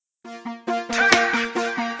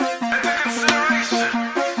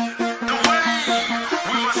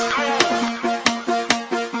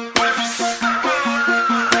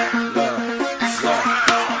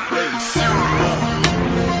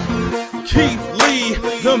Lee,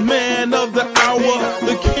 the man of the hour,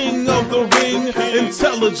 the king of the ring,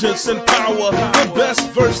 intelligence and power, the best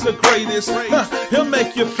verse, the greatest. He'll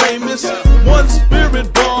make you famous. One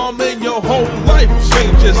spirit bomb and your whole life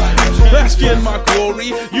changes. Bask in my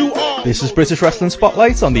glory. You are. This is British Wrestling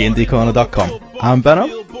Spotlight on the IndieCorner.com. I'm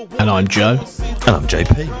Benno. And I'm Joe. And I'm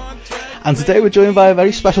JP. And today we're joined by a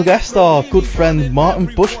very special guest, our good friend Martin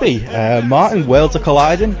Bushby. Martin, worlds are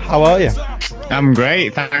colliding. How are you? I'm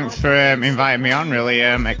great. Thanks for inviting me on. Really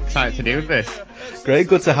excited to do this. Great,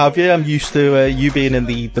 good to have you. I'm used to you being in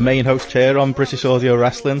the main host chair on British Audio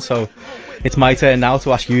Wrestling, so it's my turn now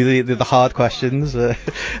to ask you the hard questions.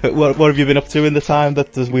 What have you been up to in the time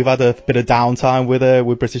that we've had a bit of downtime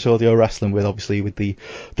with British Audio Wrestling, with obviously with the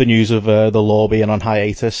news of the law being on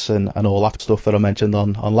hiatus and all that stuff that I mentioned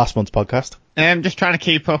on last month's podcast? Just trying to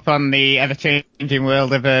keep up on the ever-changing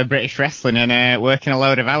world of British wrestling and working a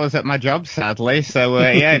load of hours at my job, sadly. So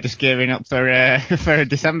yeah, just gearing up for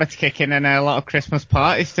December to kick in and a lot of Christmas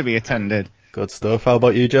parties to be attended. Good stuff. How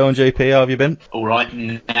about you, Joe and JP? How have you been? All right,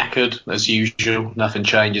 knackered as usual. Nothing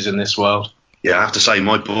changes in this world. Yeah, I have to say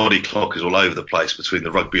my body clock is all over the place between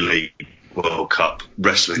the Rugby League World Cup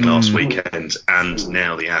wrestling last weekend and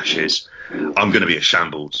now the Ashes. I'm going to be a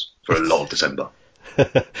shambles for a lot of December.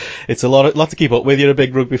 It's a lot to keep up with. You're a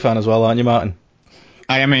big rugby fan as well, aren't you, Martin?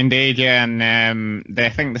 I am indeed, yeah, and I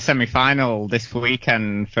think the semi-final this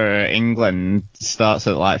weekend for England starts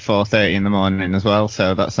at like 4:30 in the morning as well,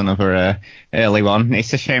 so that's another early one.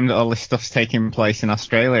 It's a shame that all this stuff's taking place in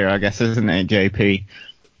Australia, I guess, isn't it, JP?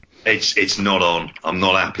 It's not on. I'm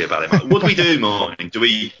not happy about it. What do we do, Martin? Do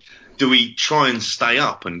we try and stay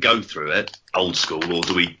up and go through it, old school, or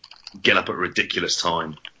do we get up at a ridiculous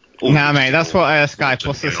time? Nah, mate, that's what Sky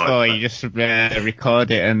Plus is for. You just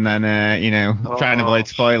record it and then, try and avoid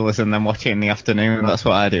spoilers and then watch it in the afternoon. That's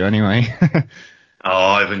what I do anyway.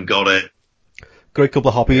 I haven't got it. Great couple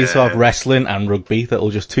of hobbies of wrestling and rugby. That'll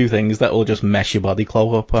just two things that'll just mess your body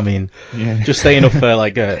clock up. I mean, just staying up for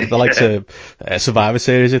like the likes of Survivor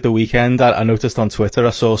Series at the weekend. I noticed on Twitter I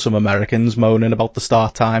saw some Americans moaning about the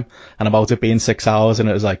start time and about it being 6 hours, and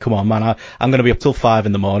it was like, come on, man, I'm going to be up till 5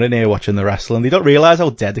 in the morning here watching the wrestling. They don't realise how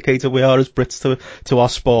dedicated we are as Brits to our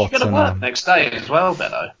sport. You're going to work next day as well,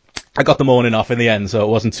 Benno. I got the morning off in the end, so it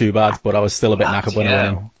wasn't too bad, but I was still a bit knackered when I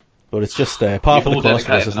went in. But it's just part of the course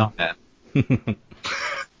for us, isn't it?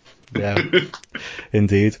 Yeah,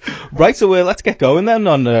 indeed. Right, so let's get going then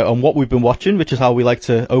on what we've been watching, which is how we like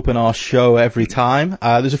to open our show every time.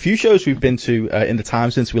 There's a few shows we've been to in the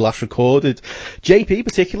time since we last recorded. JP,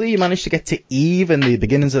 particularly, you managed to get to Eve and the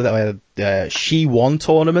beginnings of the She Won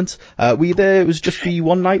tournament. Were you there? It was just the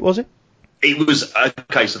one night, was it? It was,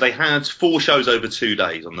 okay, so they had 4 shows over 2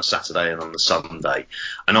 days, on the Saturday and on the Sunday,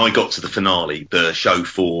 and I got to the finale, the show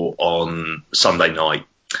 4 on Sunday night.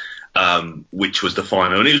 Which was the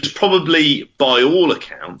final, and it was probably, by all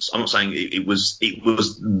accounts, I'm not saying it was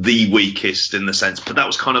the weakest in the sense, but that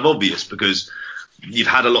was kind of obvious because you've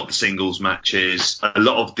had a lot of the singles matches, a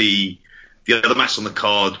lot of the other matches on the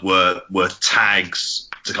card were tags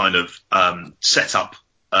to kind of set up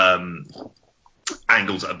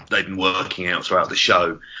angles that they've been working out throughout the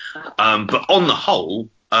show, but on the whole,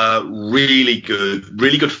 really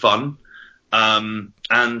good fun.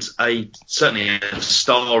 And certainly a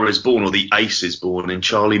star is born, or the ace is born in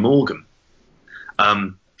Charlie Morgan.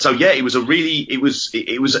 So yeah, it was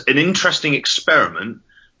an interesting experiment,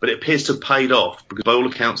 but it appears to have paid off because by all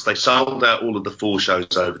accounts they sold out all of the 4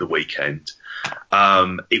 shows over the weekend.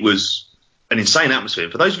 It was an insane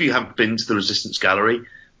atmosphere. For those of you who haven't been to the Resistance Gallery,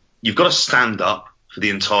 you've got to stand up for the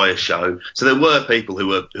entire show. So there were people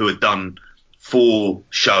who had done 4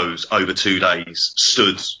 shows over 2 days,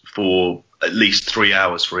 stood for at least 3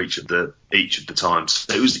 hours for each of the times.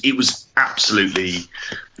 So it was absolutely,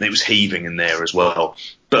 it was heaving in there as well.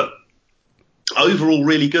 But overall,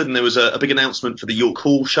 really good. And there was a big announcement for the York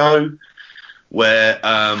Hall show where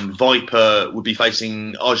Viper would be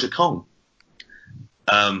facing Aja Kong,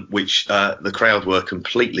 which the crowd were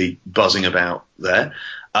completely buzzing about there.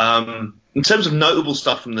 In terms of notable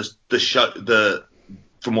stuff from the show,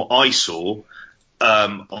 from what I saw.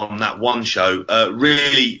 On that one show,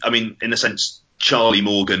 really, I mean, in a sense, Charlie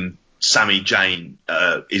Morgan, Sami Zayn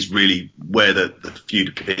is really where the feud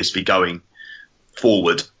appears to be going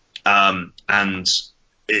forward. And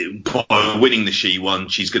by winning the She Won,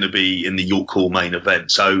 she's going to be in the York Hall main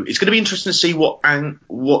event. So it's going to be interesting to see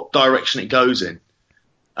what direction it goes in.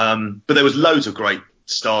 But there was loads of great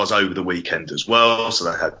stars over the weekend as well.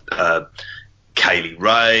 So they had Kaylee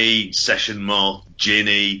Ray, Session Moth,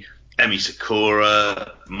 Ginny, Emi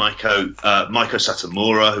Sakura, Maiko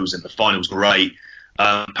Satomura, who was in the finals, great.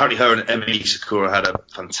 Apparently her and Emi Sakura had a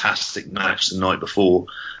fantastic match the night before.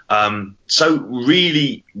 So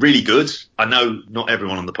really, really good. I know not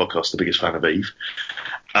everyone on the podcast is the biggest fan of Eve.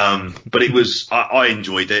 But it was, I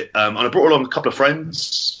enjoyed it. And I brought along a couple of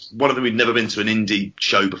friends. One of them had never been to an indie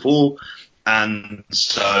show before. And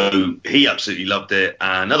so he absolutely loved it.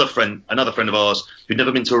 And another friend of ours who'd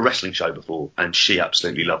never been to a wrestling show before, and she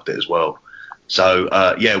absolutely loved it as well. So,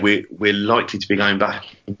 we're likely to be going back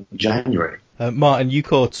in January. Martin, you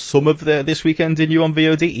caught some of this weekend, didn't you, on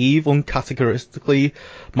VOD? Eve uncharacteristically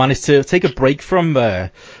managed to take a break from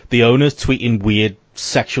the owners tweeting weird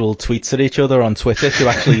sexual tweets at each other on Twitter to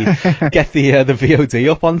actually get the VOD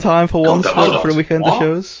up on time for once for a weekend of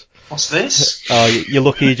shows. What's this? Oh, you're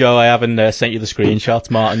lucky, Joe. I haven't sent you the screenshots,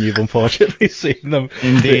 Martin. You've unfortunately seen them.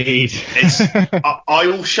 Indeed. I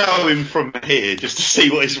will show him from here just to see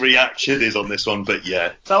what his reaction is on this one. But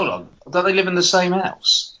yeah. Hold on. Don't they live in the same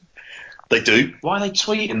house? They do. Why are they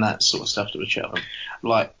tweeting that sort of stuff to each other?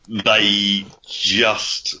 Like, they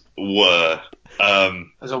just were.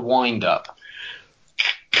 As a wind-up.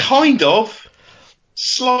 Kind of.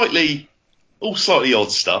 Slightly odd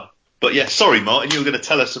stuff. But yeah, sorry, Martin, you were going to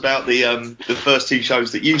tell us about the first two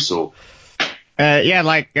shows that you saw.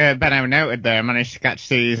 Like Benno noted there, I managed to catch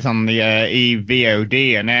these on the Eve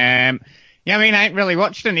VOD, and I ain't really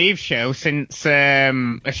watched an Eve show since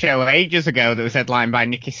a show ages ago that was headlined by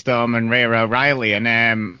Nikki Storm and Rhea O'Reilly, and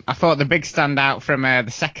I thought the big standout from the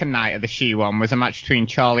second night of the She one was a match between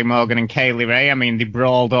Charlie Morgan and Kaylee Ray. I mean, they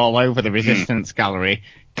brawled all over the Resistance gallery,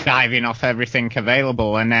 diving off everything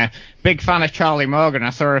available, and big fan of Charlie Morgan.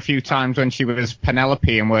 I saw her a few times when she was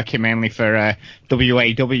Penelope and working mainly for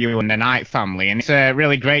WAW and the Knight family, and it's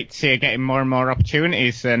really great to see her getting more and more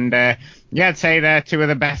opportunities, and I'd say they're two of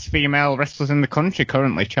the best female wrestlers in the country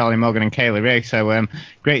currently, Charlie Morgan and Kaylee Ray, so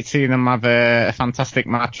great to see them have a fantastic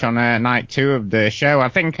match on night 2 of the show. I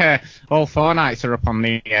think all 4 nights are up on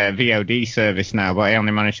the VOD service now, but I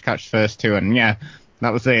only managed to catch the first 2, and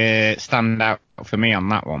that was a standout for me on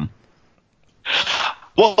that one.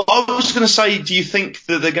 Well, I was going to say, do you think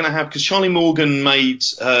that they're going to have, because Charlie Morgan made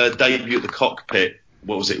her debut at the Cockpit,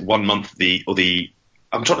 what was it, 1 month,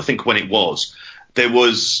 I'm trying to think when it was. There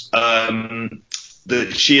was,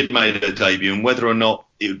 that she had made her debut, and whether or not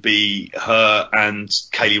it would be her and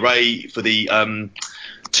Kaylee Ray for the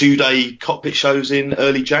 2-day Cockpit shows in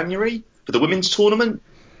early January for the women's tournament.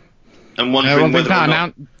 And wondering whether or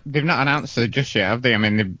not... They've not announced it just yet, have they? I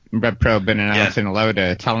mean, Red Pro have been announcing a load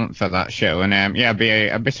of talent for that show, and I'd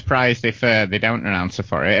be surprised if they don't announce her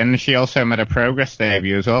for it. And she also made a Progress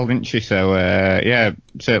debut as well, didn't she? So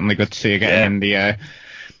certainly good to see her getting in the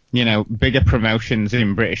bigger promotions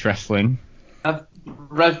in British wrestling. Have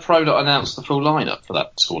Red Pro not announced the full lineup for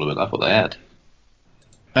that tournament? I thought they had.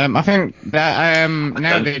 I think that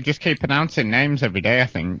now they just keep announcing names every day, I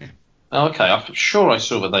think. Oh, okay. I'm sure I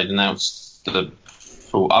saw that they'd announced the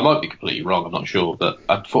full... I might be completely wrong, I'm not sure, but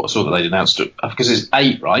I thought I saw that they'd announced it, because it's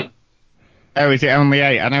 8, right? Oh, is it only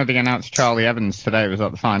 8? I know they announced Charlie Evans today, was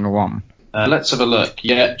that the final one? Let's have a look.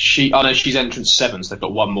 Yeah, she's entrance 7, so they've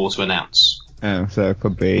got one more to announce. Oh, so it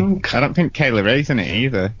could be. I don't think Kayla Ray's in it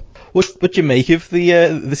either. What do you make of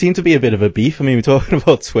there seemed to be a bit of a beef? I mean, we're talking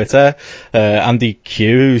about Twitter. Andy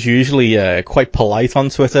Q, who's usually quite polite on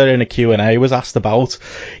Twitter in a Q&A, was asked about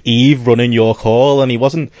Eve running York Hall, and he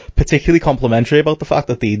wasn't particularly complimentary about the fact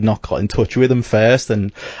that they'd not got in touch with him first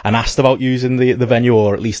and asked about using the venue,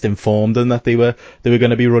 or at least informed them that they were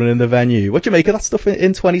going to be running the venue. What do you make of that stuff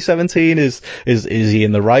in 2017? Is he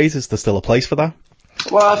in the right? Is there still a place for that?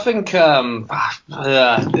 Well, I think, I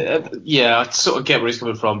sort of get where he's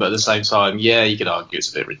coming from, but at the same time, you could argue it's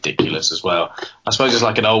a bit ridiculous as well. I suppose it's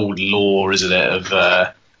like an old law, isn't it,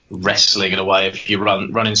 of wrestling in a way. If you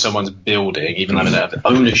run in someone's building, even though they don't have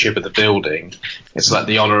ownership of the building, it's like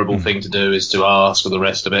the honourable thing to do is to ask for the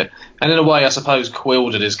rest of it. And in a way, I suppose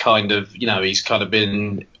Quildan is kind of, he's kind of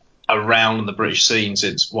been around the British scene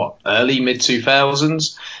since early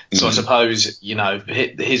mid-2000s. So I suppose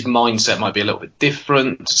his mindset might be a little bit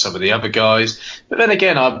different to some of the other guys. But then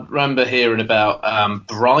again, I remember hearing about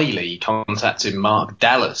Briley contacting Mark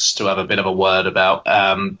Dallas to have a bit of a word about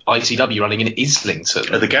ICW running in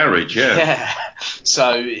Islington at the garage. Yeah.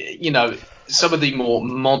 So some of the more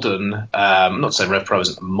modern, I'm not saying Rev Pro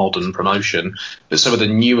isn't a modern promotion, but some of the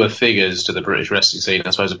newer figures to the British wrestling scene, I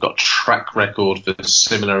suppose, have got track record for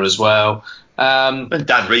similar as well. And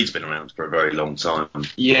Dan Reed's been around for a very long time.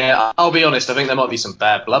 Yeah, I'll be honest, I think there might be some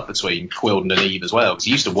bad blood between Quildan and Eve as well, because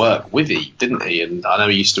he used to work with Eve, didn't he? And I know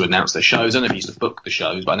he used to announce the shows. I don't know if he used to book the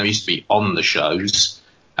shows, but I know he used to be on the shows.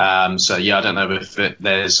 I don't know if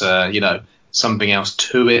there's, something else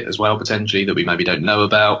to it as well, potentially, that we maybe don't know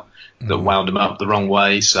about, that wound them up the wrong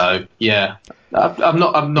way. So yeah, I'm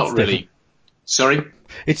not really. Sorry.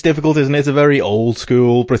 It's difficult, isn't it? It's a very old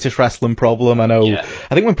school British wrestling problem. I know. Yeah.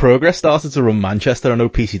 I think when Progress started to run Manchester, I know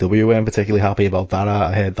PCW weren't particularly happy about that.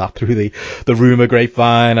 I heard that through the rumour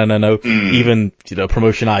grapevine, and I know even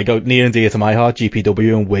promotion I go near and dear to my heart,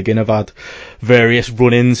 GPW and Wigan have had various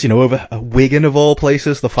run-ins. Over Wigan of all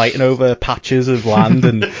places, they're fighting over patches of land,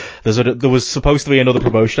 and there was supposed to be another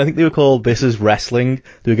promotion. I think they were called This Is Wrestling.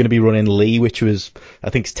 They were going to be running Lee, which was I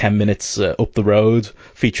think 10 minutes up the road,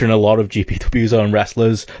 featuring a lot of GPW's own wrestlers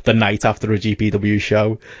the night after a GPW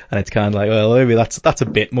show, and it's kind of like, well, maybe that's a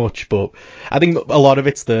bit much, but I think a lot of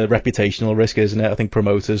it's the reputational risk, isn't it? I think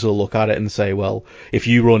promoters will look at it and say, well, if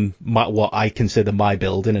you run what I consider my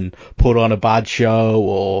building and put on a bad show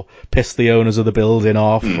or piss the owners of the building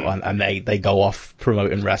off, and they go off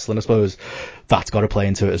promoting wrestling, I suppose that's got to play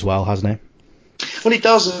into it as well, hasn't it? Well, it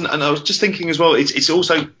does, and I was just thinking as well, it's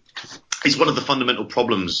also one of the fundamental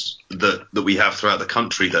problems that we have throughout the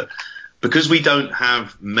country, that because we don't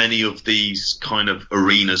have many of these kind of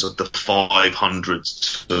arenas of the 500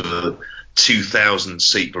 to 2,000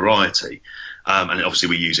 seat variety, and obviously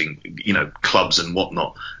we're using clubs and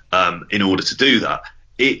whatnot in order to do that,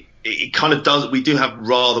 it kind of does. We do have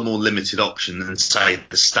rather more limited options than, say,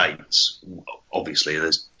 the States. Obviously,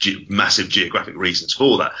 there's massive geographic reasons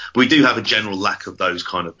for that, but we do have a general lack of those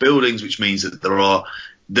kind of buildings, which means that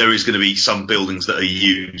there is going to be some buildings that are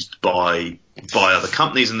used by other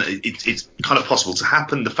companies, and it's kind of possible to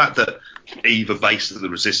happen. The fact that Eve are based at the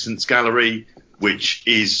Resistance Gallery, which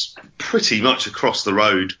is pretty much across the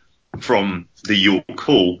road from the York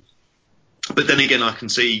Hall, but then again, I can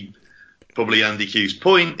see probably Andy Q's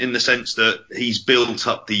point in the sense that he's built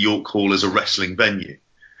up the York Hall as a wrestling venue.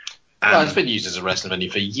 Well, it's been used as a wrestling venue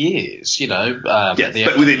for years, but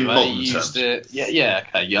within modern terms. Yeah,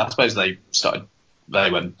 okay. Yeah, I suppose they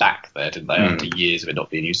went back there, didn't they, after years of it not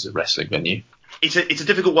being used as a wrestling venue. It's a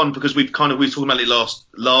difficult one because we were talking about it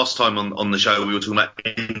last time on the show. We were talking about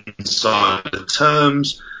insider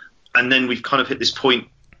terms, and then we've kind of hit this point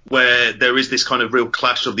where there is this kind of real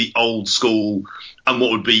clash of the old school and what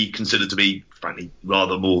would be considered to be, frankly,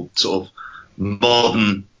 rather more sort of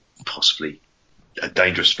modern, possibly a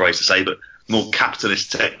dangerous phrase to say, but more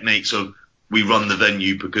capitalist techniques of we run the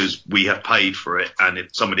venue because we have paid for it, and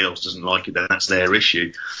if somebody else doesn't like it, then that's their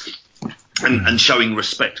issue. And showing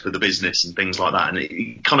respect for the business and things like that. And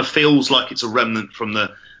it kind of feels like it's a remnant from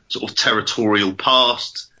the sort of territorial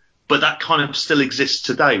past, but that kind of still exists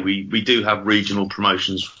today. We do have regional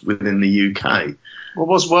promotions within the UK. Well,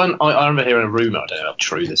 was one, I remember hearing a rumour, I don't know how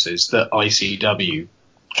true this is, that ICW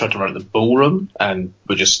tried to run at the Ballroom and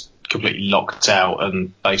were just completely locked out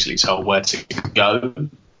and basically told where to go.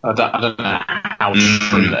 I don't know how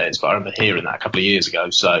true that is, but I remember hearing that a couple of years ago.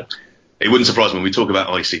 So it wouldn't surprise me when we talk about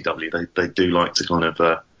ICW. They do like to kind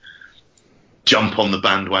of jump on the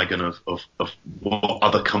bandwagon of what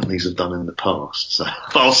other companies have done in the past. So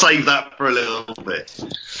I'll save that for a little bit.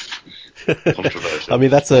 Controversial. I mean,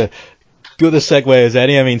 that's a good a segue as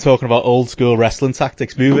any. I mean, talking about old school wrestling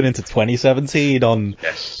tactics, moving into 2017 on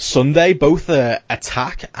Sunday, both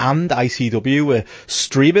Attack and ICW were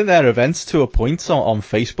streaming their events to a point on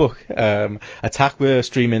Facebook. Attack were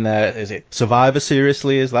streaming their, is it Survivor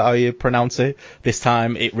Seriously? Is that how you pronounce it? This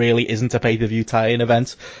time it really isn't a pay-per-view tie-in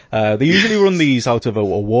event. They usually run these out of a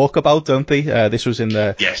walkabout, don't they? This was in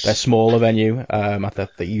their smaller venue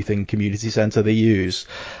at the Youth and Community Centre they use.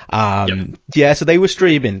 Yeah, so they were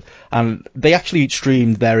streaming, and they actually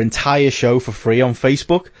streamed their entire show for free on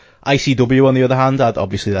Facebook. ICW, on the other hand, had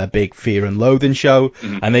obviously their big Fear and Loathing show,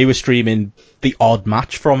 and they were streaming the odd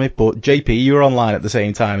match from it. But JP, you were online at the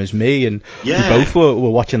same time as me, and we both were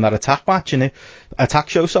watching that Attack match, and Attack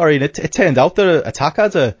show, and it turned out that Attack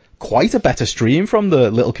had quite a better stream from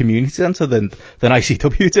the little community centre than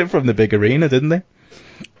ICW did from the big arena, didn't they?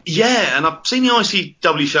 Yeah, and I've seen the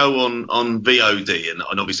ICW show on VOD,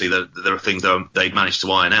 and obviously there are things that they've managed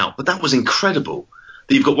to iron out, but that was incredible.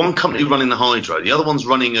 You've got one company running the Hydro, the other one's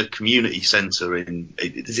running a community centre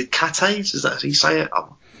is it Cates? Is that how you say it?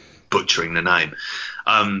 I'm butchering the name.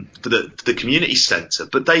 For the community centre,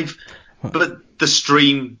 but the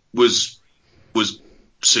stream was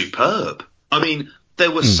superb. I mean,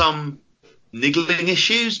 there were some niggling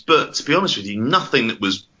issues, but to be honest with you, nothing that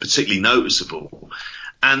was particularly noticeable.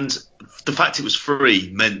 And the fact it was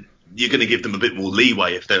free meant you're going to give them a bit more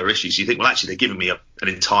leeway if there are issues. You think, well, actually, they're giving me an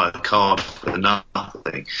entire card for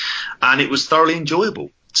nothing. And it was thoroughly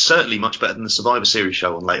enjoyable. Certainly much better than the Survivor Series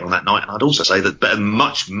show later on that night. And I'd also say that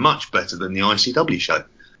much, much better than the ICW show.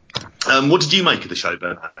 What did you make of the show,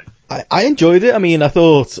 Ben? I enjoyed it. I mean, I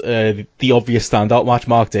thought the obvious standout match,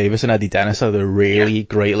 Mark Davis and Eddie Dennis, had a really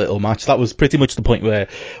great little match. That was pretty much the point where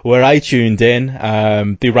I tuned in.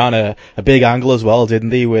 They ran a big angle as well, didn't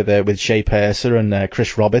they, with Shea Purser and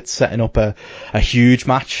Chris Roberts, setting up a huge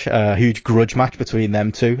match, a huge grudge match between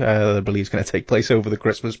them two. I believe it's going to take place over the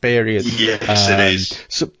Christmas period. Yes, it is.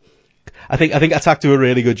 So I think Attack do a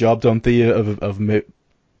really good job, don't they, of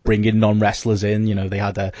bringing non-wrestlers in. You know, they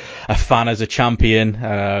had a fan as a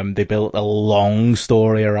champion. They built a long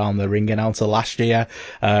story around the ring announcer last year.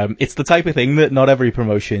 It's the type of thing that not every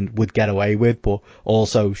promotion would get away with, but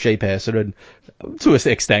also Shea Purser and, to an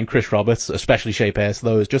extent, Chris Roberts, especially Shea Purser,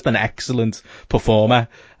 though, is just an excellent performer.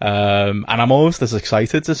 And I'm almost as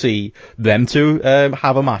excited to see them two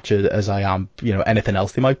have a match as I am, you know, anything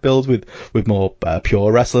else they might build with more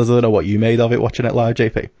pure wrestlers. I don't know what you made of it watching it live,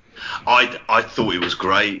 JP. I thought it was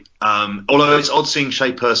great. Although it's odd seeing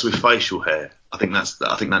Shea Purser with facial hair. I think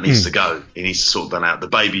that needs to go. He needs to sort that out. The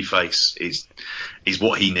baby face is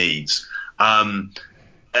what he needs. In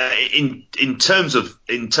terms of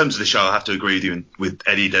the show, I have to agree with you with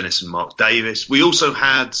Eddie Dennis and Mark Davis. We also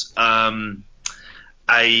had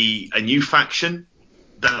a new faction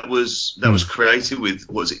that was created with,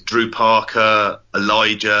 what was it, Drew Parker,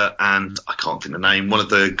 Elijah, and I can't think of the name. One of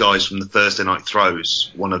the guys from the Thursday Night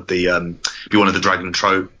Throws, one of the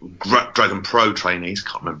Dragon Pro trainees.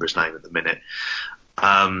 Can't remember his name at the minute.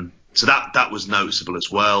 So that was noticeable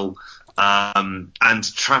as well. And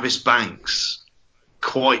Travis Banks,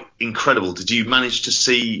 quite incredible. Did you manage to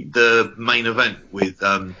see the main event with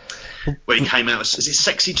where he came out? Is it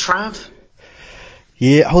Sexy Trav?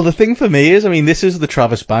 Yeah, well, the thing for me is, I mean, this is the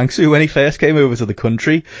Travis Banks who, when he first came over to the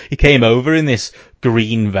country, he came over in this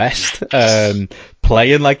green vest,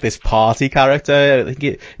 playing like this party character. I think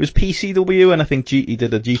it was PCW, and I think he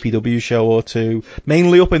did a GPW show or two,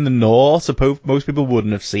 mainly up in the north. So most people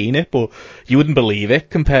wouldn't have seen it, but you wouldn't believe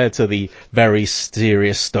it compared to the very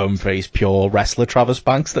serious, stone-faced, pure wrestler Travis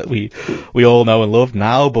Banks that we all know and love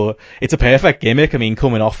now. But it's a perfect gimmick. I mean,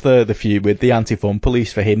 coming off the feud with the Anti-Fun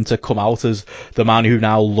Police, for him to come out as the man who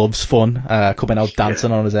now loves fun, coming out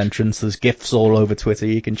dancing on his entrance. There's GIFs all over Twitter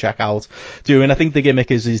you can check out. I think the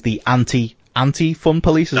gimmick is the anti-fun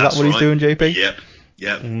police. Is that what he's doing, JP?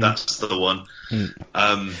 Yep, that's the one.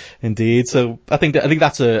 Indeed. So I think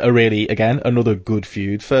that's a really, again, another good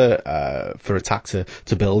feud for Attack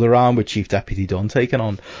to build around, with Chief Deputy Dunn taking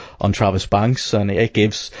on Travis Banks, and it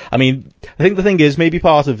gives. I mean, I think the thing is, maybe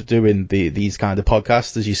part of doing these kind of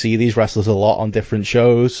podcasts is you see these wrestlers a lot on different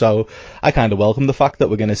shows. So I kind of welcome the fact that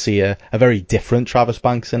we're going to see a very different Travis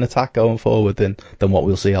Banks in Attack going forward than what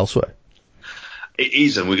we'll see elsewhere. It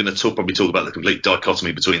is, and we're going to probably talk about the complete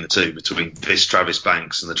dichotomy between the two, between this Travis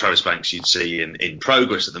Banks and the Travis Banks you'd see in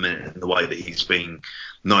Progress at the minute, and the way that he's being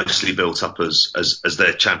nicely built up as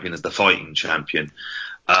their champion, as the fighting champion.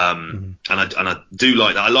 And I do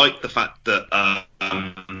like that. I like the fact that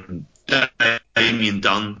Damien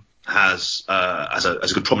Dunn has a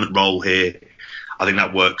good prominent role here. I think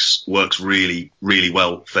that works really, really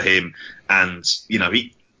well for him. And you know,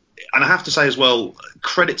 and I have to say as well,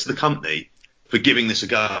 credit to the company for giving this a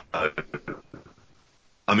go.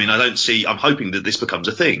 I mean, I'm hoping that this becomes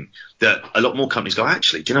a thing, that a lot more companies go,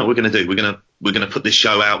 actually, do you know what we're going to do? We're going to put this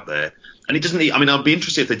show out there. And it doesn't need, I mean, I'd be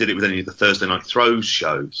interested if they did it with any of the Thursday Night Throws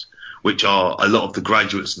shows, which are a lot of the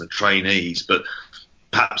graduates and the trainees, but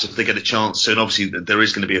perhaps if they get a chance to, and obviously there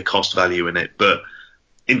is going to be a cost value in it, but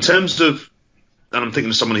in terms of, and I'm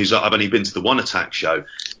thinking of someone I've only been to the one Attack show,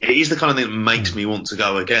 it is the kind of thing that makes me want to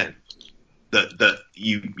go again. That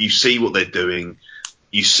you see what they're doing,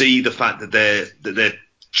 you see the fact that they're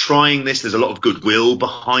trying this. There's a lot of goodwill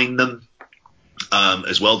behind them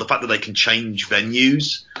as well. The fact that they can change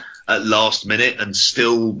venues at last minute and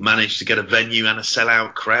still manage to get a venue and a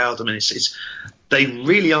sellout crowd. I mean, it's they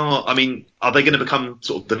really are. I mean, are they going to become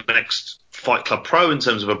sort of the next Fight Club Pro in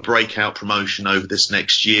terms of a breakout promotion over this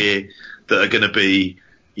next year that are going to be,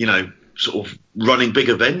 you know, sort of running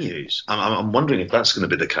bigger venues? I'm wondering if that's going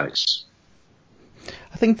to be the case.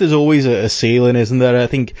 I think there's always a ceiling, isn't there? I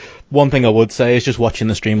think one thing I would say is just watching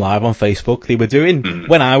the stream live on Facebook. They were doing,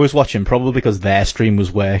 when I was watching, probably because their stream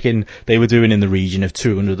was working, they were doing in the region of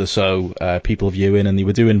 200 or so people viewing, and they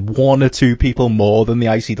were doing 1 or 2 people more than the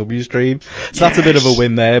ICW stream. So that's a bit of a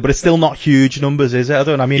win there, but it's still not huge numbers, is it? I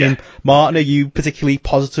don't know. I mean, Martin, are you particularly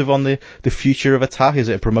positive on the future of Attack? Is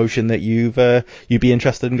it a promotion that you'd be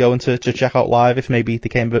interested in going to check out live if maybe they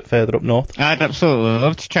came a bit further up north? I'd absolutely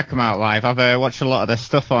love to check them out live. I've watched a lot of their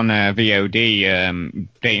stuff on VOD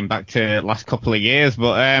dating back back to last couple of years.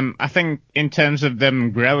 But I think in terms of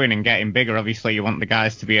them growing and getting bigger, obviously you want the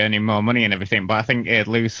guys to be earning more money and everything, but I think it'd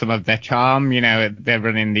lose some of their charm. You know, they're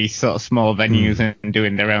running these sort of small venues and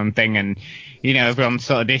doing their own thing, and you know, everyone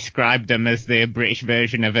sort of described them as the British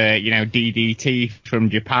version of DDT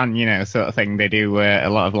from Japan, you know, sort of thing. They do a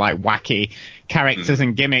lot of like wacky characters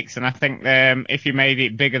and gimmicks, and I think if you made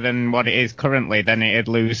it bigger than what it is currently, then it'd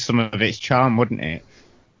lose some of its charm, wouldn't it?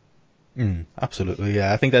 Absolutely,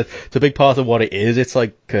 yeah. I think that it's a big part of what it is. It's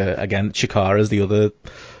like, again, Chikara's the other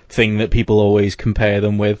thing that people always compare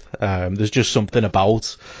them with. There's just something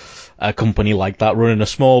about a company like that running a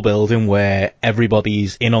small building where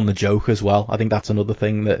everybody's in on the joke as well. I think that's another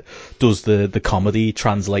thing that does the comedy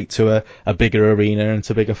translate to a bigger arena and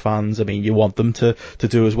to bigger fans. I mean, you want them to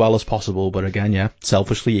do as well as possible, but again, yeah,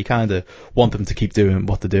 selfishly, you kind of want them to keep doing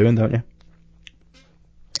what they're doing, don't you?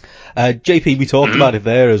 JP, we talked about it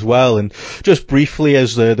there as well, and just briefly,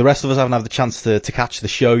 as the rest of us haven't had the chance to catch the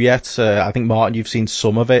show yet, I think, Martin, you've seen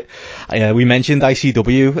some of it. We mentioned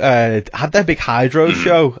ICW had their big Hydro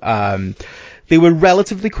show. They were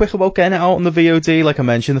relatively quick about getting it out on the VOD. Like I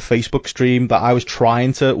mentioned, the Facebook stream that I was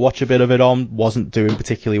trying to watch a bit of it on wasn't doing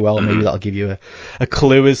particularly well. Maybe that'll give you a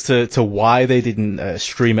clue as to why they didn't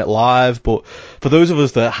stream it live. But for those of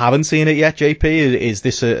us that haven't seen it yet, JP, is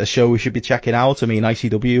this a show we should be checking out? I mean,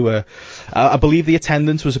 ICW, I believe the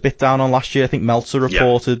attendance was a bit down on last year. I think Meltzer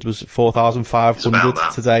reported was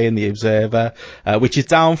 4,500 today in the Observer, which is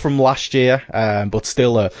down from last year, but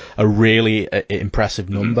still a really impressive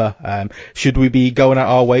number. Should we be going out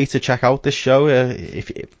our way to check out this show?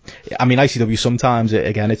 I mean, ICW sometimes,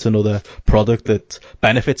 again, it's another product that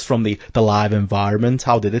benefits from the live environment.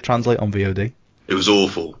 How did it translate on VOD? It was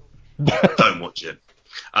awful. Don't watch it.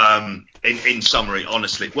 In summary,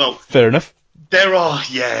 honestly, well, fair enough. There are,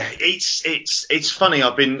 it's funny.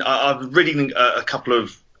 I've been reading a couple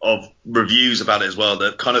of reviews about it as well that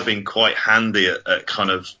have kind of been quite handy at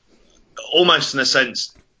kind of almost in a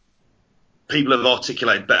sense. People have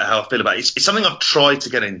articulated better how I feel about it. It's something I've tried to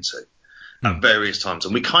get into at various times,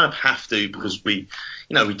 and we kind of have to because we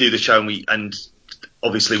do the show and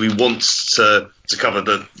obviously we want to cover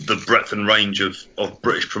the breadth and range of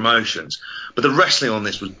British promotions. But the wrestling on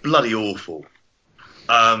this was bloody awful.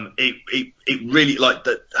 It really, like,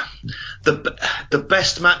 the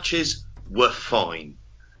best matches were fine,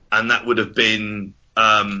 and that would have been.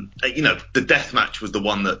 The death match was the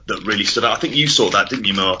one that really stood out. I think you saw that, didn't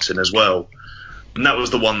you, Martin, as well? And that was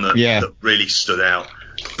the one that really stood out.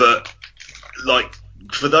 But, like,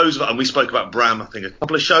 for those, and we spoke about Bram, I think, a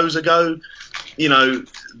couple of shows ago,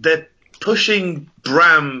 they're pushing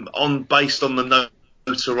Bram based on the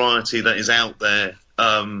notoriety that is out there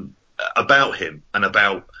about him and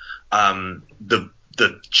about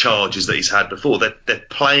the charges that he's had before. They're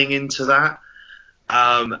playing into that.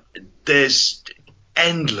 There's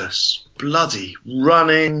endless bloody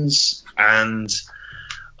run-ins, and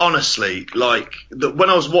honestly, like, when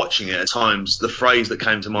I was watching it at times, the phrase that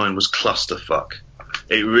came to mind was clusterfuck.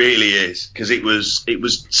 It really is, because it was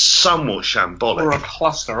somewhat shambolic. Or a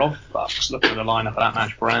cluster of fucks. Look at the lineup of that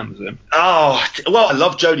match Bram was in. Oh, well, I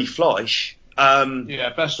love Jody Fleisch.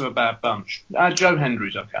 Best of a bad bunch. Joe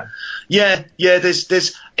Hendry's okay. Yeah.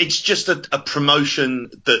 It's just a promotion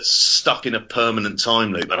that's stuck in a permanent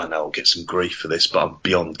time loop, and I know I'll get some grief for this, but I'm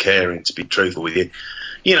beyond caring, to be truthful with you.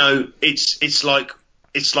 It's like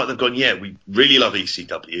they've gone, yeah, we really love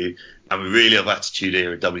ECW and we really love Attitude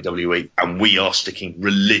Era WWE, and we are sticking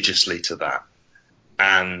religiously to that.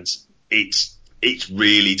 And it's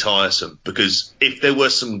really tiresome, because if there were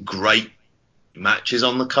some great matches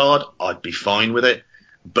on the card, I'd be fine with it,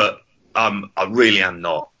 but I really am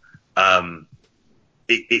not.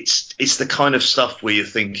 It's the kind of stuff where you're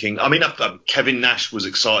thinking. I mean, Kevin Nash was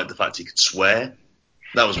excited the fact he could swear.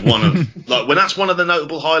 That was one of when that's one of the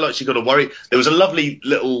notable highlights. You got to worry. There was a lovely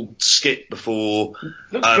little skit before.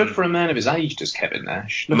 Looks good for a man of his age, does Kevin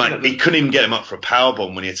Nash? Mate, he couldn't even get him up for a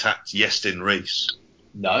powerbomb when he attacked Yestin Reese.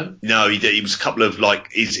 No, he did. He was a couple of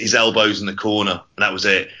his elbows in the corner, and that was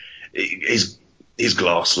it. His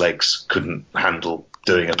glass legs couldn't handle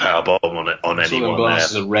doing a powerbomb on anyone.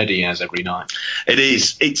 Glasses are ready as every night. It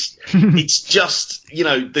is. It's just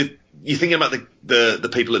you're thinking about the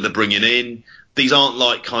people that they're bringing in. These aren't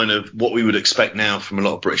like kind of what we would expect now from a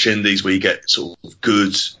lot of British indies, where you get sort of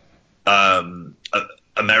good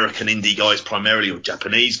American indie guys primarily, or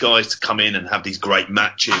Japanese guys, to come in and have these great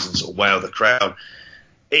matches and sort of wow the crowd.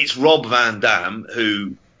 It's Rob Van Dam,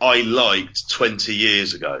 who I liked 20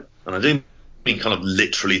 years ago, and I do mean kind of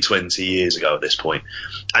literally 20 years ago at this point,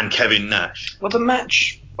 and Kevin Nash. Well, the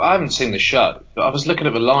match, I haven't seen the show, but I was looking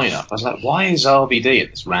at the lineup. I was like, why is RVD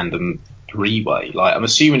at this random three-way? Like, I'm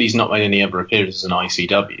assuming he's not made any other appearances in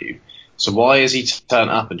ICW. So why has he turned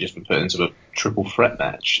up and just been put into a triple threat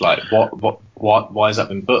match? Like, why has that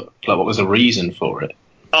been booked? Like, what was the reason for it?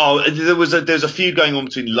 Oh, there's a feud going on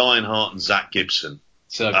between Lionheart and Zach Gibson.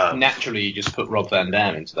 So naturally, you just put Rob Van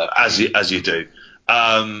Dam into that. As you do.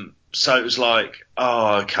 So it was like,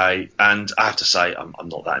 oh, okay. And I have to say, I'm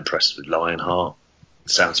not that impressed with Lionheart.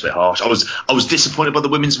 Sounds a bit harsh. I was disappointed by the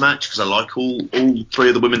women's match because I like all three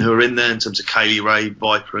of the women who are in there in terms of Kaylee Ray,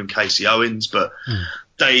 Viper, and Casey Owens, but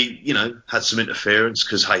they, had some interference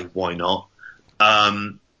because, hey, why not?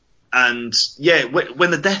 And yeah,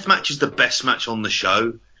 when the death match is the best match on the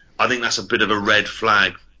show, I think that's a bit of a red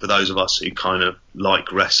flag for those of us who kind of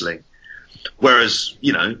like wrestling. Whereas,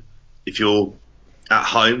 if you're at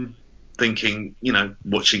home thinking,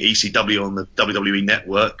 watching ECW on the WWE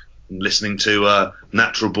network and listening to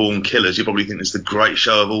Natural Born Killers, you probably think it's the great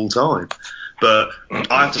show of all time. But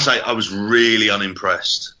I have to say, I was really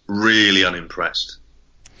unimpressed. Really unimpressed.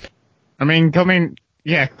 I mean, coming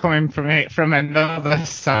from another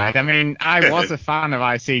side, I mean, I was a fan of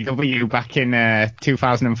ICW back in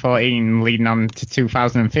 2014, leading on to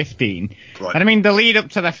 2015. Right. And I mean, the lead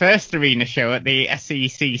up to the first arena show at the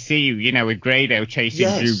SECC, with Grado chasing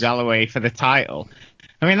Drew Galloway for the title.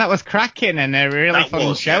 I mean, that was cracking and a really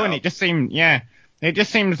fun show, and it just seemed, it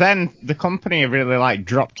just seems then the company have really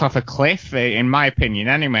dropped off a cliff, in my opinion,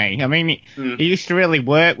 anyway. I mean, it used to really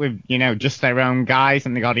work with, just their own guys,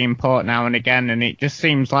 and they got import now and again, and it just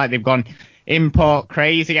seems like they've gone import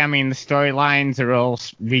crazy. I mean, the storylines are all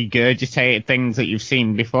regurgitated things that you've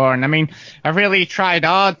seen before, and I mean, I've really tried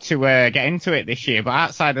hard to get into it this year, but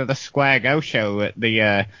outside of the Square Go show at the,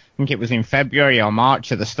 I think it was in February or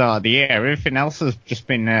March at the start of the year, everything else has just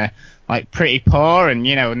been pretty poor, and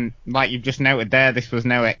and like you've just noted there, this was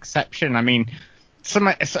no exception. I mean, some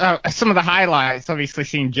of the highlights, obviously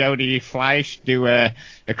seeing Jody Fleisch do a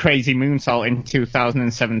crazy moonsault in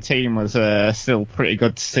 2017 was still pretty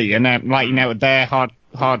good to see, and like you noted there,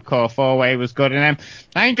 hardcore four-way was good, and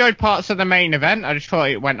I enjoyed parts of the main event. I just thought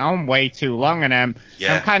it went on way too long, and I'm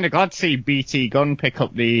kind of glad to see BT Gunn pick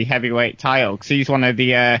up the heavyweight title, because he's one of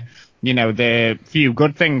the the few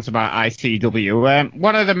good things about ICW.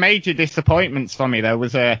 One of the major disappointments for me, though,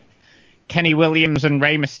 was Kenny Williams and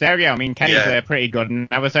Rey Mysterio. I mean, Kenny's pretty good, and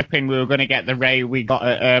I was hoping we were going to get the Rey we got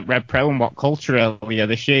at Red Pro and What Culture earlier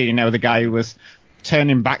this year, the guy who was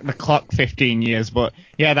turning back the clock 15 years. But,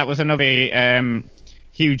 yeah, that was another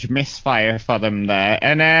huge misfire for them there.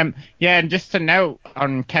 And, and just to note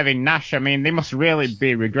on Kevin Nash, I mean, they must really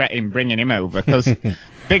be regretting bringing him over, because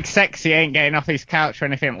Big Sexy ain't getting off his couch for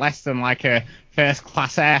anything less than a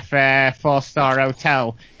first-class airfare, 4-star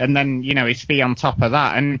hotel, and then, his fee on top of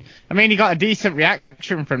that. And, I mean, he got a decent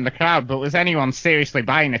reaction from the crowd, but was anyone seriously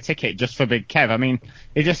buying a ticket just for Big Kev? I mean,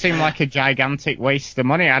 it just seemed like a gigantic waste of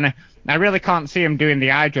money, and I really can't see him doing the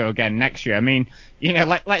Hydro again next year. I mean,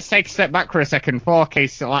 let's take a step back for a second. 4K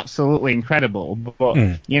is still absolutely incredible, but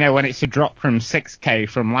when it's a drop from 6K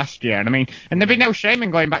from last year, and I mean, and there'd be no shame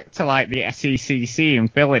in going back to the SECC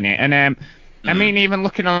and filling it. And I mean, even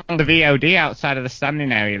looking on the VOD outside of the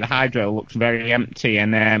standing area, the Hydro looks very empty.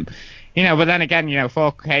 And but then again,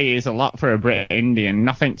 4K is a lot for a Brit Indian,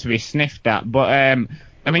 nothing to be sniffed at. But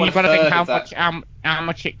I mean, you've got to think how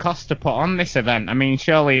much it costs to put on this event. I mean,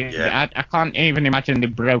 surely I can't even imagine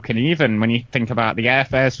they've broken even when you think about the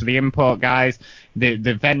airfares for the import guys, the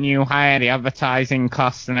venue hire, the advertising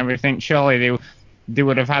costs and everything. Surely they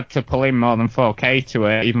would have had to pull in more than 4K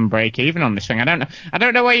to even break even on this thing. I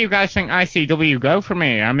don't know where you guys think ICW go from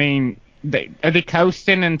here. I mean, are they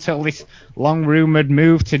coasting until this long-rumoured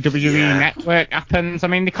move to WWE Network happens? I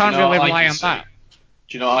mean, they can't really rely on that.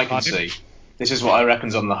 Do you know what I can see? This is what I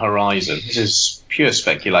reckon's on the horizon. This is pure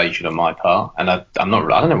speculation on my part, and I don't know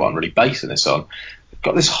what I'm really basing this on. I've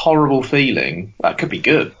got this horrible feeling that could be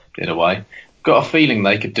good in a way. Got a feeling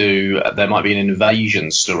they could there might be an invasion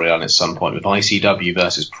storyline at some point with ICW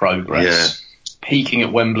versus Progress, peaking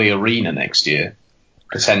at Wembley Arena next year,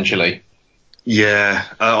 potentially. Yeah,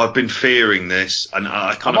 I've been fearing this, and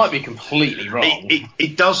I might be completely wrong.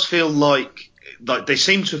 It does feel like they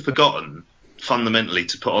seem to have forgotten fundamentally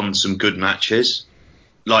to put on some good matches.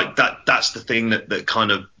 That's the thing that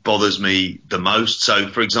kind of bothers me the most. So,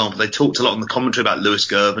 for example, they talked a lot in the commentary about Lewis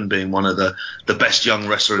Gervin being one of the best young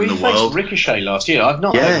wrestlers in the world. He faced Ricochet last year. I've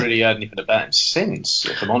not really heard anything about him since,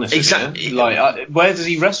 if I'm honest with you. Where does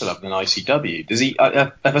he wrestle up in ICW? Does he?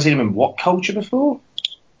 Have I seen him in What Culture before?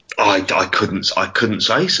 I couldn't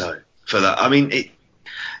say so for that. I mean,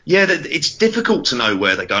 it's difficult to know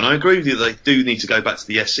where they go. And I agree with you, they do need to go back to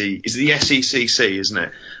the SE. Is it the SECC, isn't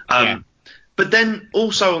it? But then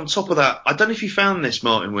also on top of that, I don't know if you found this,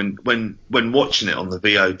 Martin, when watching it on the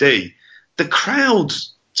VOD, the crowd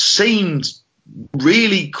seemed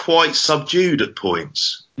really quite subdued at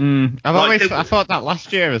points. I thought that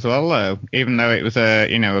last year as well, though, even though it was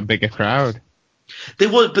a bigger crowd. There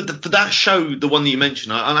was, but for that show, the one that you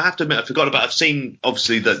mentioned, and I have to admit, I forgot about. I've seen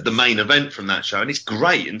obviously the main event from that show, and it's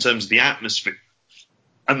great in terms of the atmosphere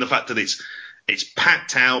and the fact that it's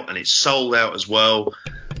packed out and it's sold out as well.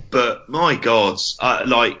 But my God,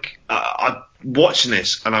 I'm watching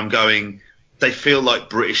this and I'm going, they feel like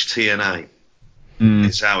British TNA.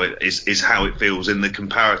 Is how it feels in the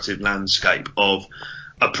comparative landscape of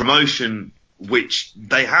a promotion which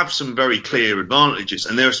they have some very clear advantages,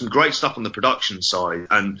 and there are some great stuff on the production side.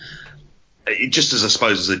 And just as I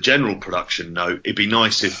suppose as a general production note, it'd be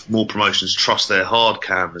nice if more promotions trust their hard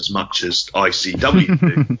cam as much as ICW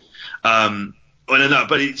do. I know,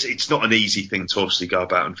 but it's not an easy thing to obviously go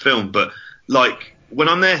about and film. But like when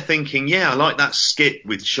I'm there thinking, yeah, I like that skit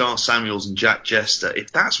with Shah Samuels and Jack Jester.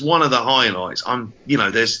 If that's one of the highlights,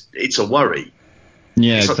 it's a worry.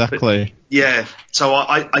 Yeah, exactly. Yeah, so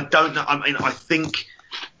I don't know. I mean,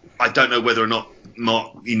 I don't know whether or not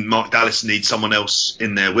Mark Dallas needs someone else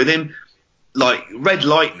in there with him. Like Red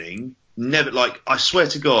Lightning, never. Like I swear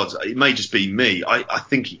to God, it may just be me.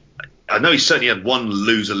 I know he certainly had one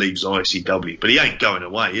loser leaves ICW, but he ain't going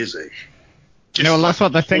away, is he? That's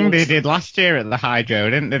what the thing they did last year at the Hydro,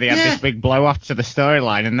 didn't they? They had this big blow-off to the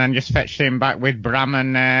storyline and then just fetched him back with Bram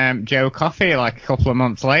and Joe Coffey like a couple of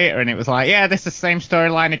months later, and it was like, yeah, this is the same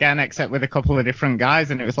storyline again except with a couple of different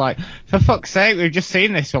guys, and it was like, for fuck's sake, we've just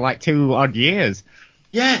seen this for like 2 odd years.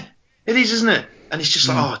 Yeah, it is, isn't it? And it's just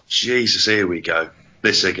like, oh, Jesus, here we go.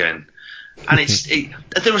 This again. And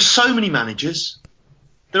there are so many managers.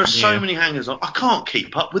 There are so many hangers on. I can't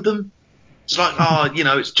keep up with them. It's like,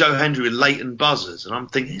 it's Joe Hendry with Leighton Buzzers. And I'm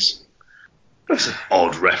thinking, it's an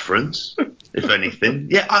odd reference, if anything.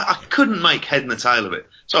 Yeah, I couldn't make head and the tail of it.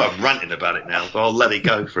 So I'm ranting about it now, but I'll let it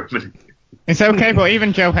go for a minute. It's okay, but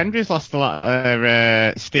even Joe Hendry's lost a lot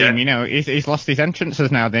of steam. Yeah. He's lost his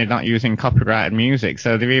entrances now. They're not using copyrighted music,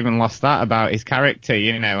 so they've even lost that about his character,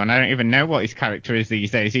 and I don't even know what his character is these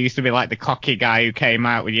days. He used to be like the cocky guy who came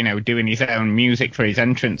out with, doing his own music for his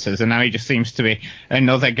entrances, and now he just seems to be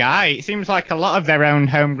another guy. It seems like a lot of their own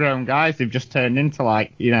homegrown guys they've just turned into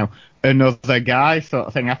like, another guy sort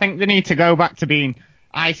of thing. I think they need to go back to being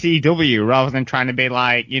ICW rather than trying to be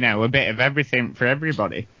like, a bit of everything for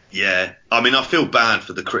everybody. Yeah, I mean, I feel bad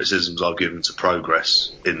for the criticisms I've given to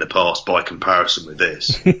Progress in the past by comparison with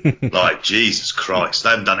this. Like, Jesus Christ, they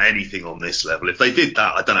haven't done anything on this level. If they did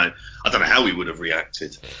that, I don't know how we would have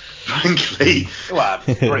reacted, frankly. Well,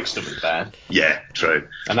 Brixton was bad. Yeah, true.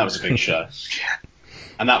 And that was a big show.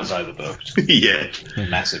 And that was overbooked. Yeah.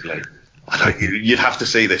 Massively. You'd have to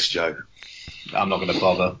see this, Joe. I'm not going to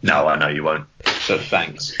bother. No, I know you won't. So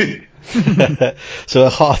thanks. So a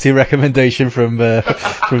hearty recommendation from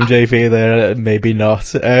JP there, maybe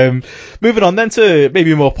not. Moving on then to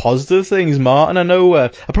maybe more positive things, Martin. I know a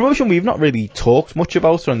promotion we've not really talked much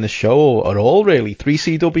about on the show at all, really.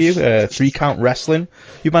 3CW, 3 Count Wrestling.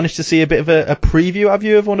 You managed to see a bit of a preview, have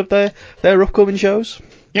you, of one of their upcoming shows?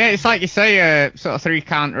 Yeah, it's like you say, sort of 3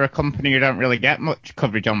 Count are a company who don't really get much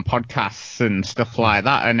coverage on podcasts and stuff like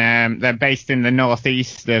that, and they're based in the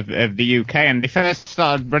northeast of the UK, and they first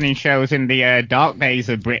started running shows in the dark days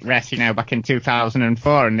of Brit Rest, back in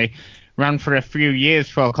 2004, and they ran for a few years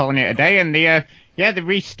before calling it a day, and they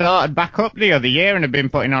restarted back up the other year and have been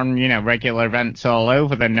putting on, regular events all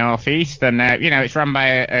over the northeast, and, it's run by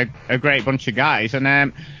a great bunch of guys,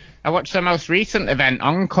 and I watched the most recent event,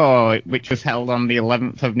 Encore, which was held on the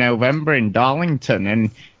 11th of November in Darlington,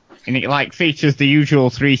 and it features the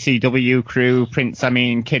usual 3CW crew, Prince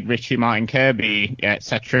Amin, Kid Richie, Martin Kirby,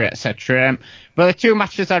 etc., etc. But the 2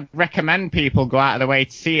 matches I'd recommend people go out of the way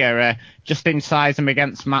to see are Justin Sizem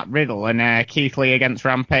against Matt Riddle and Keith Lee against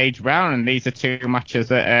Rampage Brown, and these are 2 matches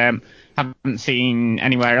that haven't seen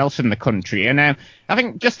anywhere else in the country. And I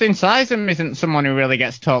think Justin Sizem isn't someone who really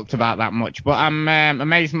gets talked about that much, but I'm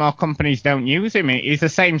amazed more companies don't use him. He's the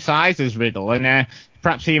same size as Riddle, and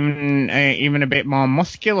perhaps even a bit more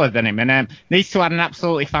muscular than him. And these 2 had an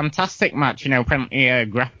absolutely fantastic match. Plenty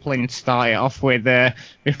of grappling to start it off with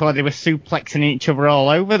before they were suplexing each other all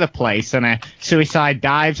over the place, and suicide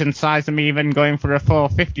dives, and Sizem even going for a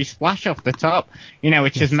 450 splash off the top.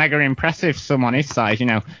 Which is mega impressive. Someone his size.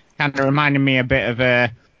 Kind of reminded me a bit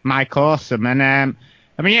of Mike Awesome. And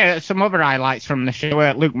some other highlights from the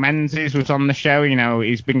show. Luke Menzies was on the show.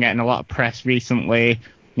 He's been getting a lot of press recently.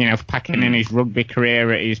 packing in his rugby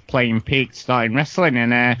career at his playing peak, starting wrestling.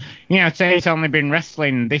 And, I'd say he's only been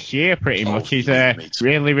wrestling this year pretty much. He's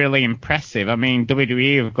really, really impressive. I mean,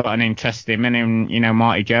 WWE have got an interest in him, and,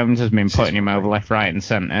 Marty Jones has been putting him over left, right, and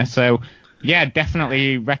centre. So, yeah,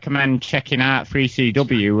 definitely recommend checking out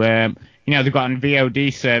 3CW. They've got a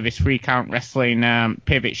VOD service, Free Count Wrestling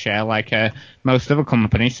Pivot Share, like most other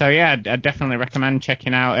companies. So, yeah, I'd definitely recommend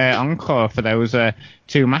checking out Encore for those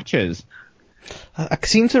 2 matches. I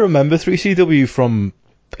seem to remember 3CW from,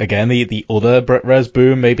 again, the other Bret Res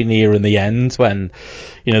boom, maybe near in the end, when,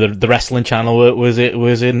 the wrestling channel was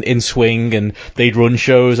in swing, and they'd run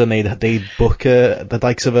shows, and they'd book the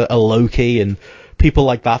likes of a Loki and people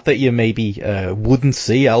like that you maybe wouldn't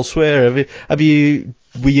see elsewhere.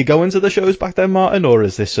 Were you going to the shows back then, Martin, or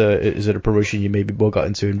is it a promotion you maybe more got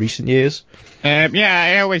into in recent years? Yeah,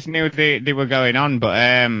 I always knew they were going on, but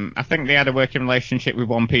I think they had a working relationship with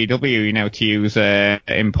 1PW, to use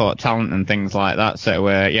import talent and things like that. So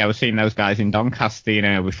I was seeing those guys in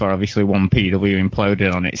Doncaster, before obviously 1PW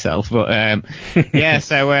imploded on itself. But I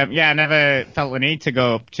never felt the need to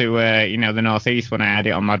go up to the northeast when I had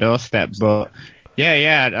it on my doorstep. But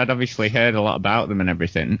I'd obviously heard a lot about them and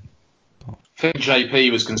everything. I think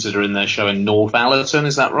JP was considering their show in Northallerton,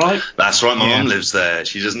 is that right? That's right, my mum lives there.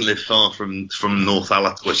 She doesn't live far from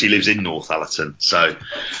Northallerton. Well, she lives in Northallerton, so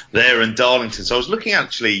there in Darlington. So I was looking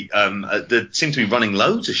actually, they seem to be running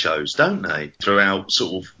loads of shows, don't they, throughout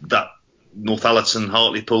sort of that Northallerton,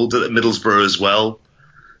 Hartlepool, Middlesbrough as well.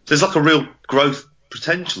 There's like a real growth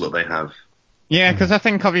potential that they have. Yeah, because I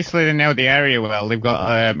think obviously they know the area well. They've got,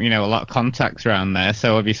 a lot of contacts around there.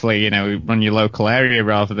 So obviously, run your local area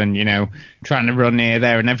rather than, trying to run here,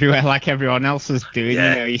 there and everywhere like everyone else is doing.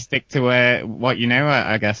 Yeah. You stick to what you know,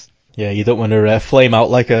 I guess. Yeah, you don't want to flame out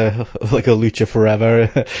like a Lucha Forever,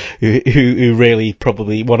 who really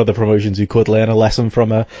probably one of the promotions who could learn a lesson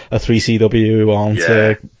from a 3CW who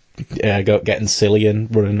aren't getting silly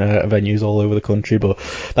and running venues all over the country, but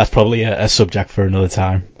that's probably a subject for another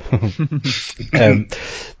time.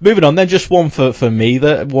 Moving on then, just one for me,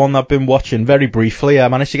 the one I've been watching very briefly. I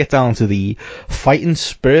managed to get down to the Fighting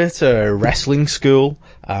Spirit wrestling school.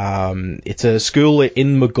 It's a school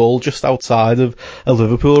in McGull, just outside of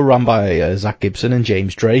Liverpool, run by Zach Gibson and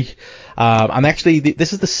James Drake. And actually,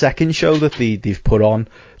 this is the second show that they've put on.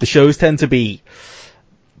 The shows tend to be,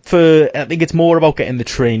 I think it's more about getting the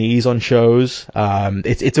trainees on shows.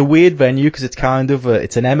 It's a weird venue because it's kind of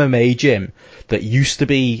it's an MMA gym that used to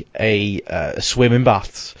be a swimming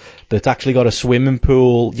baths that's actually got a swimming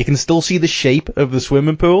pool. You can still see the shape of the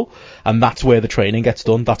swimming pool, and that's where the training gets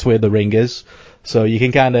done. That's where the ring is. So you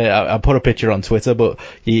can kind of, I put a picture on Twitter, but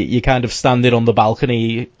you kind of standing on the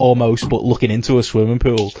balcony almost, but looking into a swimming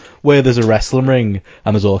pool where there's a wrestling ring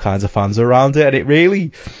and there's all kinds of fans around it. And it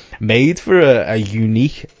really made for a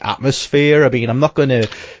unique atmosphere. I mean, I'm not going to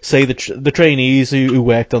say the trainees who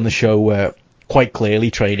worked on the show were quite clearly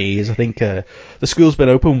trainees. I think the school's been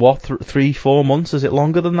open, 3-4 months? Is it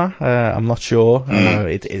longer than that? I'm not sure.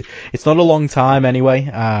 It's not a long time anyway.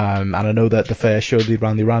 And I know that the first show they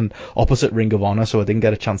ran opposite Ring of Honor, so I didn't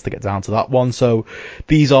get a chance to get down to that one. So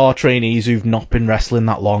these are trainees who've not been wrestling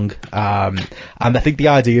that long. And I think the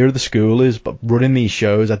idea of the school is running these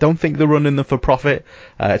shows. I don't think they're running them for profit.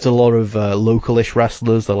 It's a lot of localish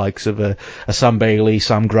wrestlers, the likes of a Sam Bailey,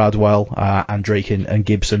 Sam Gradwell, and Drake and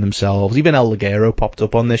Gibson themselves. Even El Ligero popped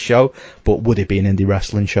up on this show, but would it be an indie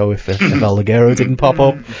wrestling show if El Ligero didn't pop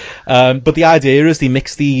up? But the idea is they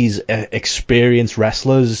mix these experienced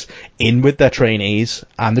wrestlers in with their trainees,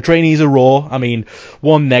 and the trainees are raw. I mean,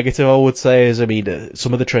 one negative I would say is,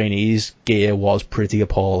 some of the trainees' gear was pretty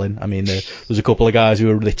appalling. I mean, there's a couple of guys who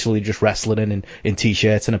were literally just wrestling in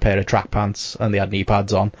t-shirts and a pair of track pants, and they had knee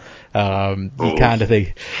pads on. You kind of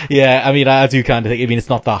think, I do kind of think, it's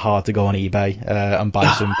not that hard to go on eBay and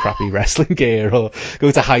buy some crappy wrestling gear, or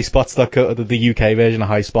go to highspots.co, the UK version of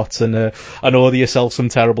Highspots, and order yourself some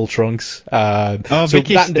terrible trunks.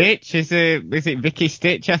 Vicky Stitch, is it Vicky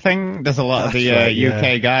Stitch? I think there's a lot of the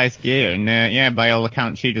UK guys gear, and by all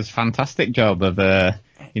accounts, she does a fantastic job of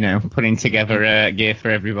putting together gear for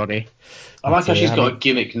everybody. I like how she's got a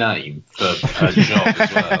gimmick name for her job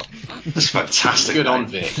as well. That's fantastic. Good on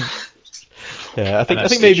Vic. Yeah, I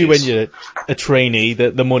think maybe when you're a trainee,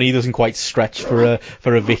 the money doesn't quite stretch for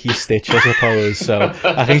a Vicky Stitch, I suppose. So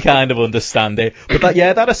I can kind of understand it. But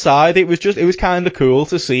that aside, it was kind of cool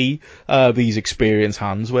to see these experienced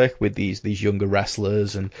hands work with these younger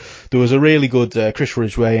wrestlers. And there was a really good Chris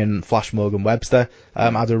Ridgway and Flash Morgan Webster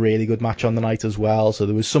had a really good match on the night as well. So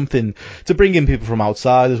there was something to bring in people from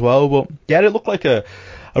outside as well. But yeah, it looked like a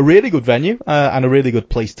a really good venue and a really good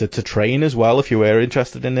place to train as well. If you were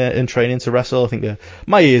interested in training to wrestle, I think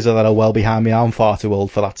my ears are that well behind me. I'm far too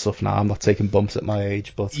old for that stuff now. I'm not taking bumps at my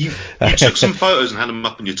age. But you took some photos and had them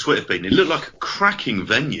up on your Twitter feed, and it looked like a cracking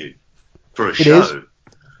venue for a It show. is.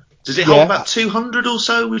 Does it hold about 200 or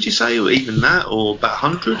so? Would you say, or even that, or about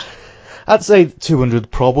 100? I'd say 200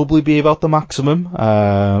 would probably be about the maximum.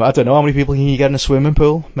 I don't know, how many people can you get in a swimming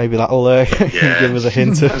pool? Maybe that'll give us a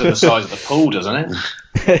hint. Depends on the size of the pool, doesn't it?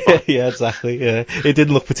 Yeah, exactly. Yeah, it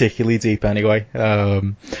didn't look particularly deep anyway.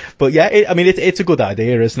 But yeah, it's a good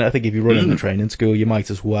idea, isn't it? I think if you're running a training school, you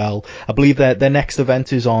might as well. I believe that their next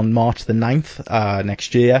event is on March the 9th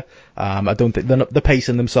next year. I don't think they're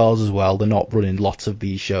pacing themselves as well. They're not running lots of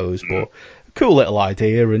these shows, but cool little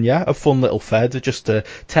idea, and yeah, a fun little fed, just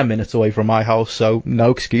 10 minutes away from my house, so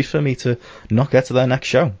no excuse for me to not get to their next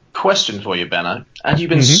show. Question for you, Benno. Have you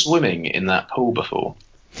been swimming in that pool before?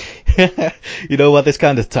 You know what, this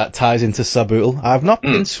kind of ties into Sabutal. I've not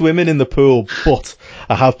been swimming in the pool, but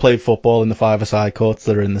I have played football in the five-a-side courts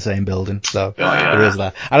that are in the same building, so there is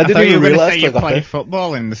that. And I didn't even realise you played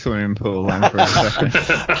football in the swimming pool then for a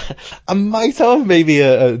second. I might have maybe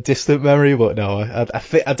a distant memory, but no, I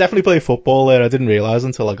definitely played football there. I didn't realise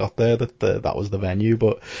until I got there that that was the venue,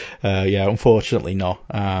 but yeah, unfortunately not.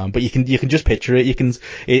 But you can just picture it.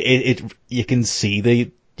 You can see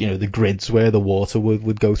the grids where the water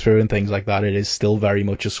would go through and things like that. It is still very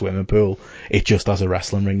much a swimming pool. It just has a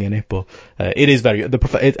wrestling ring in it, but it is very. I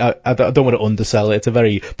don't want to undersell it. It's a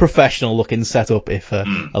very professional looking setup, if a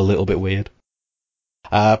little bit weird.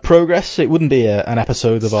 Progress. It wouldn't be an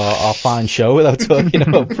episode of our fine show without talking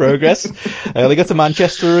about Progress. They got to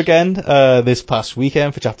Manchester again this past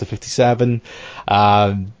weekend for Chapter 57.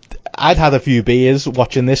 I'd had a few beers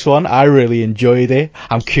watching this one. I really enjoyed it.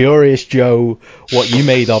 I'm curious, Joe, what you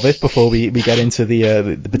made of it before we get into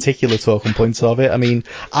the particular talking points of it. I mean,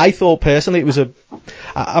 I thought personally it was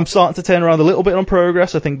I'm starting to turn around a little bit on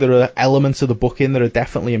Progress. I think there are elements of the booking that are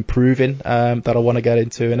definitely improving that I want to get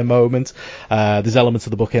into in a moment. There's elements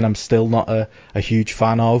of the booking I'm still not a huge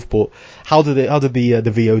fan of, but how did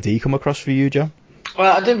the VOD come across for you, Joe?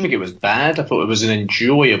 Well, I didn't think it was bad. I thought it was an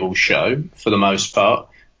enjoyable show for the most part.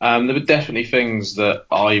 There were definitely things that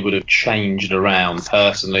I would have changed around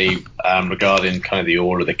personally regarding kind of the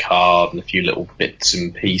order of the card and a few little bits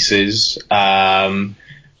and pieces.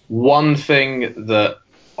 One thing that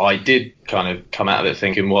I did kind of come out of it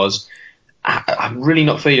thinking was I'm really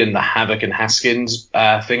not feeling the Havoc and Haskins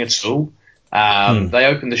thing at all. They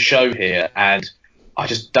opened the show here and I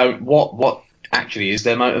just don't... What actually is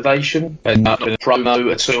their motivation? There's not been a promo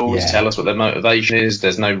at all to tell us what their motivation is.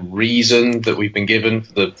 There's no reason that we've been given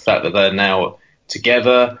for the fact that they're now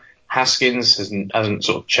together. Haskins hasn't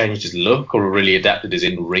sort of changed his look or really adapted his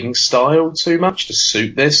in-ring style too much to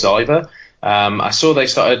suit this either. I saw they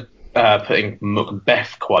started putting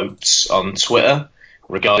Macbeth quotes on Twitter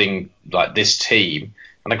regarding like this team.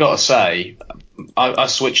 And I got to say, I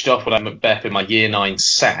switched off when I Macbeth in my Year 9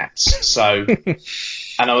 Sats. So...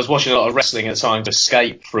 And I was watching a lot of wrestling at the time to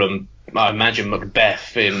escape from, I imagine,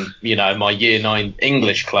 Macbeth in, my Year 9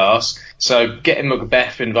 English class. So getting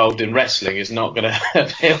Macbeth involved in wrestling is not going to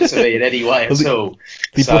appeal to me in any way at all.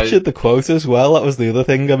 They butchered the quote as well. That was the other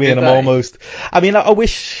thing. I mean, I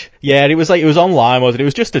wish, it was online, wasn't it? It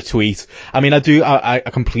was just a tweet. I mean, I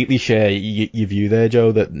completely share your view there,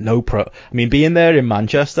 Joe, that being there in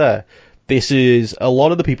Manchester, this is a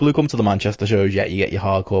lot of the people who come to the Manchester shows. You get your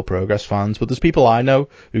hardcore Progress fans, but there's people I know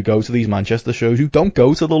who go to these Manchester shows who don't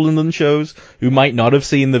go to the London shows, who might not have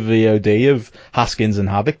seen the VOD of Haskins and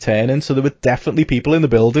Havoc turning. So there were definitely people in the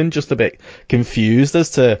building just a bit confused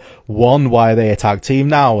as to, one, why are they a tag team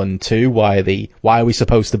now, and two, why are we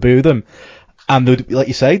supposed to boo them? And like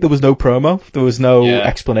you say, there was no promo. There was no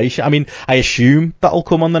explanation. I mean, I assume that'll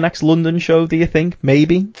come on the next London show, do you think?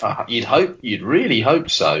 Maybe? You'd really hope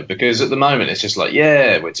so, because at the moment it's just like,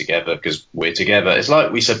 we're together because we're together. It's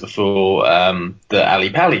like we said before, the Ali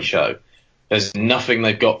Pali show. There's nothing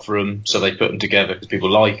they've got for them, so they put them together because people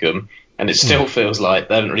like them. And it still feels like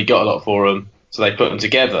they haven't really got a lot for them, so they put them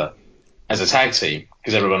together as a tag team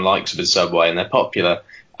because everyone likes them in some way and they're popular.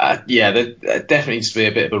 There definitely needs to be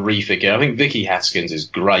a bit of a refigure. I think Vicky Haskins is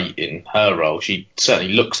great in her role. She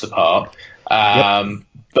certainly looks the part.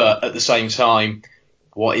 But at the same time,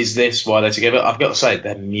 what is this? Why are they together? I've got to say,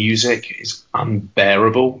 their music is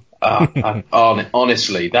unbearable.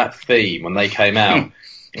 Honestly, that theme, when they came out,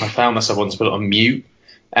 I found myself wanting to put it on mute.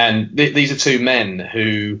 And these are two men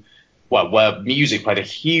who... where music played a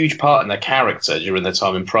huge part in their character during their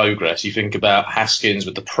time in Progress. You think about Haskins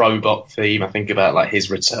with the Probot theme. I think about like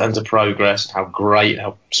his return to Progress, how great,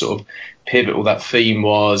 how sort of pivotal that theme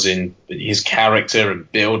was in his character and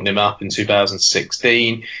building him up in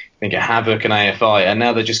 2016. I think of Havoc and AFI, and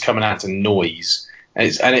now they're just coming out to noise.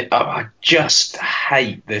 I just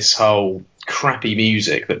hate this whole crappy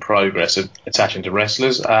music that Progress are attaching to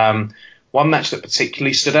wrestlers. One match that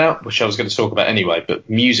particularly stood out, which I was going to talk about anyway, but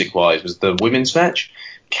music-wise, was the women's match.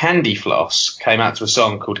 Candy Floss came out to a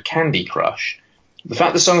song called Candy Crush. The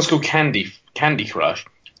fact the song's called Candy Crush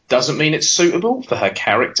doesn't mean it's suitable for her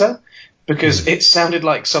character, because it sounded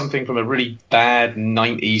like something from a really bad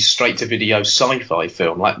 90s straight-to-video sci-fi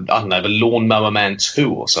film, like, I don't know, The Lawnmower Man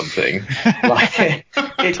 2 or something. Like,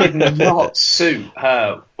 it did not suit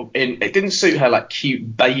her. It didn't suit her, like,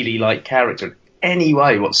 cute Bailey-like character in any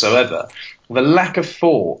way whatsoever. The lack of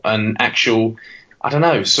thought and actual, I don't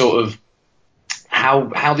know, sort of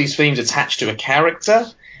how these themes attach to a character,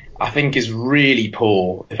 I think is really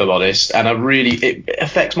poor, if I'm honest, and it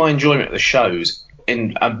affects my enjoyment of the shows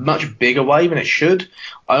in a much bigger way than it should.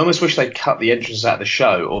 I almost wish they'd cut the entrance out of the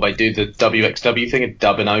show, or they do the WXW thing and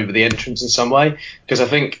dubbing over the entrance in some way, because I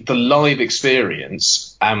think the live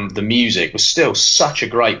experience and the music was still such a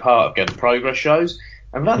great part of getting Progress shows.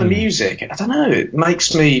 And without the music, I don't know, it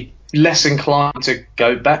makes me less inclined to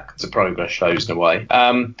go back to Progress shows in a way.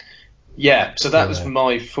 So that was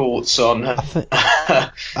my thoughts on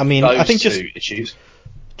I those think two issues.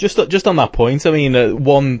 Just on that point, I mean,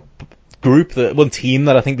 one team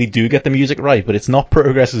that I think they do get the music right, but it's not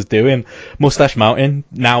Progress is doing. Mustache Mountain,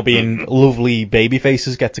 now being lovely baby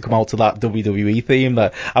faces, get to come out to that WWE theme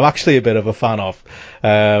that I'm actually a bit of a fan of.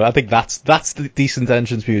 I think that's the decent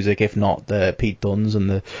entrance music, if not the Pete Dunne's and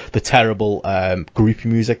the terrible group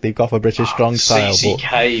music they've got for British Strong Style.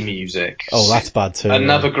 CCK music. Oh, that's bad too.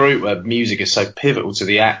 Another group where music is so pivotal to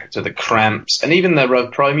the act, to the Cramps, and even their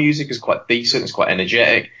Road Pro music is quite decent, it's quite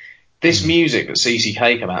energetic. This music that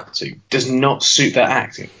CCK come out to does not suit their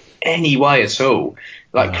act in any way at all.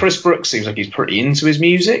 Like, Chris Brooks seems like he's pretty into his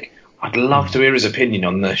music. I'd love to hear his opinion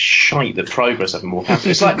on the shite that Progress have been walking out to.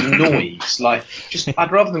 It's like noise. Like,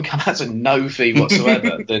 I'd rather them come out to no fee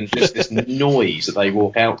whatsoever than just this noise that they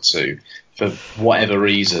walk out to for whatever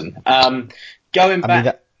reason.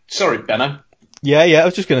 Sorry, Benno. Yeah, I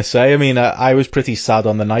was just going to say, I mean, I was pretty sad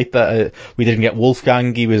on the night that we didn't get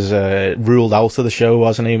Wolfgang. He was ruled out of the show,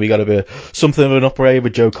 wasn't he? We got a bit something of an upgrade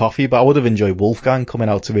with Joe Coffey, but I would have enjoyed Wolfgang coming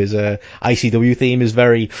out to his ICW theme, his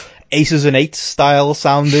very Aces and Eights style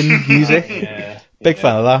sounding music. Big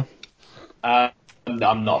fan of that.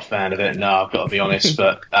 I'm not a fan of it, no, I've got to be honest,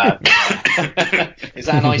 but is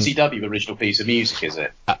that an ICW original piece of music, is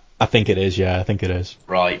it? I think it is, yeah, I think it is.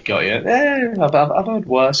 Right, got you. I've heard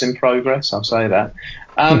worse in Progress, I'll say that.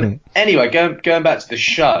 Anyway, going back to the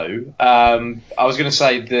show, I was going to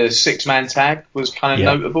say the 6-man tag was kind of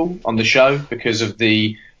notable on the show because of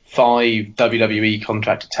the 5 WWE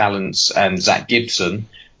contracted talents and Zach Gibson.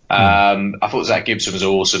 I thought Zach Gibson was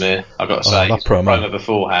awesome here, I've got to say. That promo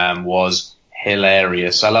beforehand was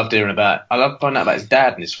hilarious. I loved finding out about his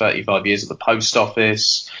dad and his 35 years at the post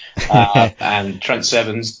office. And Trent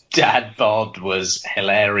Seven's dad bod was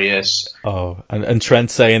hilarious. Oh, and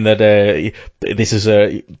Trent saying that this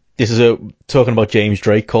is talking about James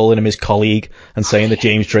Drake, calling him his colleague and saying that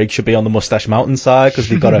James Drake should be on the Mustache Mountain side because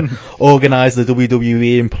they've got to organise the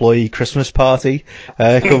WWE employee Christmas party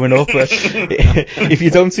coming up. If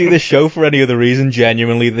you don't see this show for any other reason,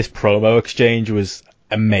 genuinely, this promo exchange was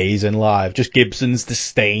amazing live. Just Gibson's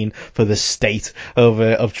disdain for the state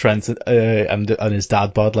of Trent and his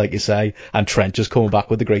dad bod, like you say, and Trent just coming back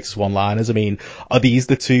with the greatest one-liners. I mean, are these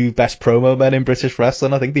the 2 best promo men in British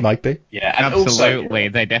wrestling? I think they might be. Yeah, and absolutely,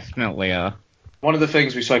 they definitely are. One of the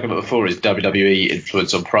things we've spoken about before is WWE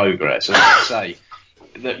influence on Progress. And I say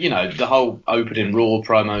that, you know, the whole opening Raw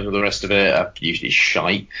promo and all the rest of it are usually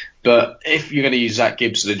shite. But if you're going to use Zach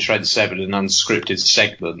Gibson and Trent Seven in an unscripted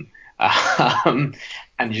segment, and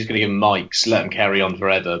you're just going to give them mics, let them carry on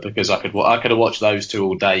forever, because I could have watched those 2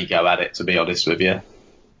 all day go at it, to be honest with you.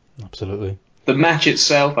 Absolutely. The match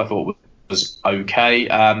itself I thought was okay.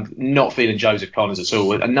 Not feeling Joseph Connors at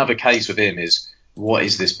all. Another case with him is, what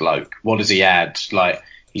is this bloke? What does he add? Like,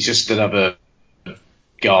 he's just another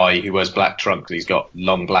guy who wears black trunks and he's got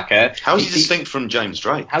long black hair. How is he distinct from James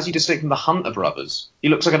Drake? How's he distinct from the Hunter brothers? He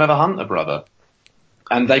looks like another Hunter brother.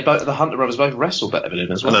 And the Hunter brothers both wrestle better than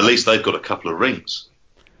him as well. And at least they've got a couple of rings.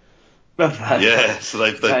 Yeah, so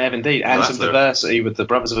they have indeed, and some diversity with the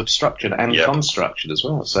Brothers of Obstruction and Construction as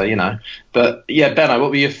well. So, you know, but yeah, Benno,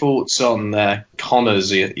 what were your thoughts on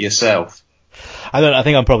Connors yourself? I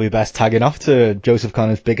think I'm probably best tagging off to Joseph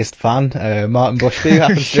Connor's biggest fan, Martin Bushby.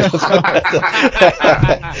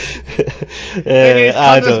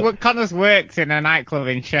 Connors works in a nightclub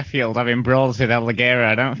in Sheffield having brawls with El Ligero.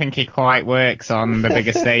 I don't think he quite works on the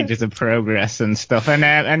bigger stages of Progress and stuff.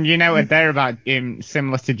 And you know, they're about him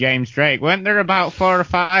similar to James Drake. Weren't there about 4 or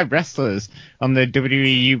 5 wrestlers on the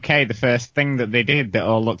WWE UK, the first thing that they did, that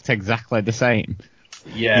all looked exactly the same?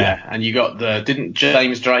 Yeah. And you got didn't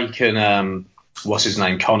James Drake and what's his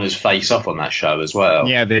name, Connors, face off on that show as well?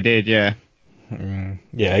 Yeah, they did. Yeah.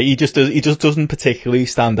 Yeah, he just doesn't particularly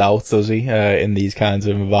stand out, does he, in these kinds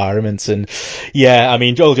of environments? And yeah, I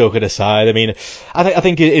mean, all joking aside, I mean, I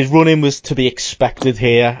think his run-in was to be expected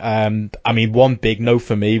here. I mean, one big no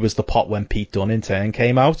for me was the pop when Pete Dunne in turn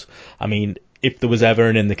came out. I mean, if there was ever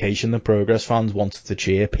an indication that Progress fans wanted to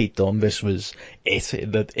cheer Pete Dunne, this was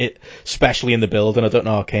it, especially in the building. I don't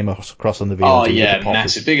know how it came across on the video. Oh yeah,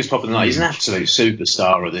 massive, biggest pop of the night. He's an absolute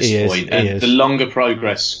superstar at this point. And the longer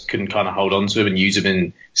Progress can kind of hold on to him and use him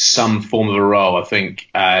in some form of a role, I think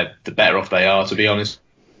the better off they are, to be honest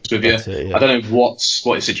with you. I don't know what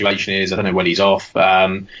his situation is. I don't know when he's off.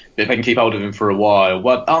 But if they can keep hold of him for a while,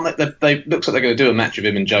 they looks like they're going to do a match of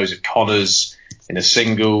him and Joseph Connors in the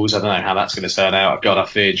singles. I don't know how that's going to turn out. God, I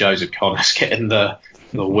fear Joseph Connors getting the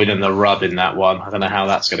win and the rub in that one. I don't know how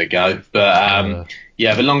that's going to go. But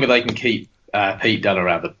the longer they can keep Pete Dunne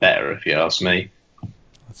around, the better, if you ask me.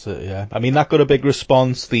 That's it, yeah. I mean, that got a big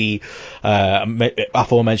response. The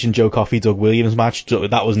aforementioned Joe Coffey, Doug Williams match,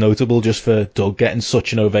 that was notable just for Doug getting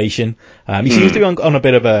such an ovation. He seems to be on a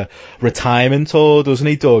bit of a retirement tour, doesn't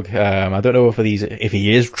he, Doug? I don't know if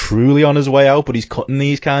he is truly on his way out, but he's cutting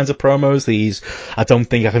these kinds of promos, these I don't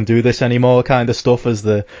think I can do this anymore kind of stuff as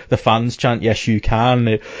the fans chant, yes you can.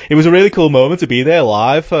 It was a really cool moment to be there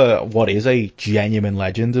live for what is a genuine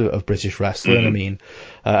legend of British wrestling. I mean,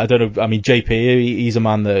 I don't know. I mean, JP, he's a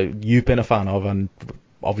man that you've been a fan of, and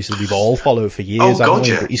obviously we've all followed for years.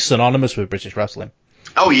 But he's synonymous with British wrestling.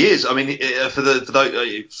 Oh, he is. I mean,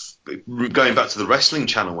 going back to the Wrestling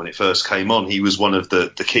Channel when it first came on, he was one of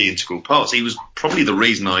the key integral parts. He was probably the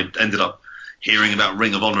reason I ended up hearing about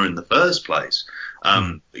Ring of Honor in the first place.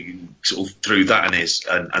 Sort of through that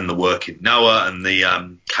and the work in Noah and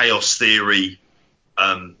the Chaos Theory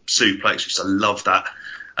suplex, which I love that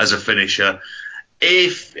as a finisher.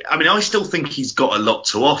 I still think he's got a lot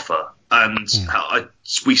to offer, and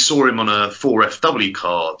we saw him on a 4FW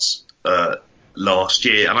cards last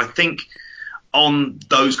year, and I think on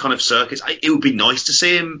those kind of circuits, it would be nice to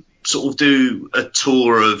see him sort of do a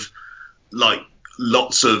tour of like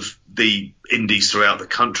lots of the indies throughout the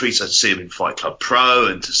country. So to see him in Fight Club Pro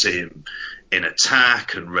and to see him in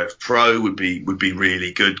Attack and Rev Pro would be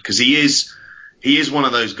really good, because he is one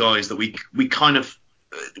of those guys that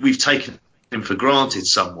we've taken him for granted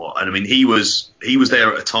somewhat. And I mean, he was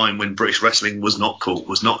there at a time when British wrestling was not cool,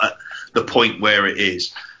 was not at the point where it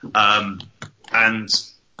is. And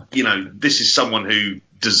you know, this is someone who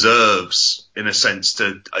deserves, in a sense,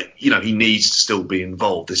 to he needs to still be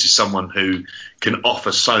involved. This is someone who can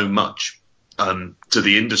offer so much to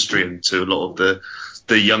the industry and to a lot of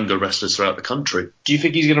the younger wrestlers throughout the country. Do you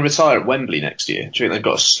think he's going to retire at Wembley next year? Do you think they've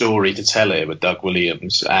got a story to tell here with Doug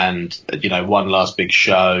Williams and, one last big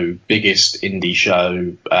show, biggest indie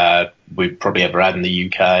show we've probably ever had in the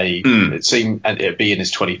UK? It seemed it'd be in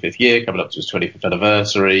his 25th year, coming up to his 25th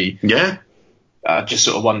anniversary. Yeah. I just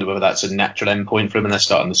sort of wonder whether that's a natural endpoint for him and they're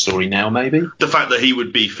starting the story now, maybe. The fact that he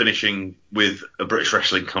would be finishing with a British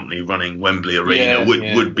wrestling company running Wembley Arena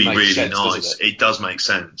would be really sense, nice. It does make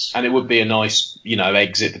sense. And it would be a nice,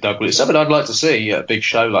 exit for Doug Williams. Something I'd like to see at a big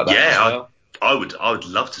show like that. Yeah, well. I would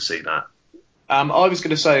love to see that. I was going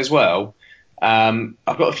to say as well, I've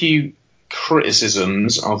got a few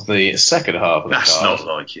criticisms of the second half of the That's card. not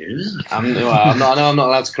like you, is it? I know I'm not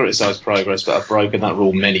allowed to criticise Progress, but I've broken that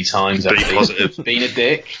rule many times. Be positive. Been a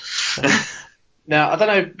dick. Now, I don't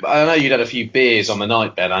know. I know you'd had a few beers on the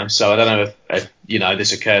night, Benno, so I don't know if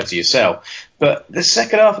this occurred to yourself. But the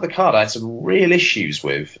second half of the card, I had some real issues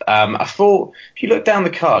with. I thought if you look down the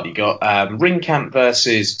card, you got Ringkamp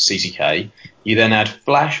versus CCK. You then had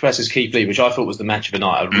Flash versus Keith Lee, which I thought was the match of the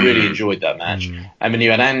night. I really enjoyed that match. And then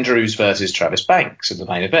you had Andrews versus Travis Banks in the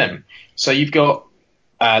main event. So you've got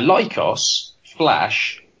Lykos,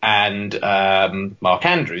 Flash, and Mark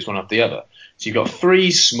Andrews, one after the other. So you've got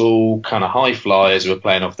three small kind of high flyers who are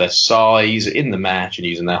playing off their size in the match and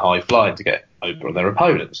using their high flying to get over on their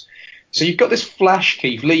opponents. So you've got this Flash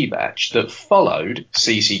Keith Lee match that followed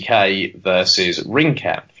CCK versus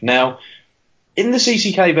Ringkamp. Now, in the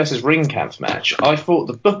CCK versus Ringkamp match, I thought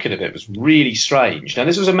the booking of it was really strange. Now,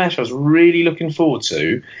 this was a match I was really looking forward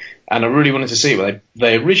to, and I really wanted to see it.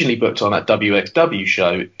 They originally booked on that WXW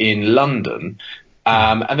show in London.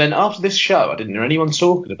 And then after this show, I didn't hear anyone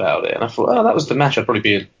talking about it, and I thought, oh, that was the match I'd probably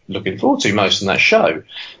be looking forward to most in that show.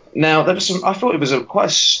 Now, I thought it was quite a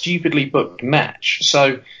stupidly booked match.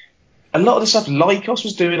 So a lot of the stuff Lykos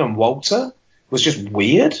was doing on Walter was just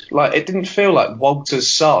weird. Like, it didn't feel like Walter's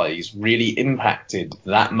size really impacted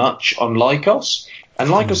that much on Lykos. And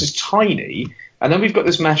Lykos is tiny. And then we've got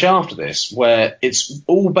this match after this where it's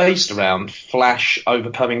all based around Flash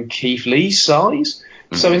overcoming Keith Lee's size.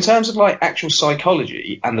 So in terms of like actual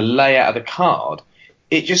psychology and the layout of the card,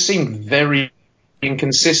 it just seemed very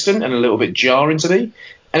inconsistent and a little bit jarring to me.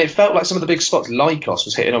 And it felt like some of the big spots Lykos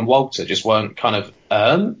was hitting on Walter just weren't kind of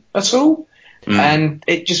earned at all. And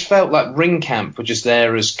it just felt like Ring Camp were just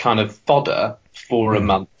there as kind of fodder for a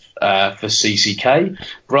month for CCK,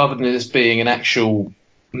 rather than this being an actual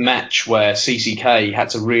match where CCK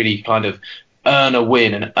had to really kind of earn a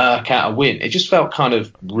win and irk out a win. It just felt kind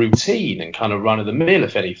of routine and kind of run of the mill,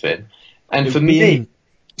 if anything. And for me,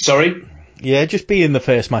 sorry? Yeah, just being the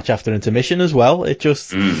first match after intermission as well. It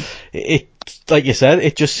just, it like you said,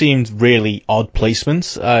 it just seemed really odd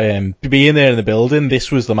placements. Being there in the building,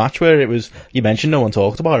 this was the match where it was, you mentioned no one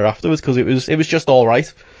talked about it afterwards because it was just all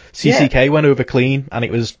right. CCK went over clean and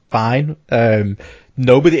it was fine.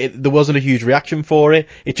 There wasn't a huge reaction for it.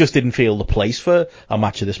 It just didn't feel the place for a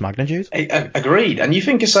match of this magnitude. Agreed. And you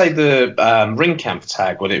think of, say, the Ring Camp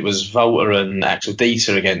tag when it was Volta and Axel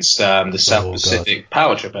Dieter against the South Pacific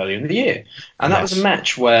Power Trip earlier in the year. And that was a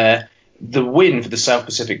match where the win for the South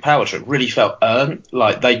Pacific Power Trip really felt earned.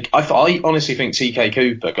 Like I honestly think TK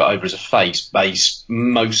Cooper got over as a face based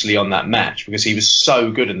mostly on that match because he was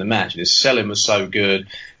so good in the match and his selling was so good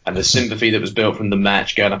and the sympathy that was built from the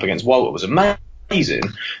match going up against Walter was amazing.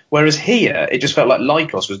 Whereas here, it just felt like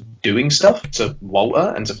Lykos was doing stuff to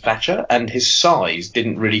Walter and to Thatcher, and his size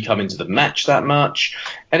didn't really come into the match that much.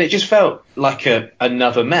 And it just felt like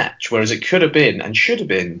another match, whereas it could have been, and should have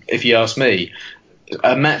been, if you ask me,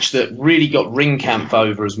 a match that really got Ring Camp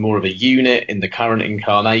over as more of a unit in the current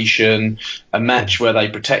incarnation, a match where they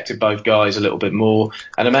protected both guys a little bit more,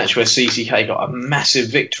 and a match where CCK got a massive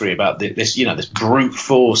victory about this brute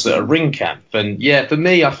force that are Ring Camp. And yeah, for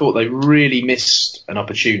me, I thought they really missed an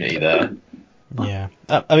opportunity there. Yeah,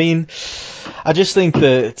 I mean, I just think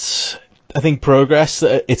that Progress,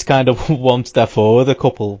 it's kind of one step forward, a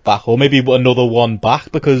couple back, or maybe another one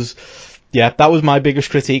back, because yeah, that was my biggest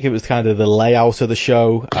critique. It was kind of the layout of the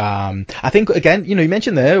show. I think, again, you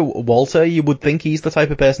mentioned there, Walter, you would think he's the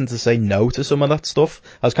type of person to say no to some of that stuff.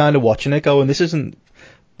 I was kind of watching it going, this isn't,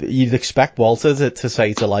 you'd expect Walter to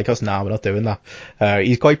say to Lykos, nah, we're not doing that.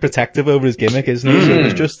 He's quite protective over his gimmick, isn't he? So it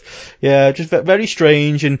was just very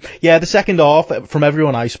strange. And yeah, the second half, from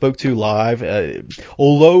everyone I spoke to live,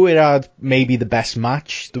 although it had maybe the best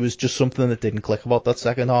match, there was just something that didn't click about that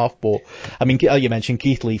second half. But I mean, you mentioned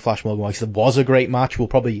Keith Lee, Flash Morgan Webster was a great match. We're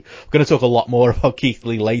going to talk a lot more about Keith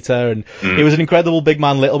Lee later. And it was an incredible big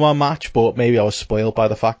man, little man match, but maybe I was spoiled by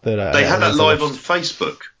the fact that they had that live on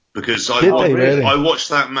Facebook. Because I watched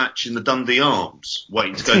that match in the Dundee Arms,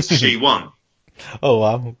 waiting to go to G1. Oh,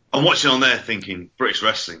 wow. I'm watching on there thinking, British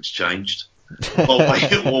wrestling's changed.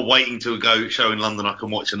 Or waiting to go show in London, I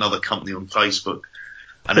can watch another company on Facebook.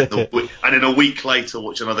 And then a week later,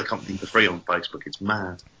 watch another company for free on Facebook. It's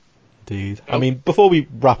mad. Indeed. I mean, before we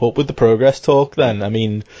wrap up with the Progress talk then, I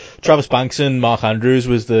mean, Travis Banks and Mark Andrews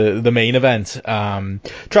was the main event.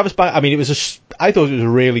 Travis Banks, I mean, I thought it was a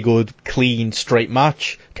really good, clean, straight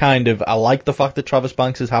match. I like the fact that Travis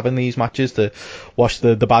Banks is having these matches to wash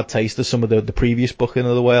the bad taste of some of the previous booking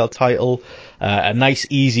of the world title. A nice,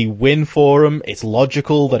 easy win for him. It's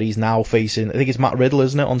logical that he's now facing, I think it's Matt Riddle,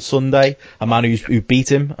 isn't it, on Sunday? A man who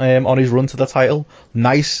beat him on his run to the title.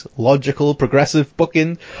 Nice, logical, progressive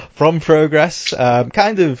booking from Progress.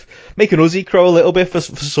 Kind of making Uzi crow a little bit for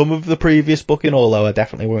some of the previous booking, although I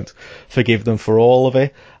definitely won't forgive them for all of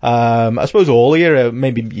it. I suppose all of you,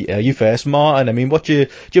 maybe you first, Martin. I mean, what do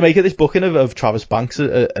you make of this booking of Travis Banks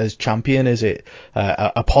as champion? Is it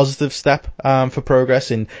a positive step for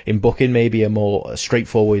Progress in booking maybe a more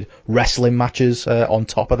straightforward wrestling matches on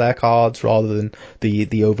top of their cards rather than the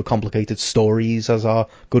overcomplicated stories, as our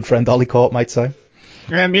good friend Ollie Court might say?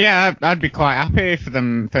 Yeah, I'd be quite happy for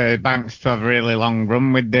Banks to have a really long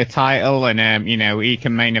run with the title, and he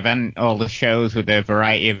can main event all the shows with a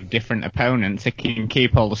variety of different opponents. He can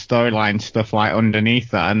keep all the storyline stuff like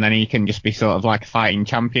underneath that, and then he can just be sort of like a fighting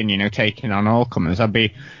champion, taking on all comers. I'd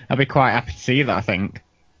be quite happy to see that, I think.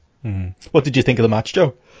 What did you think of the match,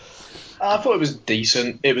 Joe? I thought it was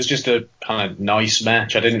decent. It was just a kind of nice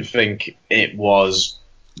match. I didn't think it was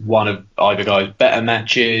one of either guy's better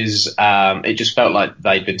matches. It just felt like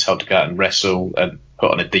they'd been told to go out and wrestle and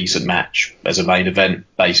put on a decent match as a main event,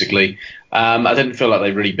 basically. I didn't feel like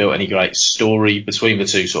they really built any great story between the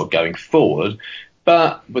two sort of going forward.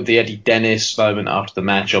 But with the Eddie Dennis moment after the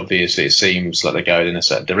match, obviously it seems like they're going in a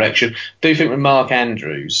certain direction. Do you think with Mark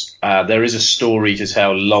Andrews, there is a story to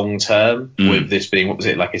tell long term with this being, what was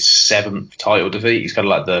it, like his 7th title defeat? He's kind of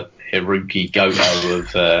like the Hiroki Goto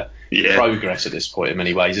of Progress at this point in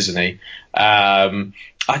many ways, isn't he?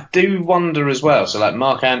 I do wonder as well. So like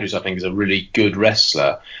Mark Andrews, I think, is a really good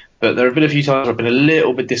wrestler. But there have been a few times I've been a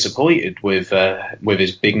little bit disappointed with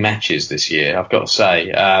his big matches this year, I've got to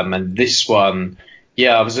say. And this one,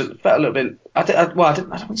 yeah, I felt a little bit. I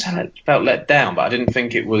don't say I felt let down, but I didn't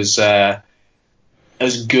think it was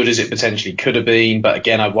as good as it potentially could have been. But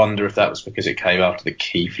again, I wonder if that was because it came after the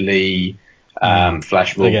Keith Lee,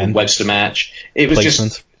 Flash Morgan Webster match. It was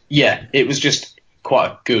placement. It was just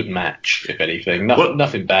quite a good match, if anything.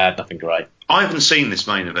 Nothing bad, nothing great. I haven't seen this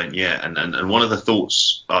main event yet, and one of the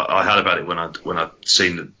thoughts I had about it when I'd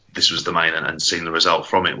seen that this was the main and seen the result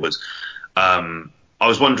from it was, I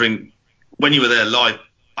was wondering, when you were there live,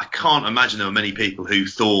 I can't imagine there were many people who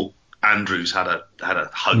thought Andrews had a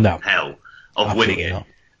hope in hell of winning it. Not.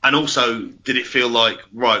 And also, did it feel like,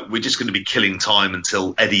 right, we're just going to be killing time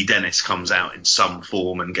until Eddie Dennis comes out in some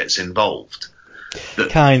form and gets involved?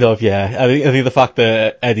 Kind of, yeah. I think the fact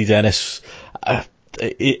that Eddie Dennis, I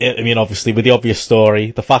mean, obviously with the obvious story,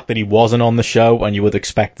 the fact that he wasn't on the show and you would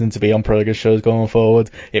expect him to be on Progress shows going forward,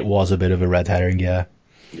 it was a bit of a red herring, yeah.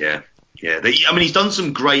 Yeah. I mean, he's done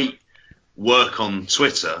some great work on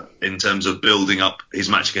Twitter in terms of building up his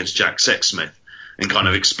match against Jack Sexsmith and kind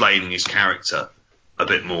of explaining his character a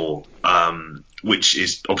bit more, which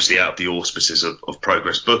is obviously out of the auspices of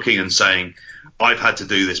Progress booking, and saying, I've had to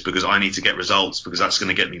do this because I need to get results, because that's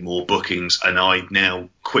going to get me more bookings, and I now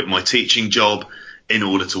quit my teaching job in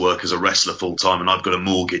order to work as a wrestler full time, and I've got a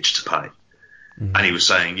mortgage to pay. And he was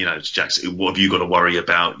saying, Jackson, what have you got to worry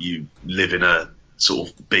about? You live in a sort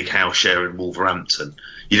of big house share in Wolverhampton.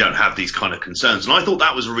 You don't have these kind of concerns. And I thought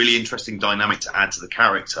that was a really interesting dynamic to add to the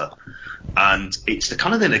character. And it's the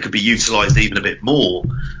kind of thing that could be utilised even a bit more.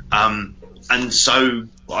 And so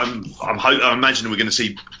I'm imagining we're going to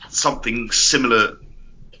see something similar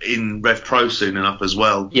in Rev Pro soon enough as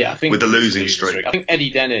well. Yeah, I think with the losing streak. I think Eddie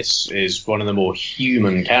Dennis is one of the more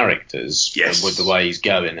human characters with the way he's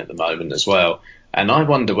going at the moment as well. And I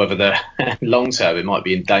wonder whether long term it might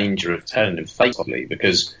be in danger of turning him fatally,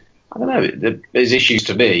 because I don't know, there's issues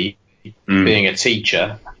to me being a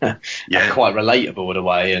teacher, quite relatable in a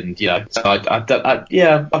way, and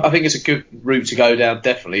I think it's a good route to go down,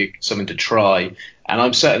 definitely something to try. And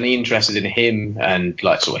I'm certainly interested in him and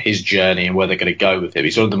like sort of his journey and where they're going to go with him.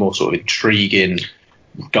 He's one of the more sort of intriguing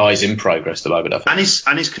guys in Progress at the moment, I think.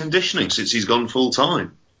 And his conditioning since he's gone full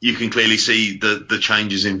time. You can clearly see the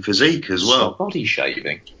changes in physique as well. Stop body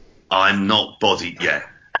shaving. I'm not body,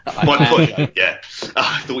 My point,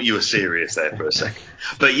 I thought you were serious there for a second.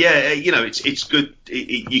 But it's good.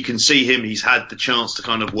 You can see him. He's had the chance to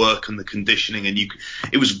kind of work on the conditioning, and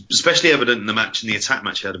it was especially evident in the attack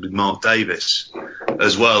match he had with Mark Davis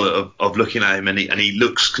as well, of looking at him, and he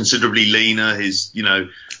looks considerably leaner. He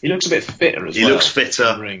looks a bit fitter as well. He looks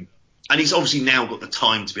fitter. And he's obviously now got the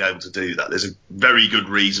time to be able to do that. There's a very good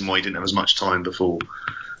reason why he didn't have as much time before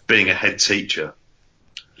being a head teacher.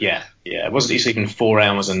 Yeah. Wasn't he sleeping 4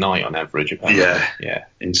 hours a night on average, apparently? Yeah.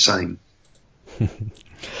 Insane.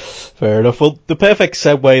 Fair enough. Well, the perfect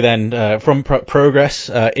segue then from Progress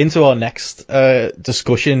into our next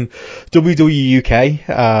discussion, WWE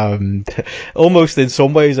UK. Almost in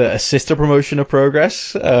some ways a sister promotion of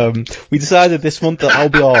Progress. We decided this month that that'll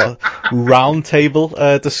be our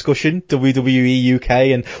roundtable discussion, WWE UK,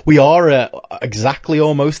 and we are exactly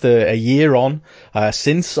almost a year on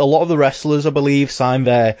since a lot of the wrestlers, I believe, signed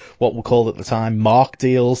their what we called at the time mark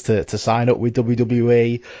deals to sign up with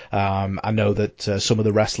WWE. I know that some of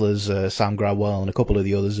the wrestlers, Sam Gradwell and a couple of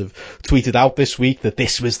the others, have tweeted out this week that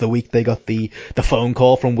this was the week they got the phone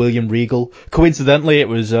call from William Regal. Coincidentally, it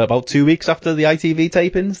was about 2 weeks after the ITV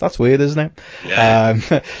tapings. That's weird, isn't it?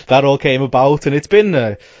 Yeah. That all came about, and it's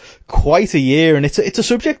been quite a year, and it's a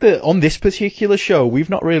subject that on this particular show we've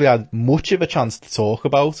not really had much of a chance to talk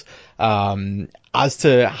about as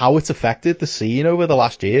to how it's affected the scene over the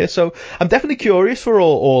last year. So I'm definitely curious for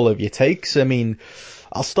all of your takes. I mean,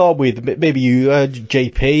 I'll start with maybe you,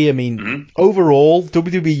 JP. I mean, overall,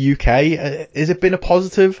 WWE UK, has it been a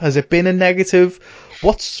positive? Has it been a negative?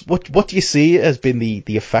 What do you see has been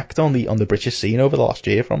the effect on the British scene over the last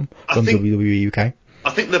year from WWE UK? I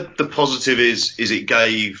think the positive is it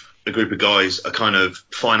gave a group of guys a kind of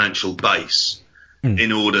financial base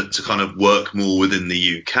in order to kind of work more within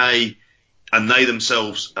the UK. And they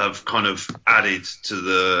themselves have kind of added to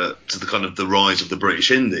the kind of the rise of the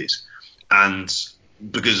British Indies. And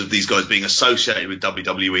because of these guys being associated with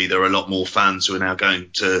WWE, there are a lot more fans who are now going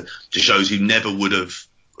to shows who never would have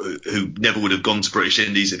gone to British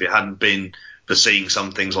Indies if it hadn't been for seeing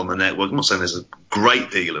some things on the network. I'm not saying there's a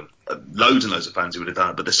great deal of loads and loads of fans who would have done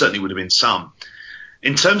it, but there certainly would have been some.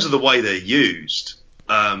 In terms of the way they're used,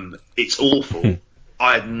 it's awful.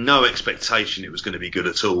 I had no expectation it was going to be good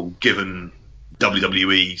at all, given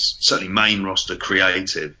WWE's certainly main roster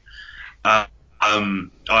creative. I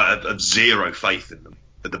have zero faith in them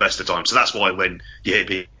at the best of times. So that's why when you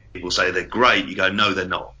hear people say they're great, you go, no, they're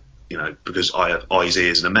not. Because I have eyes,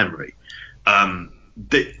 ears, and a memory.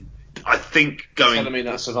 I think going. Telling me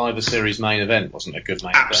that Survivor Series main event wasn't a good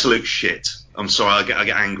main absolute event. Shit. I'm sorry, I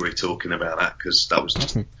get angry talking about that because that was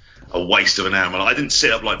just a waste of an hour. I didn't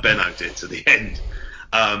sit up like Benno did to the end.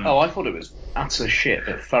 I thought it was utter shit,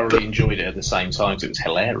 but thoroughly enjoyed it at the same time because it was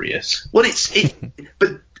hilarious. Well,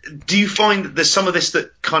 but do you find that there's some of this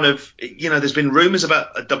that kind of, there's been rumours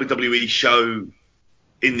about a WWE show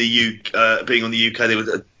in the UK, being on the UK. There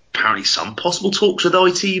were apparently some possible talks with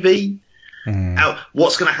ITV.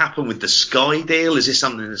 What's going to happen with the Sky deal? Is this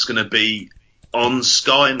something that's going to be on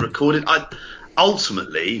Sky and recorded?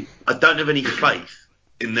 Ultimately, I don't have any faith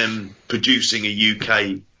in them producing a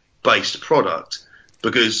UK-based product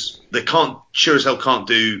because they sure as hell can't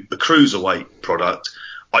do the cruiserweight product.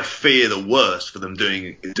 I fear the worst for them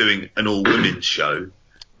doing an all-women's show.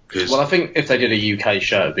 Well, I think if they did a UK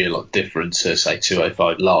show, it'd be a lot different to, say,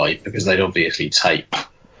 205 Live, because they'd obviously tape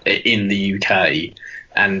it in the UK,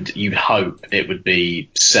 and you'd hope it would be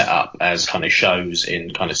set up as kind of shows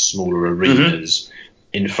in kind of smaller arenas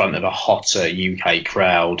in front of a hotter UK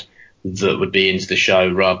crowd that would be into the show,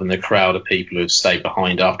 rather than the crowd of people who have stayed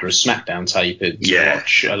behind after a SmackDown taping to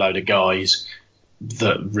watch a load of guys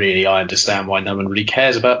that really I understand why no one really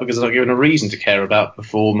cares about, because they're not given a reason to care about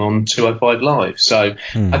perform on 205 Live. So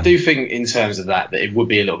I do think in terms of that it would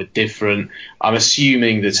be a little bit different. I'm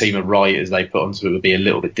assuming the team of writers they put onto it would be a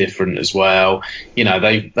little bit different as well.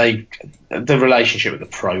 The relationship with the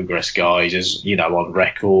Progress guys is, on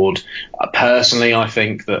record. Personally, I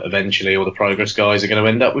think that eventually all the Progress guys are going to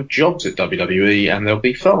end up with jobs at WWE and they'll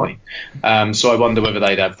be fine. So I wonder whether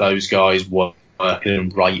they'd have those guys working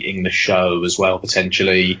and writing the show as well,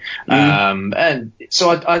 potentially. And so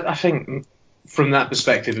I think from that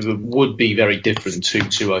perspective, it would be very different to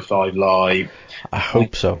 205 Live. I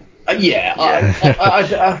hope so. I'm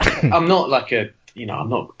not like I'm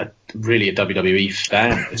not really a WWE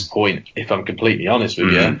fan at this point, if I'm completely honest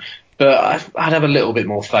with you. But I'd have a little bit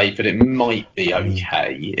more faith that it might be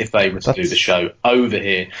okay if they were to do the show over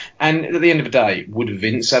here. And at the end of the day, would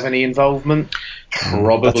Vince have any involvement?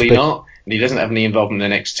 Probably not. And he doesn't have any involvement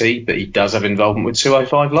in NXT, but he does have involvement with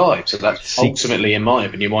 205 Live. So that's ultimately, in my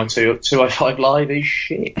opinion, why 205 Live is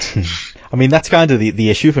shit. I mean, that's kind of the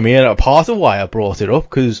issue for me, and part of why I brought it up,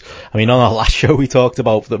 because, I mean, on our last show we talked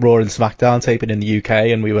about the Raw and SmackDown taping in the UK,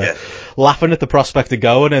 and we were laughing at the prospect of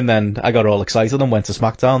going, and then I got all excited and went to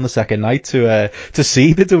SmackDown the second night to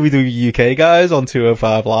see the WWE UK guys on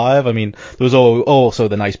 205 Live. I mean, there was also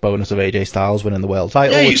the nice bonus of AJ Styles winning the world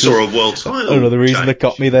title. Yeah, you saw a world title. Another reason that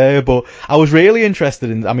got me there, but I was really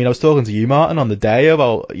interested in. I mean, I was talking to you, Martin, on the day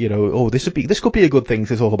about this could be a good thing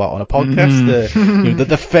to talk about on a podcast.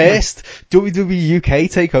 The first WWE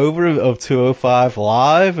UK takeover of 205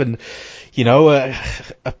 Live, and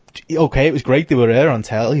okay, it was great they were there on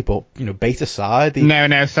telly, but bait aside.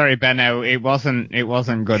 No, sorry, Benno, it wasn't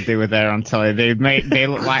good they were there on telly. They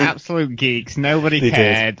looked like absolute geeks. Nobody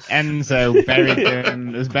cared. Enzo buried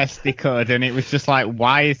them as best he could, and it was just like,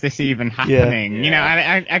 why is this even happening?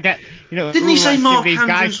 Yeah. I get. Didn't he say Mark these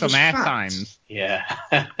Andrews guys was some fat? airtime? Yeah.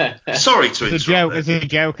 Sorry to interrupt. It was a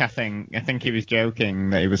joke, I think. I think he was joking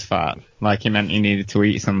that he was fat. Like he meant he needed to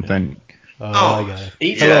eat something. He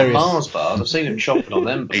eats like Mars bars. I've seen him chomping on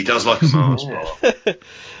them. He does like a Mars bar.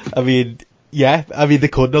 I mean, they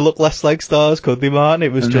couldn't have looked less like stars, could they, Martin?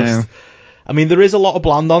 It was just. I mean, there is a lot of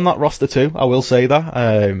bland on that roster too. I will say that.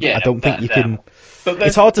 I don't think you can. But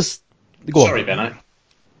it's hard to. Go on. Sorry, Benno.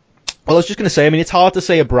 Well, I was just going to say, I mean, it's hard to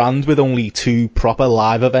say a brand with only 2 proper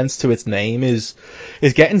live events to its name is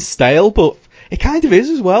getting stale, but it kind of is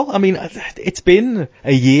as well. I mean, it's been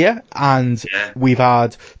a year, and we've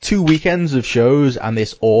had 2 weekends of shows and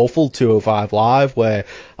this awful 205 Live where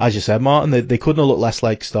as you said, Martin, they couldn't have looked less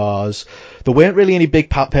like stars. There weren't really any big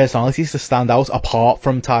personalities to stand out apart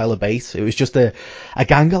from Tyler Bate. It was just a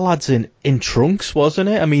gang of lads in trunks, wasn't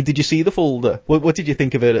it? I mean, did you see the full? What did you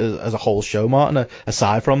think of it as a whole show, Martin?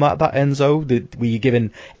 Aside from that Enzo, were you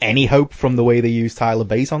given any hope from the way they used Tyler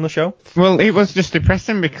Bate on the show? Well, it was just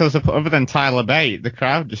depressing because other than Tyler Bate, the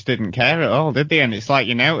crowd just didn't care at all, did they? And it's like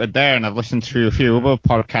you noted there, and I've listened to a few other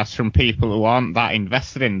podcasts from people who aren't that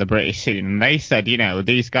invested in the British scene, and they said,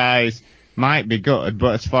 these guys might be good,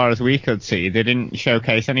 but as far as we could see, they didn't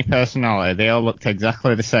showcase any personality. They all looked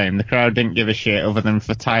exactly the same. The crowd didn't give a shit other than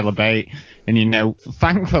for Tyler Bate. And,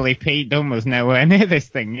 thankfully, Pete Dunne was nowhere near this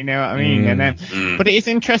thing, you know what I mean? But it is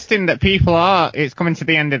interesting that it's coming to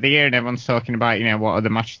the end of the year and everyone's talking about, what are the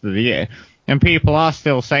matches of the year. And people are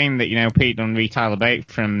still saying that, Pete Dunne v Tyler Bate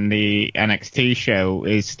from the NXT show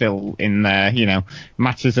is still in their,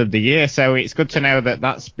 matches of the year. So it's good to know that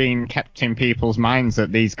that's been kept in people's minds,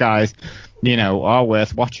 that these guys, are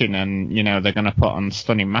worth watching, and, they're going to put on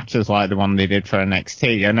stunning matches like the one they did for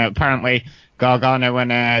NXT. And apparently Gargano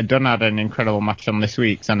and Dunne had an incredible match on this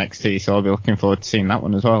week's NXT, so I'll be looking forward to seeing that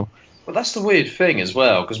one as well. Well, that's the weird thing as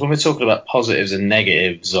well, because when we're talking about positives and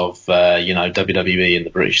negatives of, WWE and the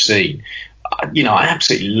British scene, I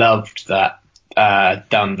absolutely loved that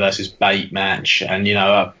Dunne versus Bate match, and it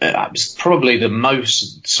was probably the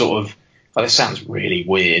most sort of, well, this sounds really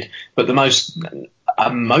weird, but the most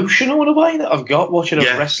emotional in a way that I've got watching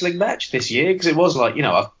a wrestling match this year, because it was like,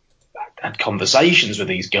 I've had conversations with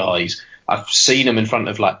these guys. I've seen them in front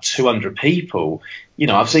of like 200 people.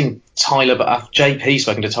 I've seen JP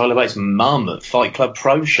spoken to Tyler Bates' mum at Fight Club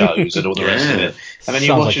Pro shows and all the rest of it. And then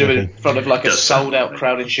you're watching him in front of like a sold out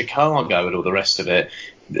crowd in Chicago and all the rest of it,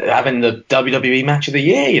 having the WWE match of the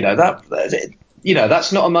year.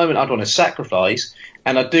 That's not a moment I'd want to sacrifice.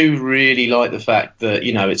 And I do really like the fact that,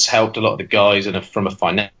 it's helped a lot of the guys from a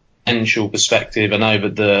financial perspective. I know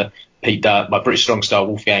that Pete Dunne, my British Strong Style,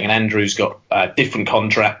 Wolfgang and Andrews got different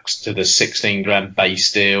contracts to the 16 grand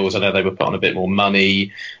base deals. I know they were put on a bit more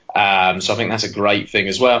money. So I think that's a great thing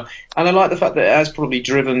as well. And I like the fact that it has probably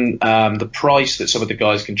driven the price that some of the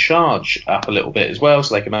guys can charge up a little bit as well,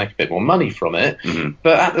 so they can make a bit more money from it. Mm-hmm.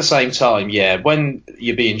 But at the same time, when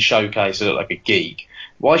you're being showcased to look like a geek,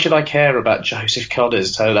 why should I care about Joseph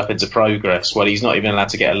Connors turning up into Progress when he's not even allowed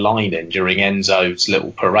to get a line in during Enzo's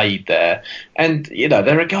little parade there? And,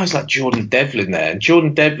 there are guys like Jordan Devlin there. And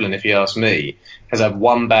Jordan Devlin, if you ask me, has had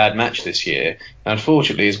one bad match this year. And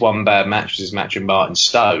unfortunately, his one bad match was his match with Martin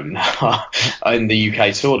Stone in the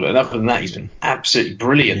UK tournament. And other than that, he's been absolutely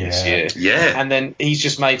brilliant this year. Yeah. And then he's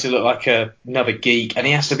just made to look like another geek. And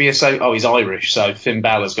he has to be he's Irish, so Finn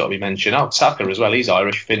Balor's got to be mentioned. Oh, Tucker as well, he's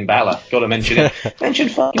Irish, Finn Balor. Got to mention it. Mention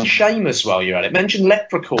fucking Sheamus while you're at it. Mention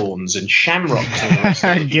leprechauns and shamrocks and all the rest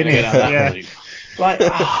of it.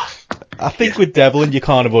 I think with Devlin you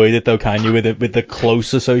can't avoid it though, can you? With the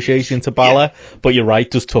close association to Balor, but you're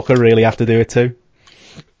right. Does Tucker really have to do it too?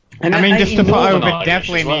 And I mean, just to put over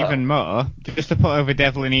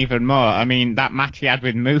Devlin even more, I mean, that match he had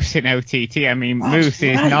with Moose in OTT, I mean, Moose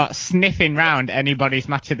is not sniffing round anybody's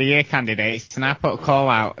match of the year candidates, and I put a call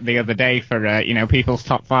out the other day for, people's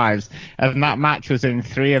top fives, and that match was in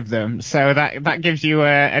 3 of them, so that gives you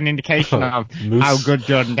an indication of how good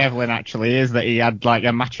Jordan Devlin actually is, that he had, like,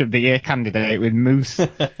 a match of the year candidate with Moose.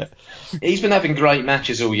 He's been having great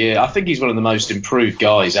matches all year. I think he's one of the most improved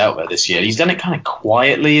guys out there this year. He's done it kind of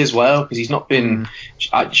quietly as well, because he's not been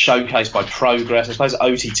showcased by Progress. I suppose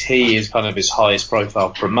OTT is kind of his highest profile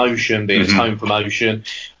promotion, being his home promotion.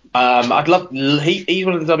 He's one of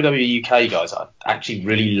the WWE UK guys I'd actually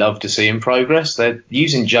really love to see in Progress. They're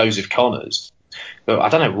using Joseph Connors. But I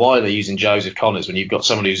don't know why they're using Joseph Connors when you've got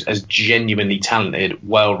someone who's as genuinely talented,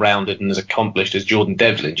 well-rounded and as accomplished as Jordan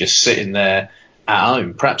Devlin just sitting there at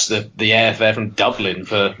home. Perhaps the airfare from Dublin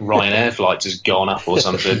for Ryanair flights has gone up or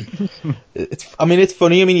something. It's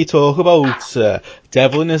funny. I mean, you talk about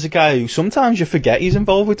Devlin as a guy who sometimes you forget he's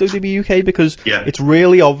involved with WWE UK because it's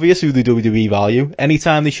really obvious who the WWE value.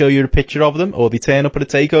 Anytime they show you a picture of them or they turn up at a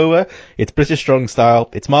takeover, it's British Strong Style,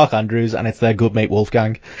 it's Mark Andrews, and it's their good mate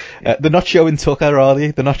Wolfgang. They're not showing Tucker, are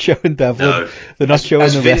they? They're not showing Devlin. No. They're not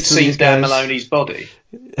showing the rest of these guys. Dan Maloney's body?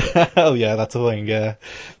 Oh yeah, that's a thing. Yeah,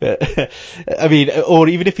 I mean, or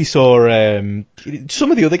even if you saw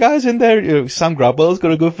some of the other guys in there, Sam Gradwell's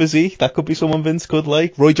got a good physique. That could be someone Vince could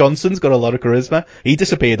like. Roy Johnson's got a lot of charisma. He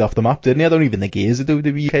disappeared off the map, didn't he? I don't even think he is a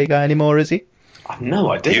WWE UK guy anymore, is he? I've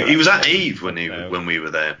no idea. He was at Eve when we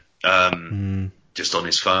were there, just on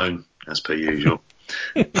his phone as per usual.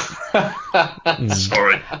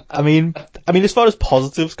 Sorry. I mean, as far as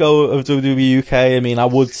positives go of WWE UK, I mean, I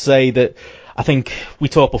would say that I think we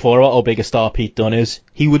talked before about how big a star Pete Dunne is.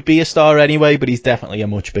 He would be a star anyway, but he's definitely a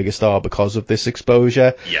much bigger star because of this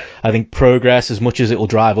exposure. Yeah. I think Progress, as much as it will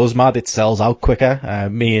drive us mad, it sells out quicker.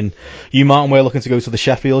 Me and you, Martin, we're looking to go to the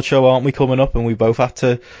Sheffield show, aren't we, coming up? And we both had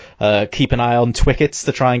to keep an eye on Twickets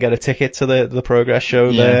to try and get a ticket to the Progress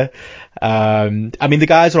show there. I mean, the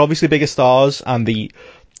guys are obviously bigger stars, and the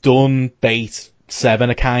Dunne, Bate,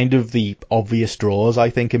 Seven are kind of the obvious draws, I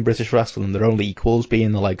think, in British wrestling. Their only equals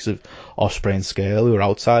being the likes of Ospreay and Scale, who are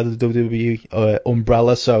outside of the WWE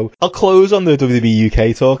umbrella. So I'll close on the WWE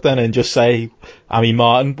UK talk then and just say, I mean,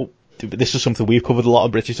 Martin, this is something we've covered a lot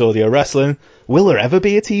of British audio wrestling. Will there ever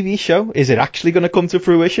be a TV show? Is it actually going to come to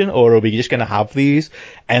fruition, or are we just going to have these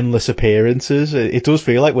endless appearances? It does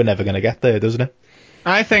feel like we're never going to get there, doesn't it?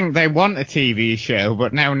 I think they want a TV show,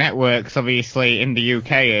 but now networks, obviously, in the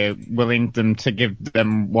UK are willing them to give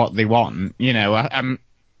them what they want. You know, I'm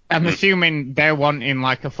assuming they're wanting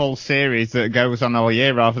like a full series that goes on all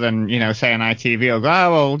year rather than, you know, say an ITV will go,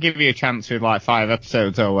 oh, well, we'll give you a chance with like 5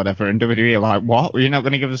 episodes or whatever. And WWE are like, what? You're not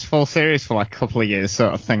going to give us a full series for like a couple of years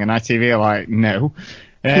sort of thing. And ITV are like, no.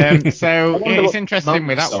 So it's interesting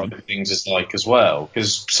with that one. Things is like as well,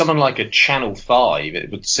 because someone like a Channel 5,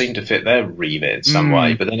 it would seem to fit their remit in some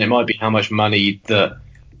way, but then it might be how much money that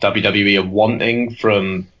WWE are wanting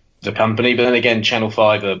from the company. But then again, Channel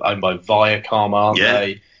 5 are owned by Viacom, aren't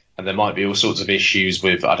they? And there might be all sorts of issues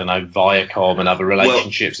with, I don't know, Viacom and other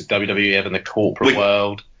relationships with WWE having the corporate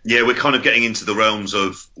world. Yeah, we're kind of getting into the realms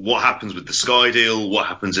of what happens with the Sky deal, what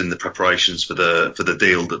happens in the preparations for the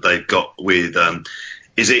deal that they've got with.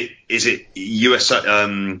 Is it USA?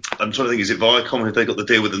 I'm trying to think. Is it Viacom? Have they got the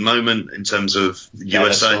deal with at the moment in terms of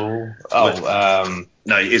USA?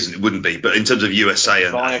 No, it isn't. It wouldn't be. But in terms of USA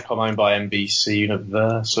and Viacom owned by NBC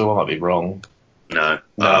Universal, I might be wrong. No,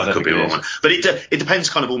 I could be wrong. But it depends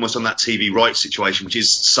kind of almost on that TV rights situation, which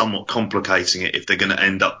is somewhat complicating it if they're going to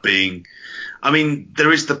end up being. I mean,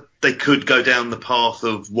 they could go down the path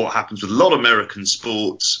of what happens with a lot of American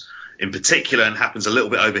sports in particular, and happens a little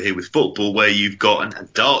bit over here with football, where you've got,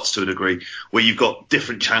 and darts to a degree, where you've got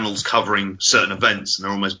different channels covering certain events, and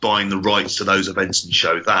they're almost buying the rights to those events and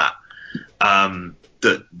show that.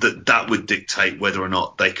 That would dictate whether or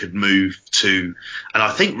not they could move to, and I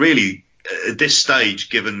think really at this stage,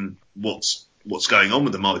 given what's going on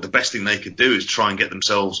with the market, the best thing they could do is try and get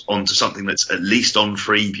themselves onto something that's at least on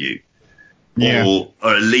Freeview. Yeah. Or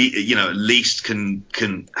at least can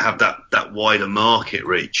have that wider market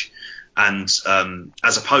reach. And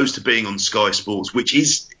as opposed to being on Sky Sports, which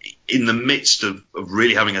is in the midst of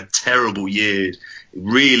really having a terrible year,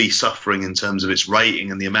 really suffering in terms of its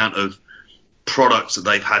rating and the amount of products that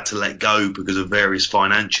they've had to let go because of various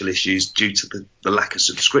financial issues due to the lack of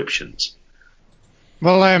subscriptions.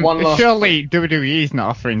 Well, surely WWE's not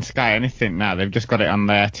offering Sky anything now. They've just got it on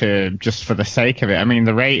there just for the sake of it. I mean,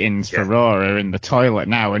 the ratings for Raw are in the toilet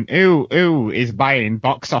now, and who is buying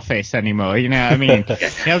box office anymore? You know what I mean?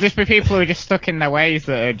 There'll just be people who are just stuck in their ways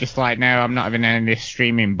that are just like, no, I'm not having any of this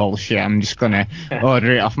streaming bullshit. I'm just going to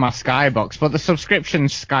order it off my Sky box. But the subscription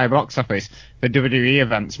Sky box office for WWE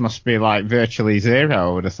events must be like virtually zero, I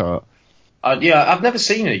would have thought. I've never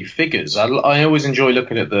seen any figures. I always enjoy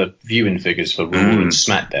looking at the viewing figures for Raw and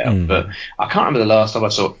SmackDown, but I can't remember the last time I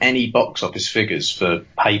saw any box office figures for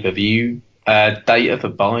pay-per-view data for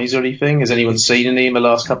buys or anything. Has anyone seen any in the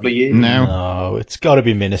last couple of years? No, it's got to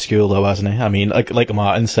be minuscule though, hasn't it? I mean, like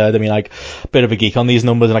Martin said, I mean, like, a bit of a geek on these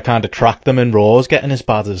numbers, and I kind of track them, and Raw's getting as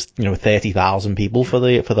bad as 30,000 people for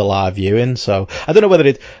the live viewing. So I don't know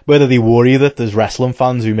whether they worry that there's wrestling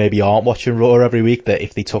fans who maybe aren't watching Raw every week, that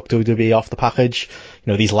if they took WWE off the package,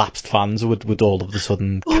 these lapsed fans would all of a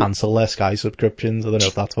sudden cancel their Sky subscriptions. I don't know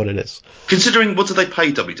if that's what it is. Considering what do they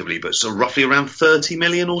pay WWE, but so roughly around 30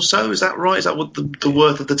 million or so, is that right? Is that what the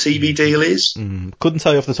worth of the TV deal is? Couldn't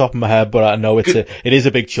tell you off the top of my head, but I know it is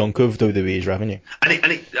a big chunk of WWE's revenue.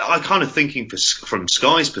 I'm kind of thinking from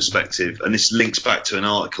Sky's perspective, and this links back to an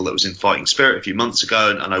article that was in Fighting Spirit a few months ago,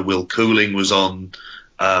 and I know Will Cooling was on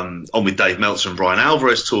with Dave Meltzer and Brian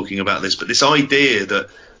Alvarez talking about this, but this idea that,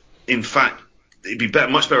 in fact, it'd be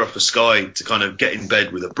much better off for Sky to kind of get in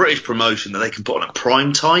bed with a British promotion that they can put on a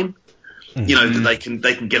prime time. That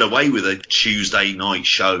they can get away with a Tuesday night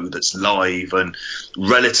show that's live and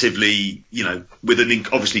relatively, with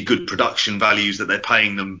obviously good production values, that they're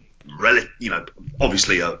paying them,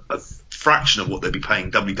 obviously a fraction of what they'd be paying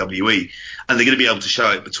WWE, and they're going to be able to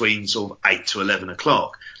show it between sort of 8 to 11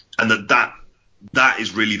 o'clock, and that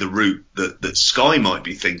is really the route that Sky might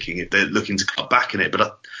be thinking if they're looking to cut back in it.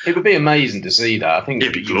 But it would be amazing to see that. I think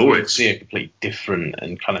it'd be glorious. You'd see a completely different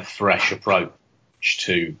and kind of fresh approach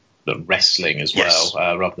to wrestling as Yes.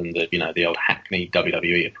 well, rather than the old hackneyed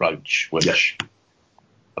WWE approach, which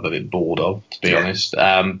I'm a bit bored of, to be honest,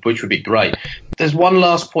 which would be great. There's one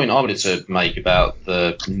last point I wanted to make about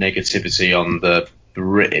the negativity on the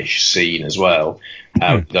British scene as well,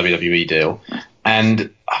 WWE deal.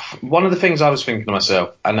 And one of the things I was thinking to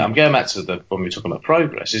myself, and I'm going back to when we were talking about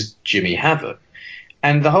Progress, is Jimmy Havoc.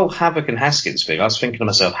 And the whole Havoc and Haskins thing, I was thinking to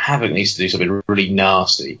myself, Havoc needs to do something really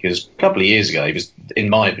nasty, because a couple of years ago, he was, in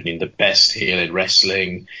my opinion, the best heel in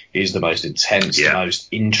wrestling. He's the most intense, the most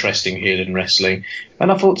interesting heel in wrestling.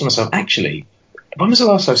 And I thought to myself, actually, when was the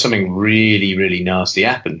last time something really, really nasty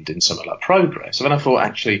happened in something like Progress? And then I thought,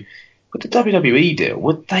 actually, with the WWE deal,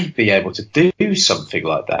 would they be able to do something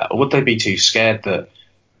like that? Or would they be too scared that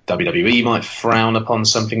WWE might frown upon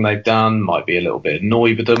something they've done, might be a little bit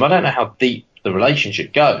annoyed with them? I don't know how deep the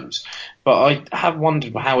relationship goes, but I have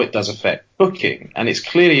wondered how it does affect booking, and it's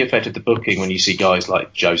clearly affected the booking when you see guys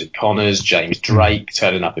like Joseph Connors, James Drake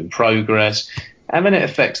turning up in Progress, and then it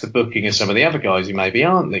affects the booking of some of the other guys who maybe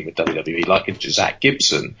aren't linked with WWE, like a Zach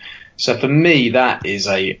Gibson. So for me, that is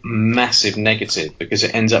a massive negative, because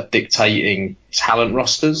it ends up dictating talent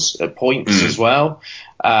rosters at points as well.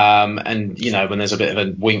 And when there's a bit of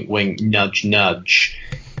a wink, wink, nudge, nudge,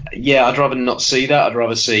 I'd rather not see that. I'd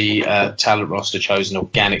rather see a talent roster chosen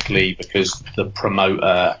organically because the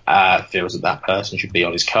promoter feels that person should be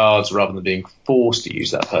on his cards, rather than being forced to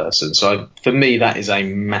use that person. So for me, that is a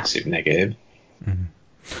massive negative. Mm-hmm.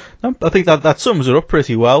 No, I think that sums it up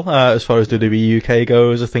pretty well as far as WWE UK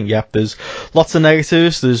goes. I think, there's lots of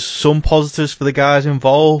negatives, there's some positives for the guys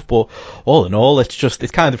involved, but all in all, it's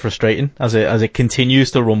kind of frustrating as it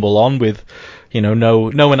continues to rumble on with,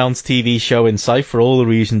 no announced TV show in sight for all the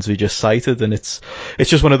reasons we just cited, and it's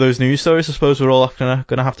just one of those news stories. I suppose we're all gonna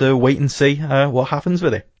have to wait and see what happens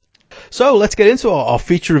with it. So let's get into our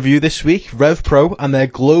feature review this week. Rev Pro and their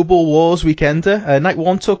Global Wars Weekender. Night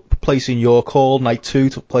 1 took place in York Hall. Night 2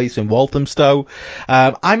 took place in Walthamstow.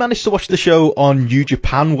 I managed to watch the show on New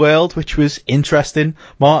Japan World, which was interesting.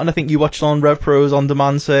 Martin, I think you watched on Rev Pro's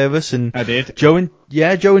on-demand service. And I did. Joe and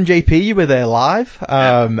JP, you were there live.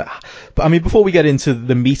 But I mean, before we get into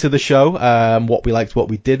the meat of the show, what we liked, what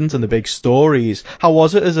we didn't, and the big stories, how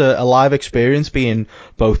was it as a live experience being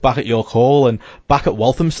both back at York Hall and back at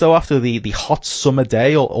Walthamstow after the hot summer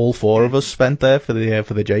day all four of us spent there for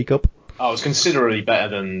the J Cup? Oh, it was considerably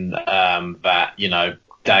better than that,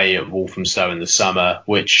 day at Walthamstow in the summer,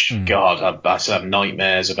 which, God, I still have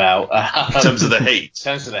nightmares about. In terms of the heat.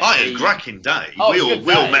 I had a cracking day. Oh,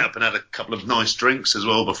 we all met up and had a couple of nice drinks as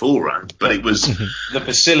well beforehand, but it was... The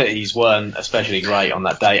facilities weren't especially great on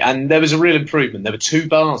that day, and there was a real improvement. There were 2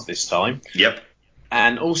 bars this time. Yep.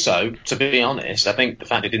 And also, to be honest, I think the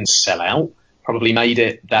fact it didn't sell out probably made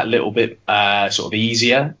it that little bit sort of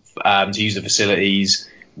easier to use the facilities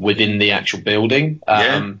within the actual building. But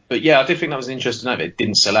I did think that was an interesting note. It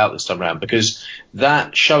didn't sell out this time around, because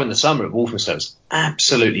that show in the summer at Walthamstow was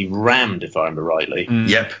absolutely rammed, if I remember rightly.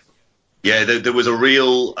 Yep. Yeah, there was a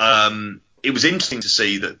real... it was interesting to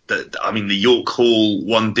see that the York Hall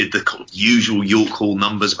one did the usual York Hall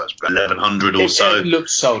numbers, about 1,100 or so. It looked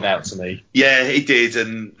sold out to me. Yeah, it did,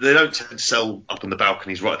 and they don't tend to sell up on the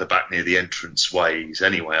balconies right at the back near the entrance ways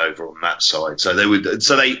anyway, over on that side.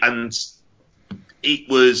 It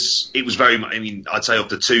was very much, I'd say of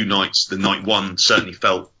the 2 nights, the night 1 certainly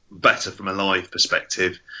felt better from a live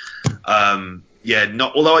perspective. Although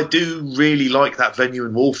I do really like that venue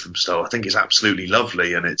in Walthamstow. I think it's absolutely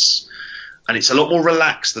lovely, and it's a lot more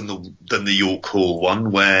relaxed than the York Hall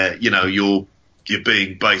one, where you're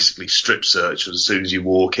being basically strip searched as soon as you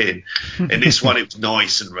walk in. In this one, it was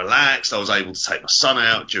nice and relaxed. I was able to take my son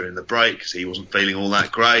out during the break because he wasn't feeling all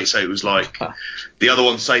that great. So it was like the other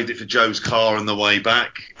one saved it for Joe's car on the way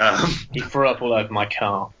back. He threw up all over my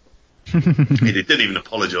car. He didn't even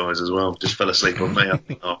apologise as well. Just fell asleep on me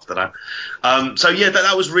after that.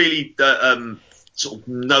 That was really sort of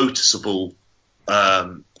noticeable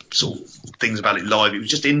sort of things about it live. It was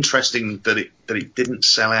just interesting that it didn't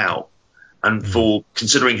sell out. And for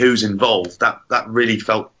considering who's involved, that really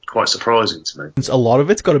felt quite surprising to me. A lot of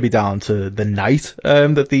it's got to be down to the night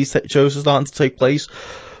that these shows are starting to take place.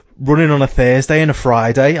 Running on a Thursday and a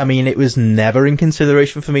Friday, it was never in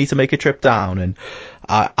consideration for me to make a trip down, and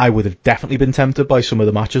I would have definitely been tempted by some of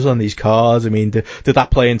the matches on these cards. Did that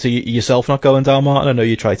play into yourself not going down, Martin? I know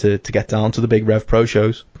you tried to get down to the big Rev Pro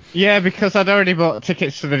shows. Yeah, because I'd already bought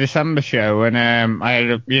tickets for the December show, and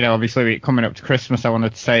I, obviously coming up to Christmas, I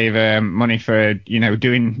wanted to save money for,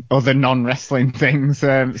 doing other non-wrestling things.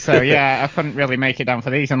 I couldn't really make it down for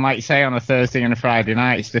these. And like you say, on a Thursday and a Friday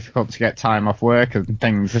night, it's difficult to get time off work and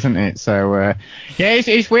things, isn't it? So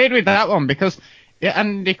it's weird with that one, because Yeah,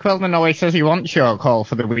 Andy Quillman always says he wants York Hall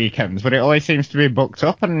for the weekends, but it always seems to be booked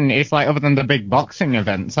up, and it's like, other than the big boxing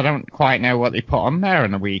events, I don't quite know what they put on there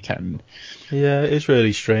on a weekend. Yeah, it's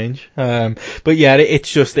really strange. But yeah,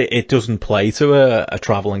 it's just, it doesn't play to a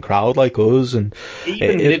travelling crowd like us. And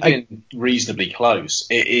even living reasonably close,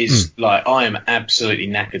 it is like, I am absolutely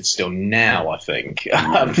knackered still now, I think,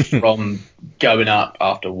 from going up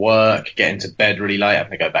after work, getting to bed really late,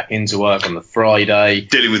 having to go back into work on the Friday.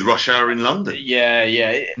 Dealing with rush hour in London. Yeah.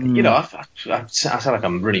 You know, I sound like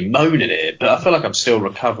I'm really moaning it, but I feel like I'm still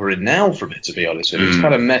recovering now from it, to be honest with you. It's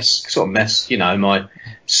kind of mess, you know, my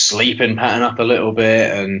sleeping pattern up a little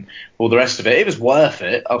bit and all the rest of it. It was worth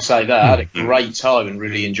it, I'll say that. I had a great time and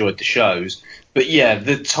really enjoyed the shows. But yeah,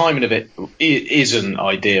 the timing of it isn't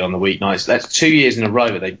ideal on the weeknights. That's 2 years in a row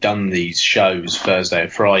that they've done these shows Thursday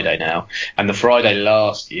and Friday now. And the Friday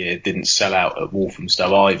last year didn't sell out at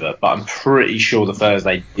Walthamstow either. But I'm pretty sure the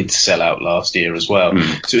Thursday did sell out last year as well.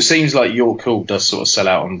 So it seems like York Hall does sort of sell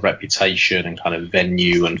out on reputation and kind of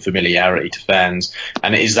venue and familiarity to fans.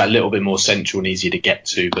 And it is that little bit more central and easier to get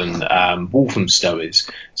to than Walthamstow is.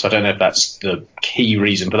 So I don't know if that's the key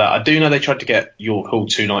reason for that. I do know they tried to get York Hall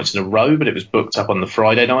 2 nights in a row, but it was booked up on the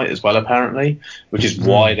Friday night as well, apparently, which is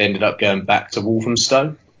why they ended up going back to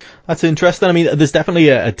Walthamstow. That's interesting. I mean, there's definitely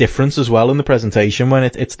a difference as well in the presentation when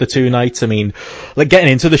it's the 2 nights. I mean, like,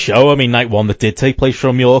 getting into the show, I mean, night 1 that did take place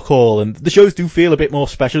from York Hall, and the shows do feel a bit more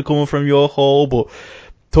special coming from York Hall, but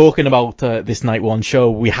talking about this night 1 show,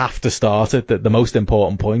 we have to start at the most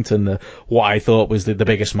important point and what I thought was the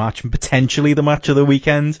biggest match and potentially the match of the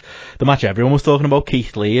weekend. The match everyone was talking about,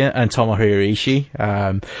 Keith Lee and Tomohiro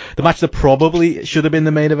Ishii. The match that probably should have been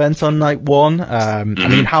the main event on night 1. I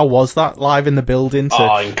mean, how was that live in the building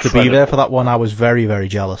to be there for that one? I was very, very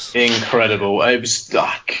jealous. Incredible. It was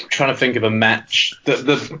trying to think of a match.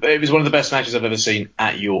 It was one of the best matches I've ever seen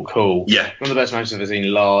at York Hall. Yeah. One of the best matches I've ever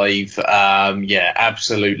seen live. Yeah,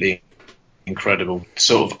 absolutely incredible.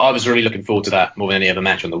 Sort of, I was really looking forward to that more than any other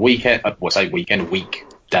match on the weekend.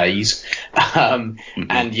 Weekdays. And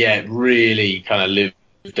yeah, it really kind of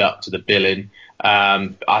lived up to the billing.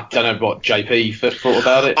 I don't know what JP thought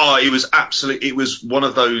about it. Oh, it was one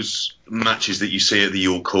of those matches that you see at the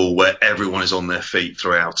York Hall where everyone is on their feet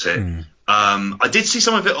throughout it. I did see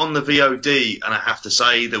some of it on the VOD, and I have to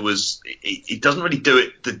say it doesn't really do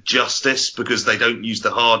it the justice because they don't use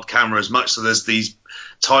the hard camera as much. So there's these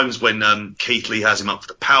times when Keith Lee has him up for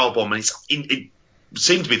the powerbomb, and it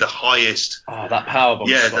seemed to be the highest. Oh, that powerbomb!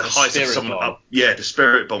 Yeah, the highest of someone up. Yeah, the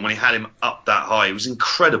spirit bomb, when he had him up that high, it was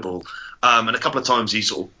incredible. And a couple of times he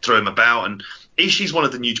sort of threw him about. And Ishii's one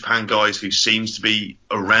of the New Japan guys who seems to be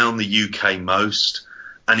around the UK most.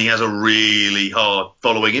 And he has a really hard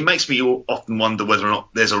following. It makes me often wonder whether or not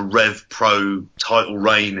there's a Rev Pro title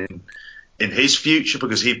reign in his future,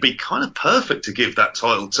 because he'd be kind of perfect to give that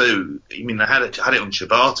title to. I mean, they had it on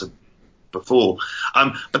Shibata before.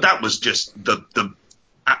 But that was just the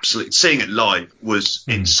absolute, seeing it live was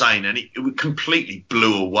insane, and it completely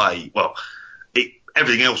blew away. Well,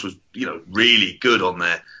 everything else was, really good on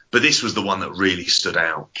there. But this was the one that really stood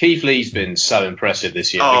out. Keith Lee's been so impressive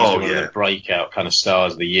this year. I think he's been one of the breakout kind of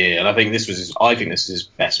stars of the year. And I think this is his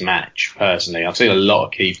best match, personally. I've seen a lot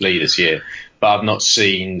of Keith Lee this year, but I've not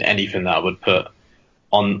seen anything that I would put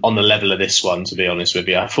on the level of this one, to be honest with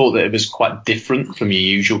you. I thought that it was quite different from your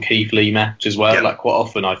usual Keith Lee match as well. Yeah. Like, quite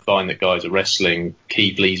often I find that guys are wrestling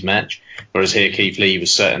Keith Lee's match, whereas here Keith Lee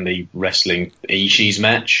was certainly wrestling Ishii's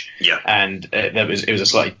match. Yeah. And it was a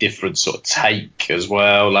slightly different sort of take as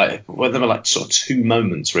well. Like, well, there were like sort of 2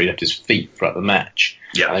 moments where he left his feet throughout the match.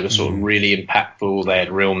 Yeah. And they were sort of really impactful. They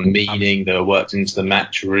had real meaning. They were worked into the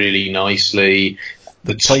match really nicely.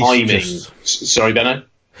 The timing. Sorry, Benno?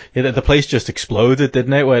 Yeah, the place just exploded,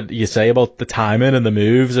 didn't it? When you say about the timing and the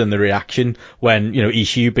moves and the reaction when,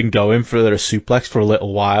 Ishii had been going for a suplex for a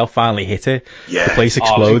little while, finally hit it. Yeah. The place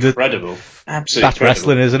exploded. Incredible. Absolutely. That's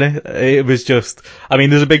wrestling, isn't it? It was just,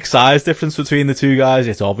 there's a big size difference between the two guys.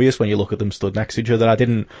 It's obvious when you look at them stood next to each other. I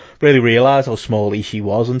didn't really realise how small Ishii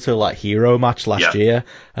was until that Hero match last year.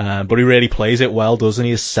 But he really plays it well, doesn't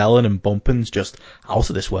he? His selling and bumping's just out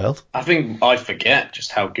of this world. I think I forget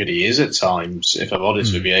just how good he is at times, if I'm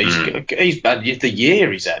honest with you. He's the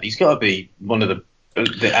year he's had. He's got to be one of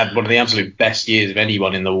the absolute best years of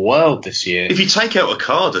anyone in the world this year. If you take out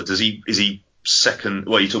Okada, is he second?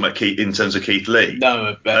 What are you talking about, Keith, in terms of Keith Lee?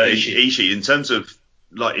 No, Ishii. In terms of,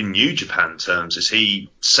 like, in New Japan terms, is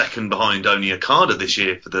he second behind only Okada this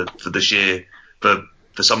year for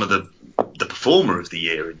some of the performer of the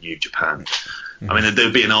year in New Japan? I mean,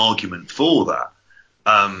 there'd be an argument for that.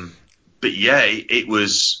 But yeah, it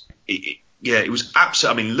was it was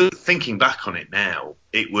absolutely. I mean, thinking back on it now,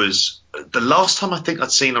 it was the last time I think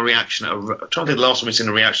I'd seen a reaction. I'm trying to think the last time we'd seen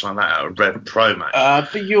a reaction like that at a Rev Pro match.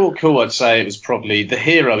 For your call, I'd say it was probably the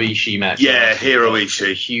Hiro Ishii match. Yeah, Hiro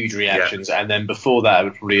Ishii. Huge reactions. Yeah. And then before that, it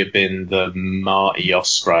would probably have been the Marty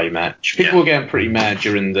Ospreay match. People were getting pretty mad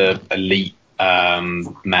during the Elite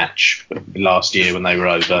match last year when they were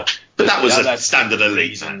over. But that was a standard Elite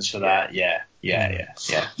reasons for that. Yeah.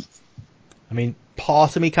 I mean,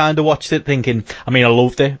 part of me kind of watched it thinking, I mean, I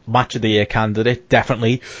loved it. Match of the year candidate,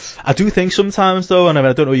 definitely. I do think sometimes, though, and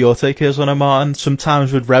I don't know what your take is on it, Martin,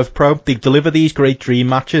 sometimes with Rev Pro, they deliver these great dream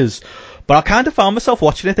matches, but I kind of found myself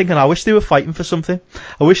watching it thinking, I wish they were fighting for something.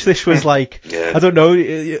 I wish this was like, I don't know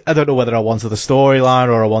whether I wanted the storyline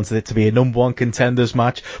or I wanted it to be a number one contenders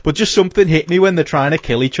match, but just something hit me when they're trying to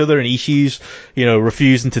kill each other and Ishii's,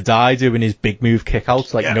 refusing to die, doing his big move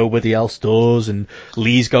kickouts like nobody else does, and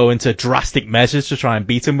Lee's going to drastic measures to try and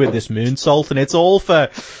beat him with this moonsault, and it's all for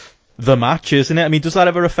the match, isn't it? I mean, does that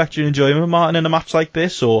ever affect your enjoyment, Martin, in a match like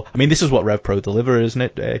this? Or, I mean, this is what Rev Pro deliver, isn't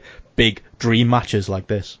it? Big dream matches like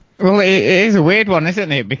this. Well, it is a weird one,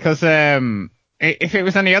 isn't it? Because if it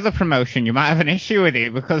was any other promotion, you might have an issue with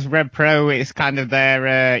it, because Rev Pro is kind of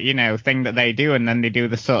their, thing that they do, and then they do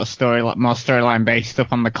the sort of more storyline based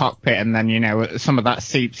stuff on the cockpit, and then, some of that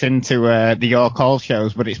seeps into the Your Call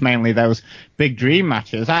shows, but it's mainly those big dream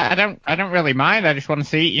matches. I don't really mind. I just want to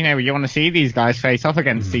see, you want to see these guys face off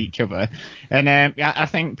against each other, and I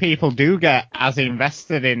think people do get as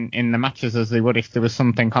invested in the matches as they would if there was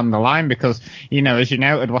something on the line, because, as you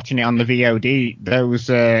noted, watching it on the VOD, those,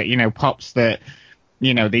 pops that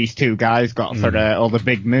these two guys got for all the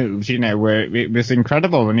big moves, it was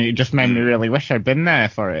incredible, and it just made me really wish I'd been there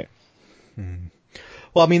for it.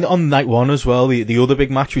 Well, I mean, on night one as well, the other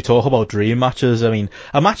big match, we talk about dream matches. I mean,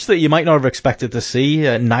 a match that you might not have expected to see,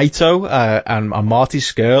 Naito and Marty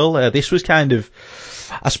Scurll. This was kind of,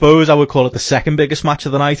 I suppose I would call it the second biggest match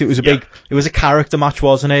of the night. It was it was a character match,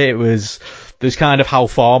 wasn't it? There's kind of how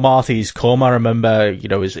far Marty's come. I remember,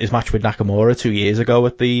 his match with Nakamura 2 years ago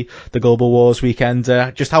at the Global Wars weekend,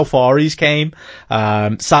 just how far he's came.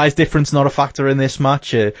 Size difference not a factor in this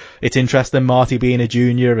match. It's interesting, Marty being a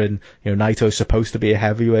junior and, Naito's supposed to be a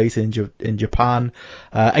heavyweight in Japan.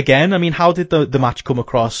 Again, I mean, how did the match come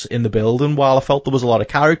across in the build? And while I felt there was a lot of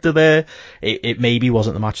character there, it maybe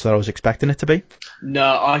wasn't the match that I was expecting it to be.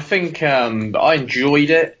 No, I think I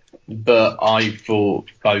enjoyed it, but I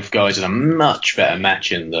thought both guys had a much better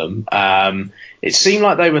match in them. It seemed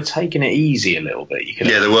like they were taking it easy a little bit.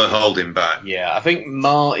 They were holding back. Yeah, I think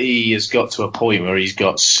Marty has got to a point where he's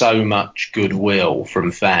got so much goodwill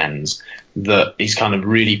from fans that he's kind of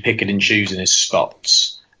really picking and choosing his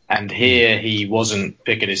spots. And here he wasn't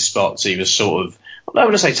picking his spots. He was sort of, I don't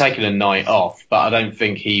want to say taking a night off, but I don't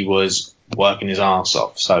think he was working his arse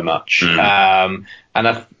off so much.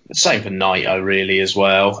 And same for Naito really as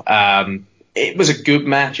well. It was a good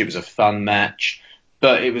match. It was a fun match,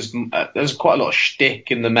 but there was quite a lot of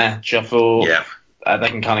shtick in the match. I thought they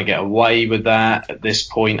can kind of get away with that at this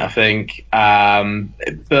point, I think.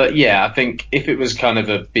 But yeah, I think if it was kind of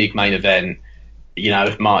a big main event,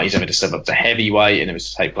 if Marty's ever to step up to heavyweight and it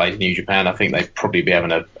was to take place in New Japan, I think they'd probably be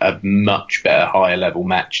having a much better, higher level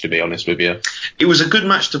match, to be honest with you. It was a good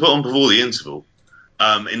match to put on before the interval.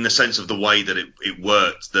 In the sense of the way that it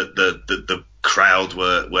worked, that the crowd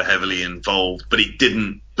were heavily involved, but it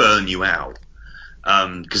didn't burn you out,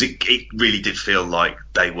 because it really did feel like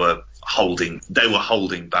they were holding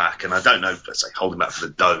back, and I don't know if let's say holding back for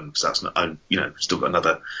the Dome, because that's not, still got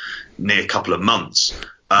another near couple of months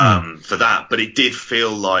for that, but it did feel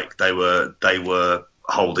like they were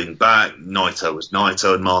holding back. Naito was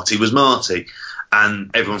Naito and Marty was Marty, and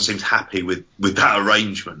everyone seemed happy with that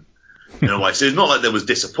arrangement. In a way, so it's not like there was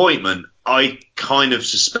disappointment. I kind of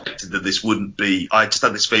suspected that this wouldn't be. I just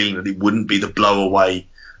had this feeling that it wouldn't be the blow away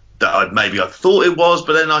that I thought it was,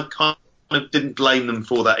 but then I kind of didn't blame them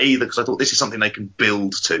for that either, because I thought this is something they can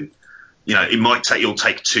build to. It'll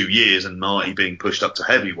take 2 years and Marty being pushed up to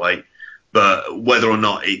heavyweight, but whether or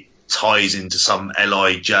not it ties into some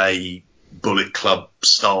LIJ Bullet Club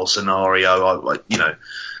style scenario,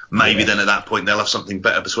 maybe then at that point they'll have something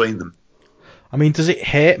better between them. I mean, does it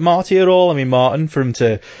hurt Marty at all? I mean, Martin, for him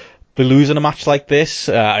to be losing a match like this,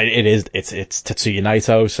 it's Tetsuya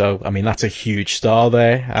Naito, so I mean that's a huge star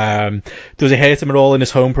there. Does it hurt him at all in his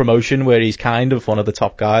home promotion where he's kind of one of the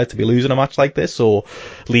top guys to be losing a match like this, or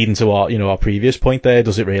leading to our previous point there?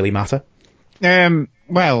 Does it really matter?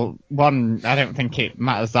 Well, one, I don't think it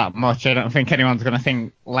matters that much. I don't think anyone's going to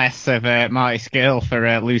think less of Marty Scurll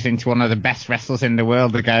for losing to one of the best wrestlers in the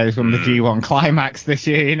world, the guy who's won the G1 Climax this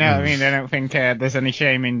year. You know what I mean? I don't think there's any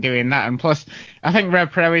shame in doing that. And plus, I think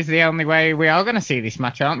Rev Pro is the only way we are going to see this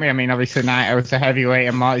match, aren't we? I mean, obviously Naito's a heavyweight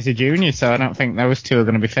and Marty's a junior, so I don't think those two are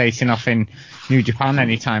going to be facing off in New Japan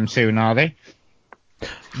anytime soon, are they?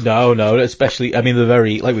 No, especially, I mean, they're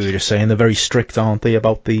very, like we were just saying, they're very strict, aren't they,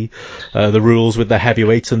 about the rules with the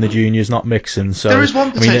heavyweights and the juniors not mixing. So there is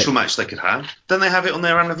one potential match they could have. Don't they have it on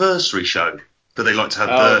their anniversary show? That they like to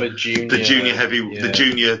have the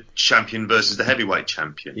junior champion versus the heavyweight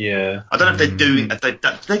champion. Yeah. I don't know if they do. They do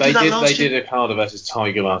that last year? They did Okada versus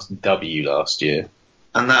Tiger Mask W last year.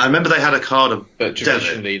 And I remember they had a card of. But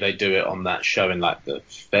traditionally they do it on that show in like the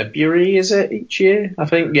February, is it, each year? I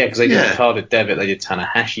think, yeah, because they did a card of Devitt, they did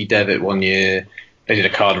Tanahashi Devitt one year, they did a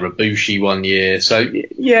card of Ibushi one year. So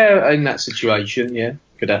yeah, in that situation, yeah,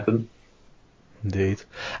 could happen. Indeed.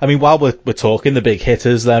 I mean, while we're talking the big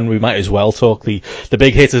hitters, then we might as well talk the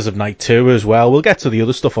big hitters of night 2 as well. We'll get to the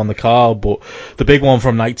other stuff on the card, but the big one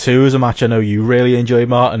from night 2 is a match I know you really enjoy,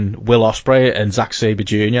 Martin. Will Ospreay and Zack Sabre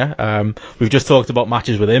Jr. We've just talked about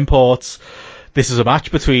matches with imports. This is a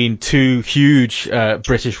match between two huge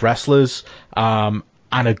British wrestlers, and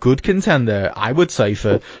a good contender, I would say,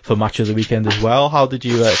 for match of the weekend as well. How did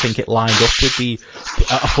you think it lined up with the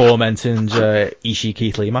aforementioned Ishii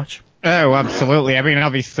Keith Lee match? Oh, absolutely. I mean,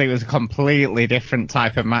 obviously it was a completely different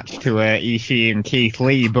type of match to Ishii and Keith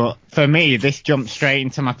Lee, but for me, this jumped straight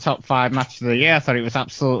into my top 5 matches of the year. I thought it was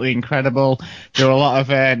absolutely incredible. There were a lot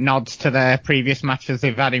of nods to their previous matches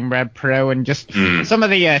they've had in Rev Pro, and just some of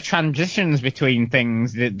the transitions between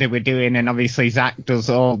things that they were doing. And obviously Zack does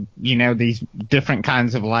all, these different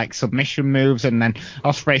kinds of like submission moves, and then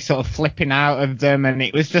Ospreay sort of flipping out of them, and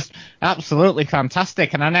it was just absolutely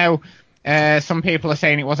fantastic. And I know some people are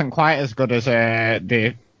saying it wasn't quite as good as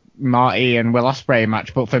the Marty and Will Ospreay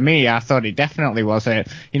match, but for me, I thought it definitely was. I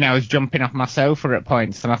was jumping off my sofa at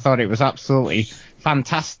points, and I thought it was absolutely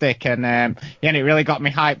fantastic. And it really got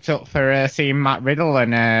me hyped up for seeing Matt Riddle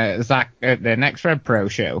and Zack at the next Rev Pro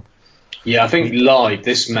show. Yeah, I think live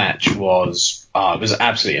this match was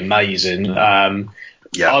absolutely amazing. I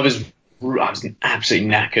was absolutely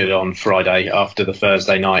knackered on Friday after the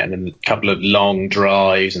Thursday night, and then a couple of long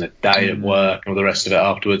drives and a day at work and all the rest of it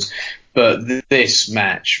afterwards. But this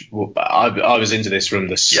match, I was into this from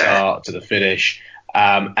the start to the finish.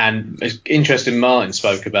 And it's interesting, Martin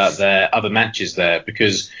spoke about their other matches there,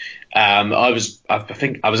 because I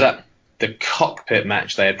think I was at the cockpit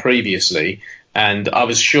match they had previously, and I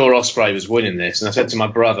was sure Ospreay was winning this. And I said to my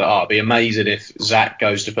brother, it'd be amazing if Zack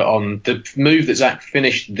goes to put on the move that Zack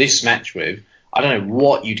finished this match with. I don't know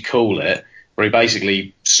what you'd call it, where he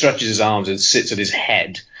basically stretches his arms and sits at his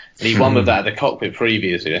head. And he won with that at the cockpit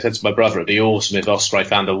previously. I said to my brother, it'd be awesome if Ospreay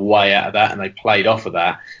found a way out of that, and they played off of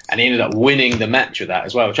that. And he ended up winning the match with that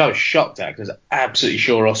as well, which I was shocked at, because I was absolutely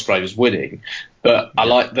sure Ospreay was winning. But I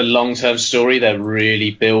like the long-term story they're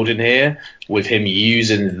really building here, with him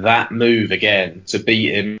using that move again to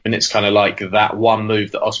beat him. And it's kind of like that one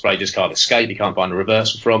move that Ospreay just can't escape. He can't find a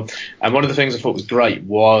reversal from. And one of the things I thought was great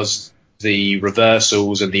was the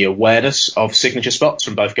reversals and the awareness of signature spots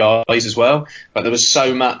from both guys as well. But there was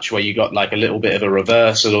so much where you got like a little bit of a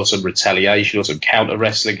reversal or some retaliation or some counter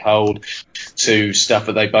wrestling hold to stuff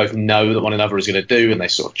that they both know that one another is going to do, and they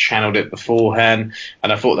sort of channeled it beforehand.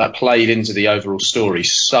 And I thought that played into the overall story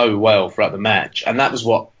so well throughout the match, and that was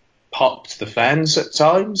what popped the fans at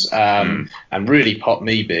times, and really popped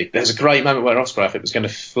me big. There's a great moment where Ospreay, I think, was going to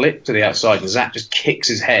flip to the outside, and Zack just kicks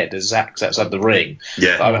his head as Zack's outside the ring.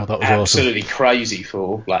 Yeah, I went absolutely awesome. Crazy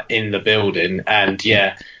for, like, in the building. And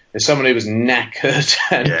yeah, as someone who was knackered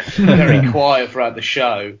and very quiet throughout the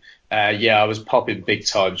show, I was popping big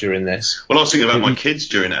time during this. Well, I was thinking about my kids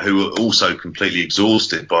during it, who were also completely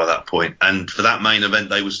exhausted by that point, and for that main event,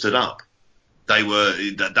 they were stood up. They were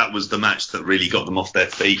that was the match that really got them off their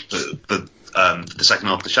feet for the second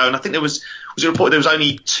half of the show. And I think was it reported there was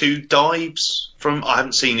only 2 dives from, I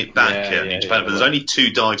haven't seen it back in Japan, but there's only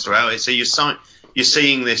 2 dives throughout it. So you're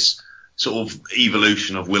seeing this sort of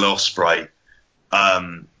evolution of Will Ospreay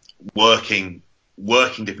working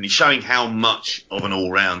differently, showing how much of an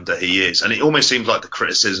all-rounder he is. And it almost seems like the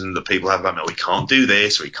criticism that people have about him, he can't do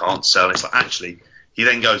this or he can't sell. It's like, actually, he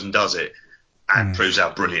then goes and does it and proves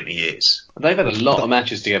how brilliant he is. They've had a lot of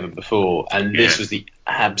matches together before, and this was the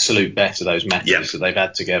absolute best of those matches that they've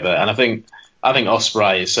had together. And I think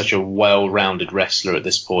Ospreay is such a well-rounded wrestler at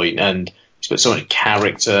this point, and he's put so much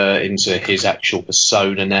character into his actual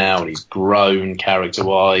persona now, and he's grown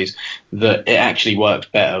character-wise, that it actually works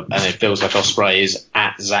better, and it feels like Ospreay is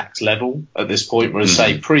at Zack's level at this point, whereas,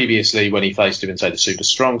 say, previously when he faced him in, say, the Super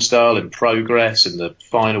Strong Style in Progress in the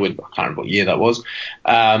final, I can't remember what year that was,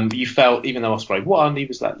 you felt, even though Ospreay won, he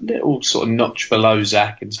was that little sort of notch below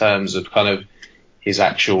Zack in terms of kind of his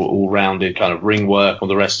actual all-rounded kind of ring work or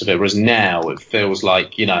the rest of it, whereas now it feels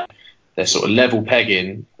like, you know, they're sort of level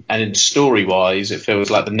pegging, and in story-wise, it feels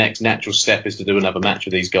like the next natural step is to do another match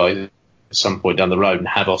with these guys at some point down the road and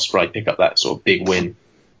have Ospreay pick up that sort of big win.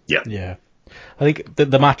 Yeah. I think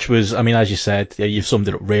the match was, I mean, as you said, you've summed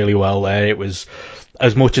it up really well there. It was,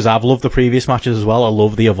 as much as I've loved the previous matches as well, I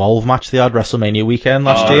love the Evolve match they had WrestleMania weekend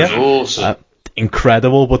last year. Awesome.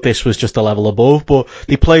 Incredible, but this was just a level above. But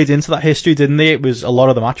they played into that history, didn't they? It was, a lot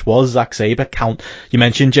of the match was Zack Sabre you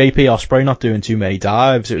mentioned JP Ospreay not doing too many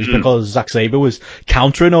dives. It was because Zack Sabre was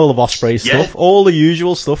countering all of Ospreay's stuff, all the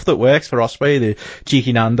usual stuff that works for Ospreay, the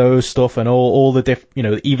cheeky Nando's stuff and all the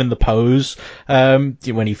even the pose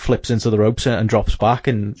when he flips into the ropes and drops back,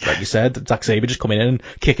 and like you said, Zack Sabre just coming in and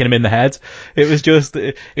kicking him in the head. It was just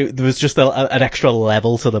there was just an extra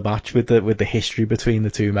level to the match with the history between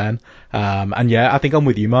the two men. And yeah, I think I'm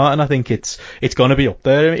with you, Martin. I think it's going to be up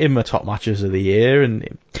there in my top matches of the year,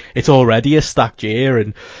 and it's already a stacked year.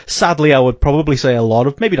 And sadly, I would probably say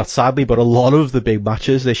maybe not sadly, but a lot of the big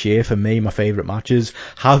matches this year for me, my favourite matches,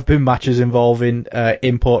 have been matches involving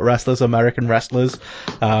import wrestlers, American wrestlers.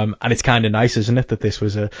 And it's kind of nice, isn't it, that this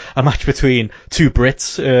was a match between two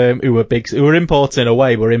Brits who were imports in a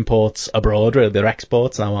way, were imports abroad. They're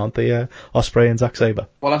exports now, aren't they? Ospreay and Zack Sabre.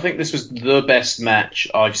 Well, I think this was the best match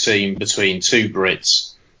I've seen between two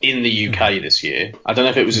Brits in the UK this year. I don't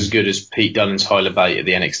know if it was as good as Pete Dunne and Tyler Bate at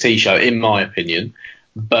the NXT show, in my opinion,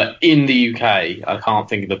 but in the UK, I can't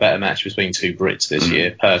think of a better match between two Brits this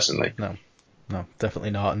year, personally. No,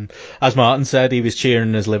 definitely not. And as Martin said, he was cheering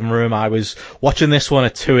in his living room. I was watching this one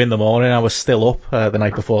at 2 a.m. I was still up the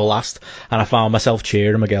night before last, and I found myself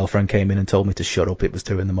cheering. My girlfriend came in and told me to shut up. It was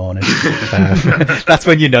 2 a.m. That's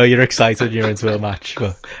when you know you're excited, you're into a match.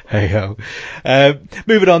 But hey ho.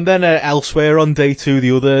 Moving on then, elsewhere on day 2,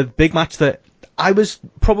 the other big match that I was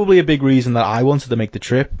probably a big reason that I wanted to make the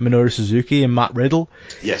trip, Minoru Suzuki and Matt Riddle.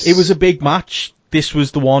 Yes. It was a big match. This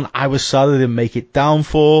was the one I was sad I didn't make it down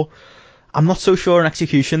for. I'm not so sure on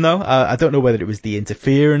execution though. I don't know whether it was the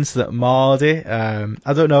interference that marred it.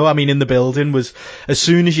 I don't know. I mean, in the building was, as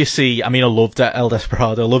soon as you see, I mean, I loved El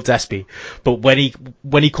Desperado, I loved Espy, but when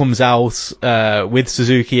he comes out, with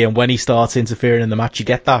Suzuki, and when he starts interfering in the match, you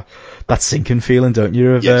get that sinking feeling, don't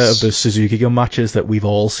you, of the Suzuki gun matches that we've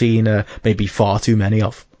all seen, maybe far too many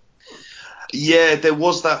of. Yeah, there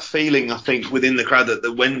was that feeling, I think, within the crowd that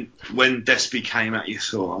when Despy came out, you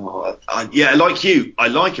thought, yeah, like you, I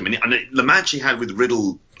like him. And the match he had with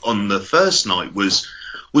Riddle on the first night was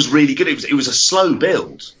really good. It was a slow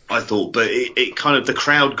build, I thought, but it kind of, the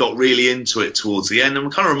crowd got really into it towards the end. And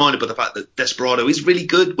I'm kind of reminded by the fact that Desperado is really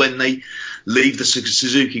good when they leave the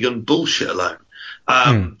Suzuki gun bullshit alone.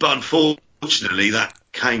 But unfortunately, that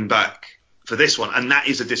came back for this one, and that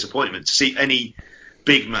is a disappointment to see any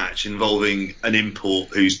big match involving an import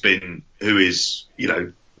who is,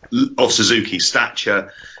 of Suzuki's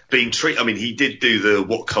stature being treated. I mean, he did do the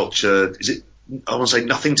What Culture, is it, I want to say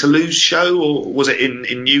Nothing to Lose show, or was it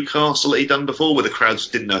in Newcastle that he'd done before where the crowds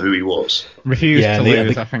didn't know who he was? Refused to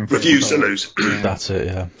lose, I think. Refused to lose. That's it,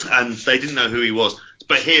 yeah. And they didn't know who he was.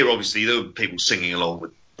 But here, obviously, there were people singing along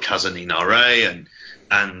with Cousin Inare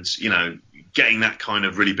and getting that kind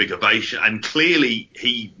of really big ovation, and clearly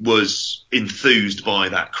he was enthused by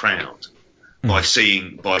that crowd, by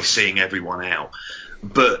seeing everyone out.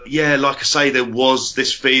 But yeah, like I say, there was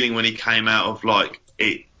this feeling when he came out of like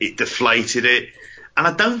it deflated it, and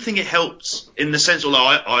I don't think it helped in the sense. Although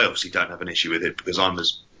I obviously don't have an issue with it because I'm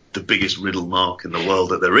the biggest Riddle mark in the world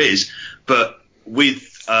that there is, but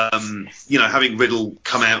with having Riddle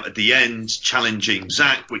come out at the end challenging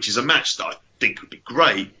Zack, which is a match that I think would be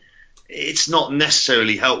great. It's not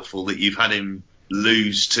necessarily helpful that you've had him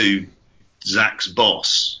lose to Zack's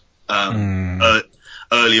boss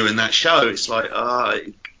earlier in that show. It's like,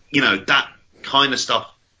 that kind of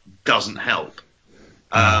stuff doesn't help.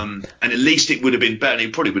 And at least it would have been better.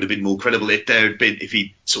 It probably would have been more credible if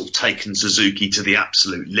he'd sort of taken Suzuki to the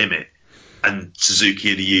absolute limit, and Suzuki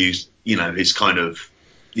had used, his kind of,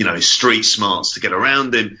 his street smarts to get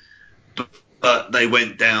around him. But they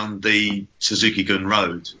went down the Suzuki Gun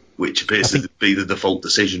road, which appears to be the default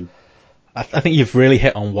decision. I think you've really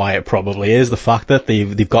hit on why it probably is. The fact that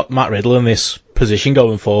they've got Matt Riddle in this position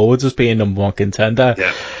going forwards as being number one contender.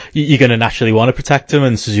 Yeah. You're going to naturally want to protect him,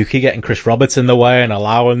 and Suzuki getting Chris Roberts in the way and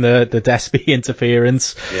allowing the Despy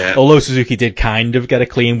interference. Yeah. Although Suzuki did kind of get a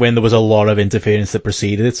clean win, there was a lot of interference that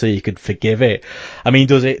preceded it, so you could forgive it. I mean,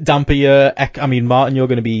 does it dampen your... I mean, Martin, you're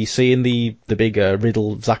going to be seeing the big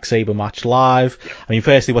Riddle-Zack Sabre match live. I mean,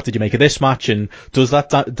 firstly, what did you make of this match, and does that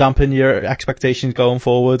dampen your expectations going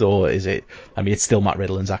forward, or is it... I mean, it's still Matt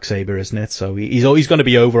Riddle and Zack Sabre, isn't it? So he's going to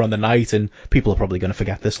be over on the night, and people are probably going to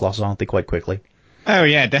forget this loss, aren't they, quite quickly? Oh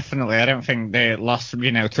yeah, definitely. I don't think the loss, to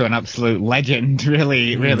an absolute legend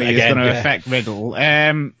really is going to affect Riddle.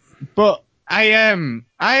 But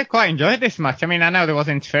I quite enjoyed this match. I mean, I know there was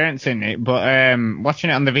interference in it, but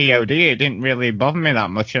watching it on the VOD, it didn't really bother me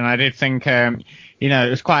that much, and I did think it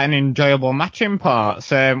was quite an enjoyable match in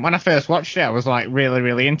parts. When I first watched it, I was like really,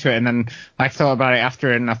 really into it, and then I thought about it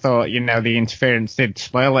after, and I thought, the interference did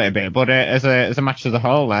spoil it a bit. But as a match as a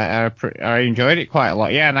whole, I enjoyed it quite a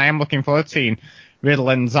lot. Yeah, and I am looking forward to seeing Riddle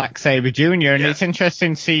and Zack Sabre Jr. And it's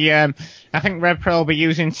interesting to see, I think Rev Pro will be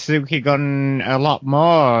using Suzuki Gun a lot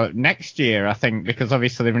more next year, I think, because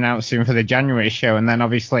obviously they've announced him for the January show, and then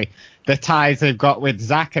obviously the ties they've got with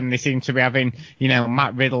Zack, and they seem to be having,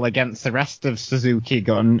 Matt Riddle against the rest of Suzuki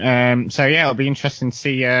Gun. So yeah, it'll be interesting to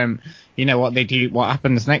see, what they do, what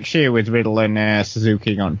happens next year with Riddle and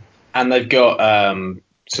Suzuki Gun. And they've got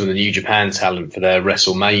some of the New Japan talent for their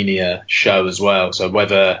WrestleMania show as well. So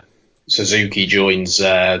whether Suzuki joins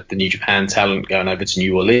the New Japan talent going over to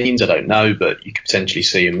New Orleans, I don't know, but you could potentially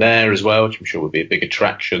see him there as well, which I'm sure would be a big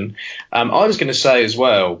attraction. I was going to say as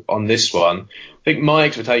well on this one, I think my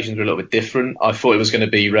expectations were a little bit different. I thought it was going to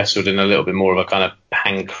be wrestled in a little bit more of a kind of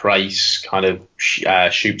pancrase kind of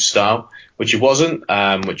shoot style, which it wasn't,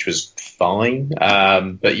 which was fine.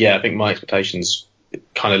 But yeah, I think my expectations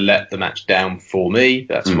kind of let the match down for me.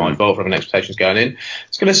 That's my fault for having expectations going in. I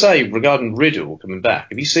was going to say, regarding Riddle coming back,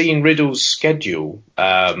 have you seen Riddle's schedule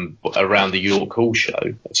around the York Hall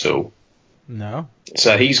show at all? No.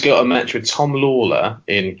 So he's got a match with Tom Lawler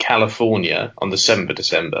in California on the 7th of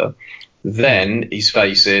December. Then he's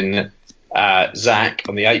facing Zack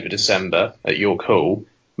on the 8th of December at York Hall.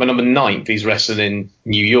 But on the 9th, he's wrestling in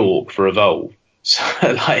New York for Evolve. So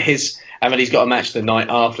and then he's got a match the night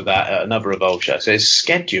after that at another Evolve show. So his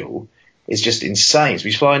schedule is just insane. So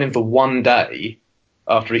he's flying in for one day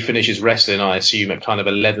after he finishes wrestling, I assume, at kind of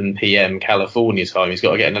 11 p.m. California time. He's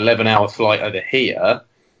got to get an 11-hour flight over here.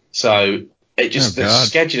 So the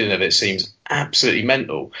scheduling of it seems absolutely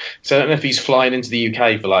mental. So I don't know if he's flying into the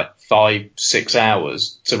UK for like 5-6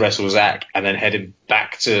 hours to wrestle Zack and then heading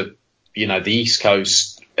back to, the East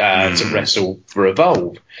Coast to wrestle for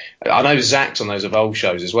Evolve. I know Zack's on those Evolve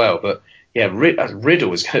shows as well, but yeah,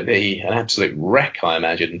 Riddle is going to be an absolute wreck, I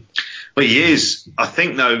imagine. But he is. I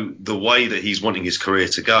think, though, the way that he's wanting his career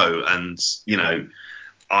to go, and,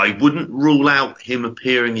 I wouldn't rule out him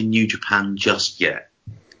appearing in New Japan just yet.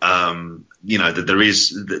 That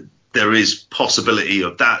there is possibility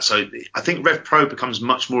of that. So I think Rev Pro becomes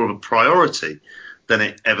much more of a priority than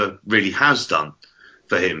it ever really has done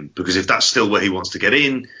for him, because if that's still where he wants to get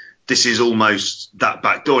in, this is almost that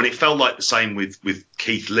back door. And it felt like the same with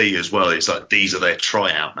Keith Lee as well. It's like these are their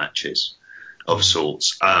tryout matches of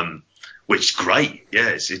sorts, which is great. Yeah,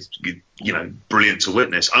 it's brilliant to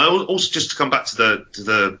witness. And also, just to come back to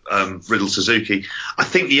the Riddle Suzuki, I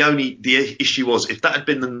think the issue was, if that had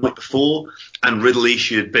been the night before and Riddle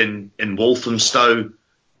Ishii had been in Walthamstow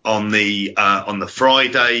on the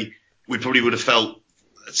Friday, we probably would have felt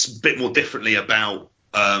a bit more differently about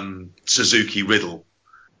Suzuki Riddle.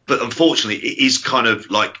 But unfortunately, it is kind of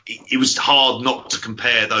like it was hard not to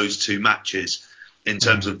compare those two matches in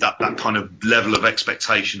terms of that kind of level of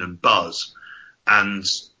expectation and buzz, and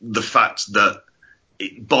the fact that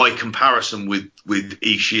by comparison with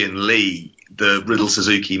Ishii and Lee, the Riddle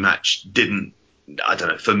Suzuki match didn't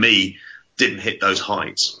hit those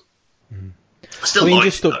heights. Still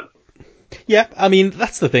liked it though. Yeah, I mean,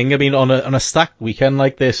 that's the thing. I mean, on a stacked weekend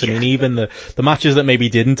like this, I mean, even the matches that maybe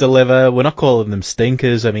didn't deliver, we're not calling them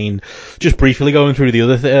stinkers. I mean, just briefly going through the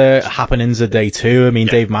other happenings of day two, I mean,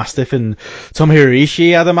 Dave Mastiff and Tomohiro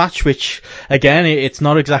Ishii had a match, which, again,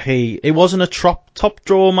 it wasn't a top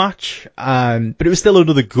draw match, but it was still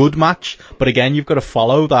another good match. But again, you've got to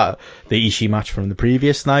follow the Ishii match from the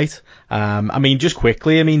previous night. I mean, just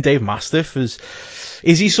quickly, I mean, Dave Mastiff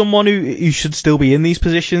is he someone who should still be in these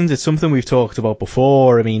positions? It's something we've talked about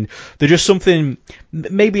before. I mean, there's just something,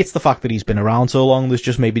 maybe it's the fact that he's been around so long, there's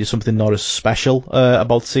just maybe something not as special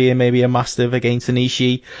about seeing maybe a Mastiff against an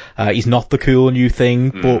Ishii. He's not the cool new thing,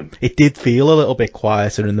 but it did feel a little bit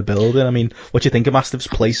quieter in the building. I mean, what do you think of Mastiff's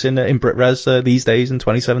place in Brit Res these days in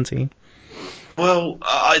 2017? Well,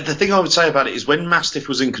 the thing I would say about it is when Mastiff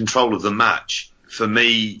was in control of the match, for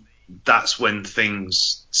me, that's when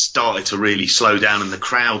things started to really slow down and the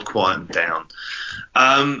crowd quietened down.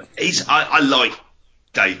 I like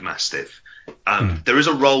Dave Mastiff. There is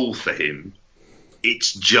a role for him.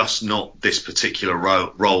 It's just not this particular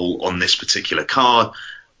role on this particular card.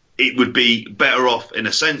 It would be better off in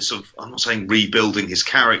a sense of, I'm not saying rebuilding his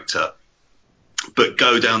character, but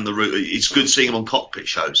go down the route. It's good seeing him on cockpit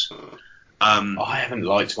shows. I haven't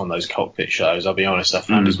liked him on those cockpit shows, I'll be honest. I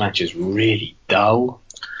found his matches really dull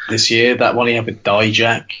this year. That one he had with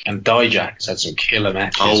Dijak, and Dijak has had some killer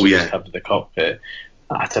matches when he's come to the cockpit.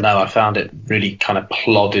 I don't know, I found it really kind of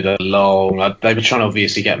plodded along. They were trying to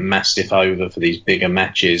obviously get Mastiff over for these bigger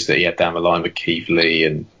matches that he had down the line with Keith Lee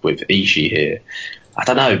and with Ishii here. I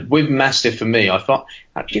don't know, with Mastiff for me, I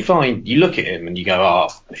actually find you look at him and you go,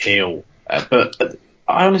 heel. But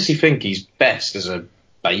I honestly think he's best as a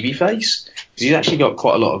babyface. He's actually got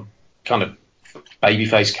quite a lot of kind of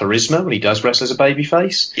babyface charisma when he does wrestle as a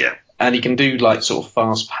babyface. Yeah. And he can do like sort of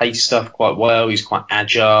fast-paced stuff quite well. He's quite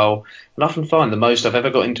agile. And I often find the most I've ever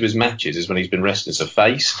got into his matches is when he's been wrestling as a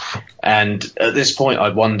face. And at this point, I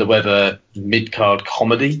wonder whether mid-card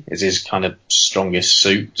comedy is his kind of strongest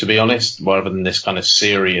suit, to be honest, rather than this kind of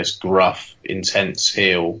serious, gruff, intense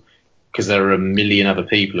heel. Because there are a million other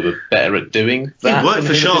people who are better at doing that. It worked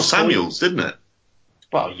for Shah Samuels, didn't it?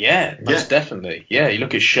 Well, yeah, most definitely. Yeah, you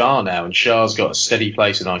look at Shah now, and Shah's got a steady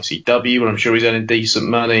place in ICW, where I'm sure he's earning decent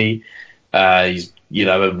money. He's, he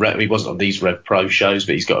wasn't on these Rev Pro shows,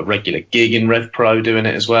 but he's got a regular gig in Rev Pro doing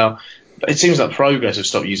it as well. But it seems like Progress have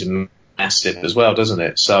stopped using Mastiff as well, doesn't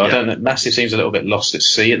it? So I don't know. Mastiff seems a little bit lost at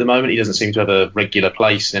sea at the moment. He doesn't seem to have a regular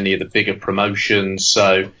place in any of the bigger promotions.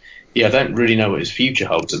 So, yeah, I don't really know what his future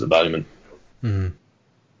holds at the moment.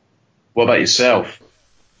 What about yourself?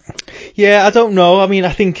 Yeah, I don't know. I mean,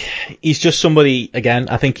 I think he's just somebody, again,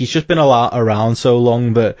 I think he's just been around so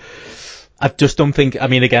long that I just don't think, I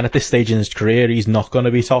mean, again, at this stage in his career, he's not going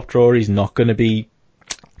to be top drawer. He's not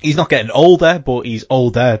getting older, but he's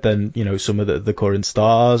older than, some of the current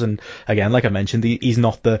stars. And again, like I mentioned, he's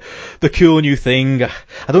not the cool new thing.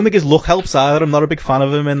 I don't think his look helps either. I'm not a big fan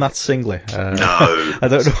of him in that singlet. No. I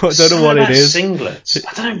don't know what it is. Singlets.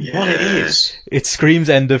 I don't know what it is. It screams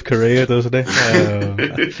end of career, doesn't it?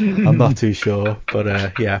 I'm not too sure,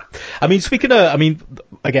 but yeah. I mean,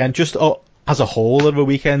 again, just as a whole of a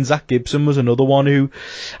weekend, Zach Gibson was another one who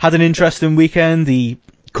had an interesting weekend. He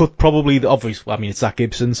cut probably it's Zach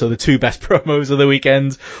Gibson, so the two best promos of the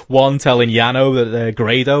weekend. One telling Yano that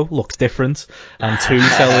Grado looks different, and two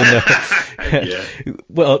telling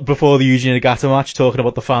before the Yuji Nagata match, talking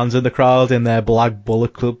about the fans in the crowd in their black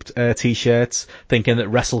Bullet Club t-shirts, thinking that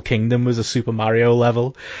Wrestle Kingdom was a Super Mario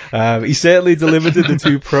level. He certainly delivered in the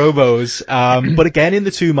two promos, but again in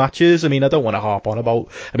the two matches, I mean, I don't want to harp on about,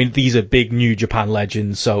 these are big New Japan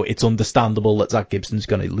legends, so it's understandable that Zach Gibson's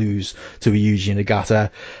going to lose to a Yuji Nagata.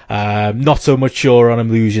 Not so much sure on him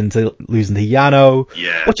losing to Yano.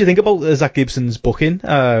 Yeah. What do you think about Zach Gibson's booking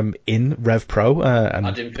in Rev Pro and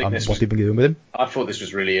I didn't think what they've been doing with him? I thought this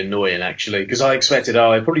was really annoying, actually, because I expected,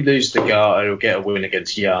 he'll probably lose to Nagata, he'll get a win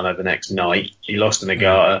against Yano the next night. He lost to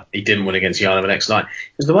Nagata, he didn't win against Yano the next night.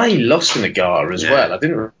 Because the way he lost to Nagata as well, I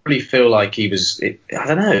didn't really feel like he was, I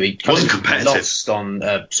don't know, he wasn't competitive. Lost on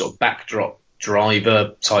a sort of backdrop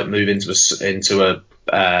driver type move into a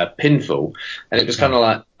pinfall, and it was kind of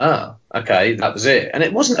like, okay, that was it. And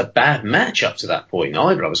it wasn't a bad match up to that point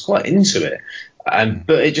either. I was quite into it,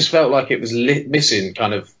 but it just felt like it was missing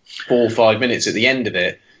kind of 4 or 5 minutes at the end of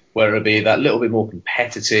it, where it would be that little bit more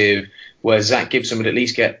competitive, where Zach Gibson would at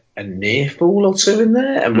least get a near fall or two in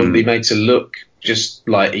there and wouldn't be made to look just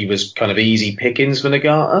like he was kind of easy pickings for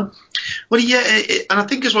Nagata. Well, yeah, and I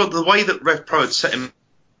think as well the way that Rev Pro had set him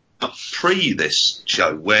up pre this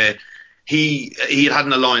show, where he had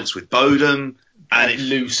an alliance with Bodum, and a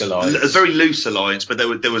very loose alliance, but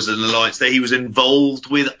there was an alliance there. He was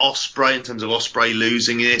involved with Ospreay in terms of Ospreay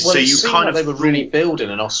losing it. Well, so it seemed like they were really building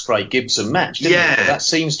an Ospreay Gibson match, didn't they? But that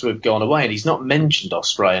seems to have gone away, and he's not mentioned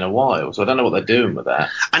Ospreay in a while, so I don't know what they're doing with that.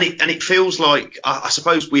 And it feels like, I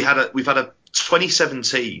suppose we've had a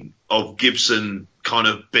 2017 of Gibson kind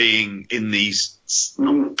of being in these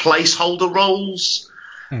placeholder roles,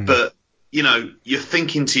 but you're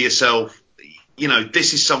thinking to yourself,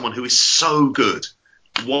 this is someone who is so good.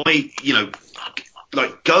 Why,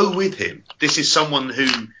 go with him. This is someone who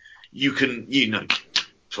you can,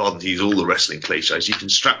 rather than use all the wrestling cliches, you can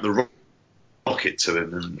strap the rocket to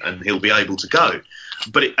him and he'll be able to go.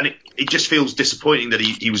 But it just feels disappointing that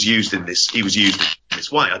he was used in this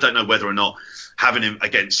way. I don't know whether or not having him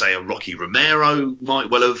against, say, a Rocky Romero might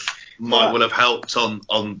well have might well have helped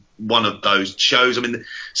on one of those shows. I mean,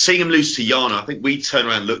 seeing him lose to Yano, I think we turned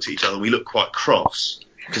around and looked at each other and we looked quite cross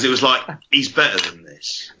because it was like, he's better than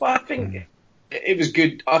this. Well, I think it was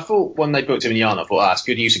good. I thought when they booked him in Yano, I thought, it's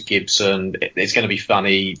good use of Gibson. It's going to be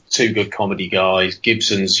funny. Two good comedy guys.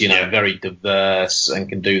 Gibson's, very diverse and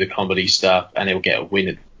can do the comedy stuff, and he'll get a win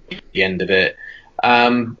at the end of it.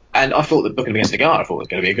 And I thought that booking him against Nagata, I thought it was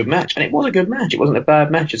going to be a good match. And it was a good match. It wasn't a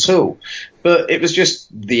bad match at all. But it was just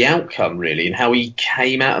the outcome, really, and how he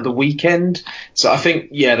came out of the weekend. So I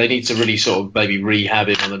think, they need to really sort of maybe rehab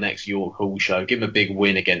him on the next York Hall show. Give him a big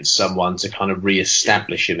win against someone to kind of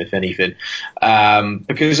re-establish him, if anything.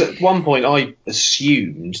 Because at one point I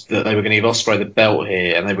assumed that they were going to give Ospreay the belt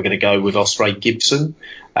here and they were going to go with Ospreay Gibson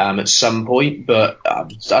at some point. But I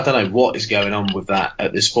don't know what is going on with that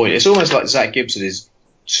at this point. It's almost like Zach Gibson is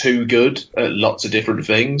too good at lots of different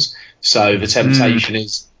things. So the temptation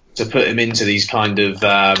is to put him into these kind of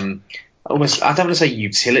almost, I don't want to say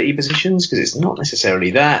utility positions because it's not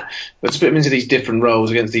necessarily that, but to put him into these different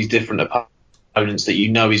roles against these different opponents that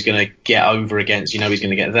he's going to get over against, he's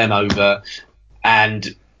going to get them over,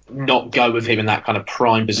 and not go with him in that kind of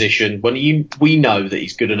prime position when we know that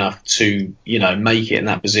he's good enough to make it in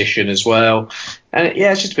that position as well. And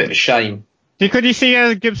it's just a bit of a shame. Could you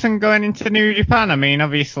see Gibson going into New Japan? I mean,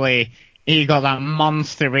 obviously, he got that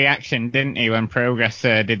monster reaction, didn't he, when Progress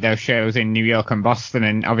did those shows in New York and Boston,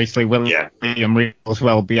 and obviously William Regal was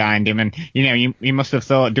well behind him, and you must have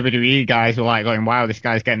thought WWE guys were like going, wow, this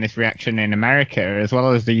guy's getting this reaction in America as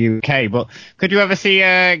well as the UK. But could you ever see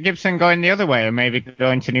Gibson going the other way and maybe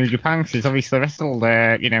going to New Japan? Because he's obviously wrestled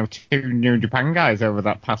two New Japan guys over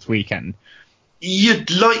that past weekend. In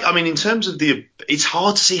terms of it's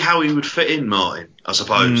hard to see how he would fit in, Martin, I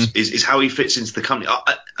suppose, is how he fits into the company.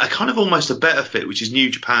 I kind of almost a better fit, which is New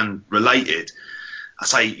Japan related. I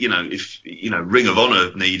say, if, Ring of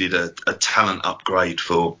Honor needed a talent upgrade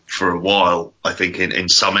for a while, I think in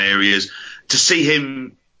some areas, to see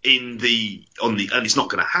him and it's not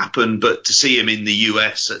going to happen, but to see him in the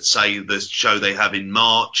US at, say, the show they have in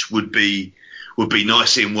March would be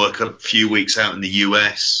nice. Seeing him work a few weeks out in the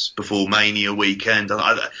US before Mania weekend.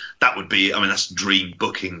 That would be, that's dream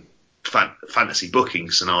booking, fantasy booking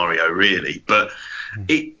scenario, really. But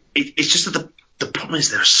it's just that the problem is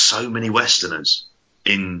there are so many Westerners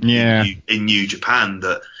in New Japan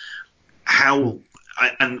that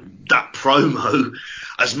and that promo,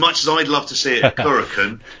 as much as I'd love to see it at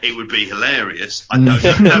Kurikan, it would be hilarious. I don't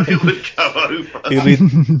know if it would go over.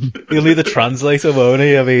 He'll need the translator, won't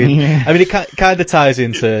he? It kind of ties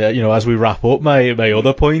into, as we wrap up my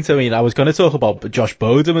other point. I was going to talk about Josh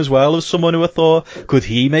Bodum as well, as someone who I thought, could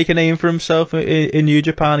he make a name for himself in New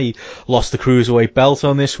Japan? He lost the Cruiserweight belt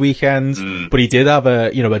on this weekend, but he did have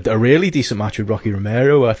a really decent match with Rocky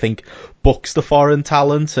Romero, I think books the foreign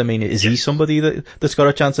talent. Is he somebody that's got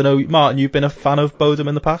a chance? I know, Martin, you've been a fan of Bodum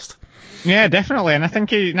in the past. Yeah, definitely, and I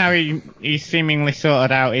think he's seemingly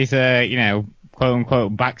sorted out his quote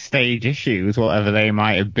unquote backstage issues, whatever they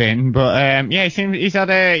might have been. But he's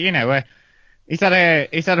had a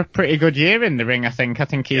pretty good year in the ring. I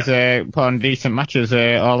think he's put on decent matches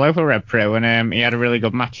all over Rev Pro, and he had a really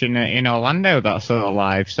good match in Orlando that sort of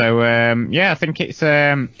live. So I think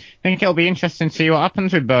it'll be interesting to see what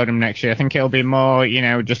happens with Bodum next year. I think it'll be more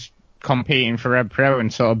just competing for Rev Pro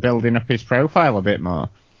and sort of building up his profile a bit more.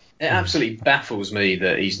 It absolutely baffles me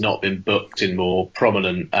that he's not been booked in more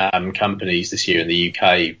prominent companies this year in the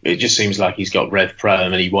UK. It just seems like he's got Rev Pro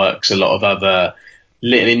and he works a lot of other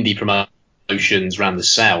little indie promotions around the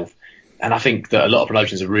south. And I think that a lot of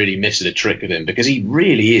promotions are really missing a trick with him because he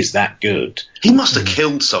really is that good. He must have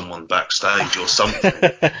killed someone backstage or something.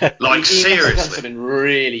 Like, seriously. He must have done something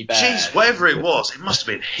really bad. Jeez, whatever it was, it must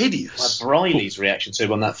have been hideous. Like Briley's reaction to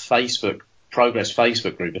him on that Progress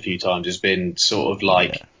Facebook group a few times has been sort of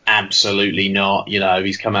like, absolutely not.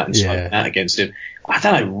 He's come out and spoken out against him. I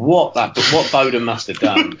don't know what Bodum must have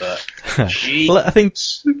done, but well, I think,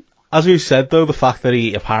 as we've said, though, the fact that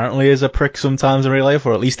he apparently is a prick sometimes in real life,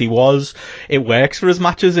 or at least he was, it works for his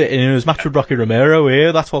matches. In his match with Rocky Romero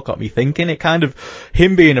here, that's what got me thinking. It kind of,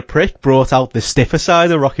 him being a prick brought out the stiffer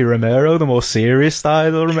side of Rocky Romero, the more serious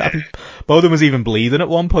side of Romero. I think Bodum was even bleeding at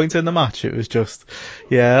one point in the match. It was just,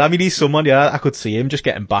 he's someone, I could see him just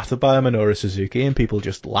getting battered by Minoru Suzuki and people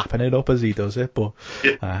just lapping it up as he does it, but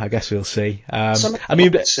I guess we'll see.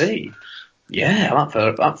 See. Yeah,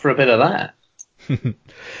 I'm up for a bit of that.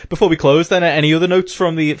 Before we close, then, any other notes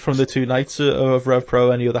from the 2 nights of Rev Pro?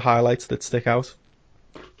 Any other highlights that stick out?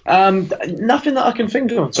 Nothing that I can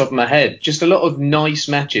think of off the top of my head. Just a lot of nice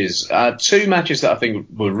matches. 2 matches that I think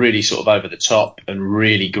were really sort of over the top and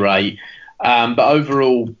really great. But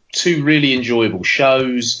overall, 2 really enjoyable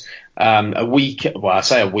shows. a week. Well, I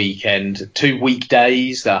say a weekend, 2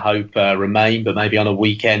 weekdays that I hope remain, but maybe on a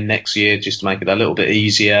weekend next year just to make it a little bit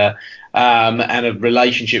easier. And a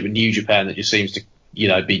relationship with New Japan that just seems to,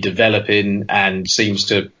 be developing and seems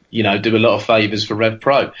to, do a lot of favours for Rev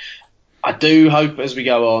Pro. I do hope as we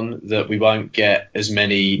go on that we won't get as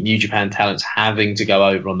many New Japan talents having to go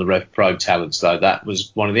over on the Rev Pro talents, though. That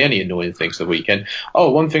was one of the only annoying things of the weekend.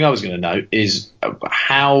 Oh, one thing I was going to note is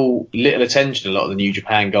how little attention a lot of the New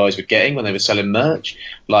Japan guys were getting when they were selling merch.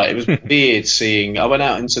 Like, it was weird seeing... I went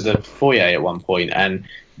out into the foyer at one point and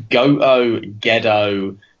Goto,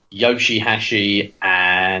 Gedo, Yoshihashi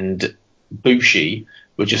and Bushi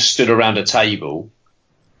were just stood around a table,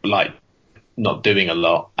 like, not doing a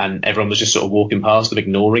lot, and everyone was just sort of walking past them,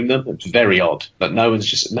 ignoring them. It was very odd, but no one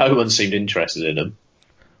seemed interested in them.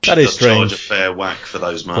 That is strange. Charge a fair whack for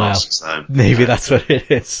those masks. Well, maybe that's what it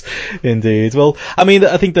is, indeed. Well, I mean,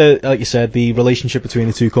 I think that, like you said, the relationship between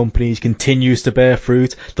the two companies continues to bear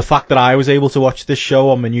fruit. The fact that I was able to watch this show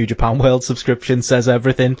on my New Japan World subscription says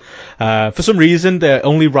everything. For some reason,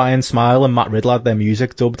 only Ryan Smile and Matt Riddle had their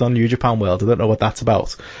music dubbed on New Japan World. I don't know what that's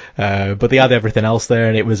about. But they had everything else there,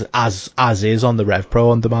 and it was as is on the Rev Pro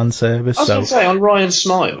on demand service. I was going to say, on Ryan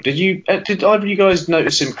Smile, did either of you guys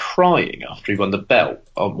notice him crying after he won the belt?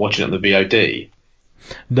 Watching it on the VOD.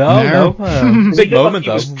 No. Big moment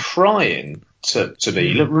though. He was crying to me.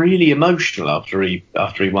 He looked really emotional after he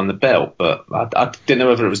won the belt, but I didn't know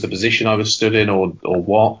whether it was the position I was stood in or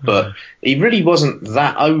what. But he really wasn't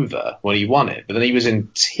that over when he won it. But then he was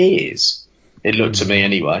in tears. It looked to me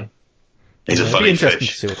anyway. He's a funny interesting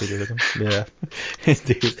fish. To see what they do with him. Yeah,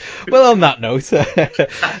 indeed. Well, on that note,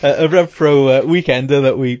 a Rev Pro weekender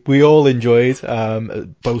that we all enjoyed,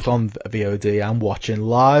 both on VOD and watching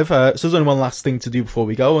live. So there's only one last thing to do before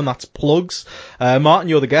we go, and that's plugs. Martin,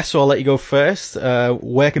 you're the guest, so I'll let you go first.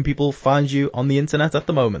 Where can people find you on the internet at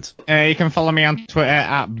the moment? You can follow me on Twitter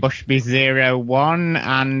at Bushby01,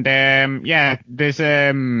 and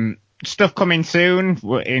there's stuff coming soon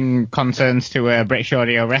in concerns to British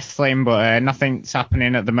Audio Wrestling, but nothing's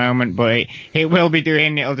happening at the moment, but it will be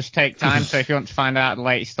doing. It'll just take time. So if you want to find out the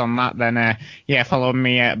latest on that, then follow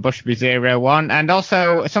me at Bushby01. And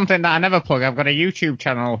also something that I never plug, I've got a YouTube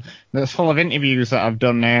channel that's full of interviews that I've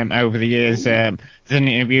done over the years. There's an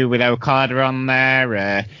interview with Okada on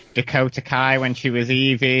there, Dakota Kai when she was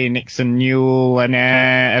Evie, Nixon Newell, and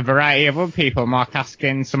a variety of other people, Mark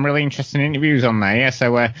Askin, some really interesting interviews on there. Yeah,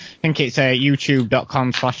 so I think it's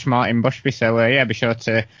youtube.com/Martin Bushby. So be sure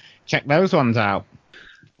to check those ones out.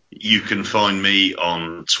 You can find me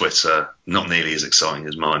on Twitter, not nearly as exciting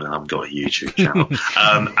as mine, and I've got a YouTube channel,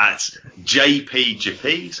 at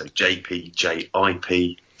JPJP, so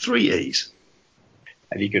JPJIP, 3 E's.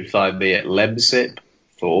 And you can find me at Lemsip,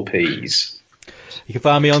 4 P's. You can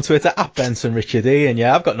find me on Twitter at BensonRichardE, and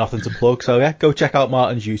I've got nothing to plug, so go check out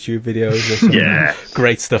Martin's YouTube videos. There's some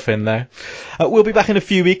great stuff in there. We'll be back in a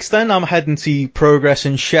few weeks then. I'm heading to Progress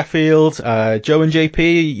in Sheffield. Joe and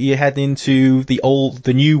JP, you're heading to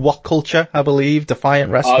the new What Culture, I believe,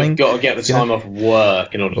 Defiant Wrestling. I've got to get the time off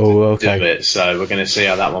work in order to do it, so we're going to see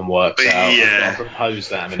how that one works out. I'll propose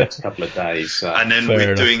that in the next couple of days. So. And then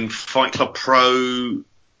we're doing Fight Club Pro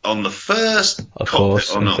on the 1st, of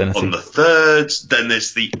course, on the 3rd, then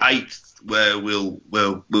there's the 8th where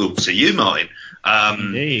we'll see you, Martin,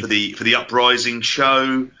 for the Uprising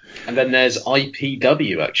show. And then there's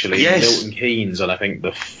IPW actually, Milton Keynes on I think the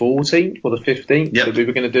 14th or the 15th that we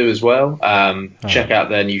were going to do as well. Check out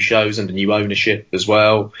their new shows under new ownership as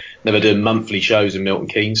well. Never doing monthly shows in Milton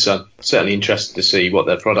Keynes, so certainly interested to see what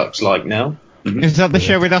their product's like now. Mm-hmm. Is that the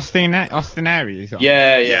show with Austin Aries?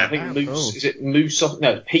 Yeah. I think Moose. Cool. Is it Moose?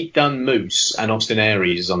 No, Pete Dunne, Moose, and Austin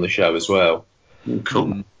Aries is on the show as well.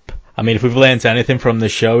 Cool. I mean, if we've learned anything from the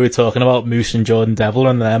show, we're talking about Moose and Jordan Devil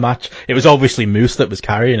and their match. It was obviously Moose that was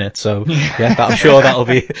carrying it, so I'm sure that'll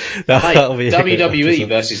be WWE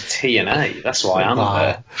versus TNA. That's why I'm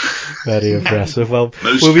there. Very impressive. Well,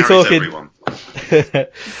 Moose we'll be talking. Everyone.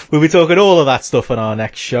 We'll be talking all of that stuff on our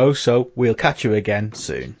next show, so we'll catch you again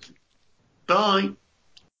soon. Bye.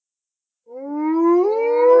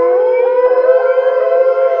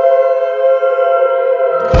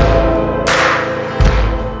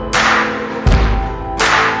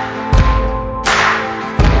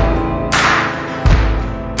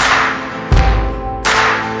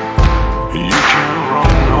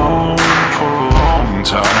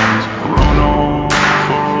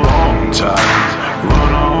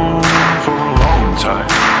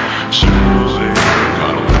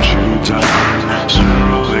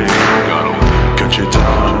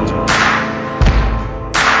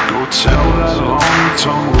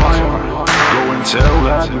 Tell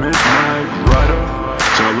that midnight rider,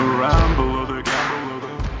 tell her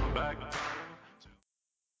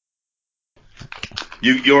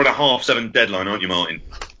You're on a 7:30 deadline, aren't you, Martin?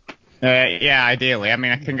 Yeah, ideally. I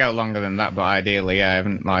mean, I can go longer than that, but ideally, yeah, I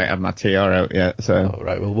haven't had my TR out yet. So. Oh,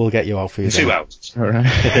 right. Well, we'll get you out for you. 2 hours. All right.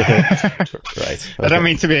 Right. Okay. I don't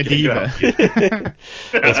mean to be a diva.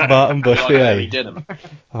 It's Martin Bushby. Early dinner.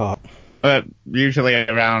 Oh, Usually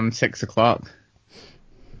around 6 o'clock.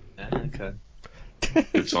 Okay.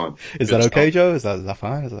 Good time. is that okay, Joe? Is that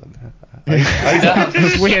fine? Is that?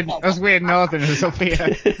 Those weird northerners up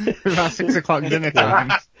here about 6 o'clock dinner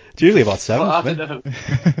time. It's usually about 7. Well, I don't know.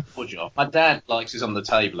 Poor job. My dad likes his on the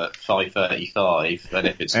table at 5:35, and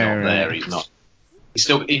if it's not there, he's not. He's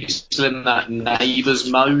still in that Neighbours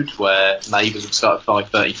mode where Neighbours would start at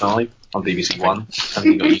 5:35 on BBC One. I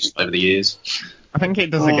think he got used to it over the years. I think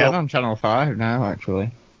it does again on Channel 5 now,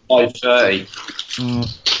 actually. 5:30.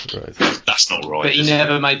 Right. That's not right. But he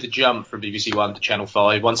never made the jump from BBC One to Channel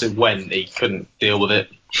 5. Once it went, he couldn't deal with it.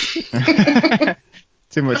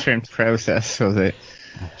 Too much for him to process, was it?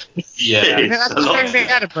 Yeah. I think they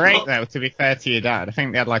had a break, though, to be fair to your dad. I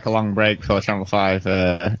think they had like a long break before Channel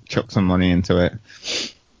 5 chucked some money into it.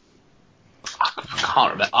 I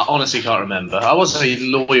can't remember. I honestly can't remember. I was a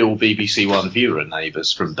loyal BBC One viewer at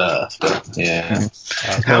Neighbours from birth, but yeah.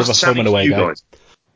 How's Sammy for you guys?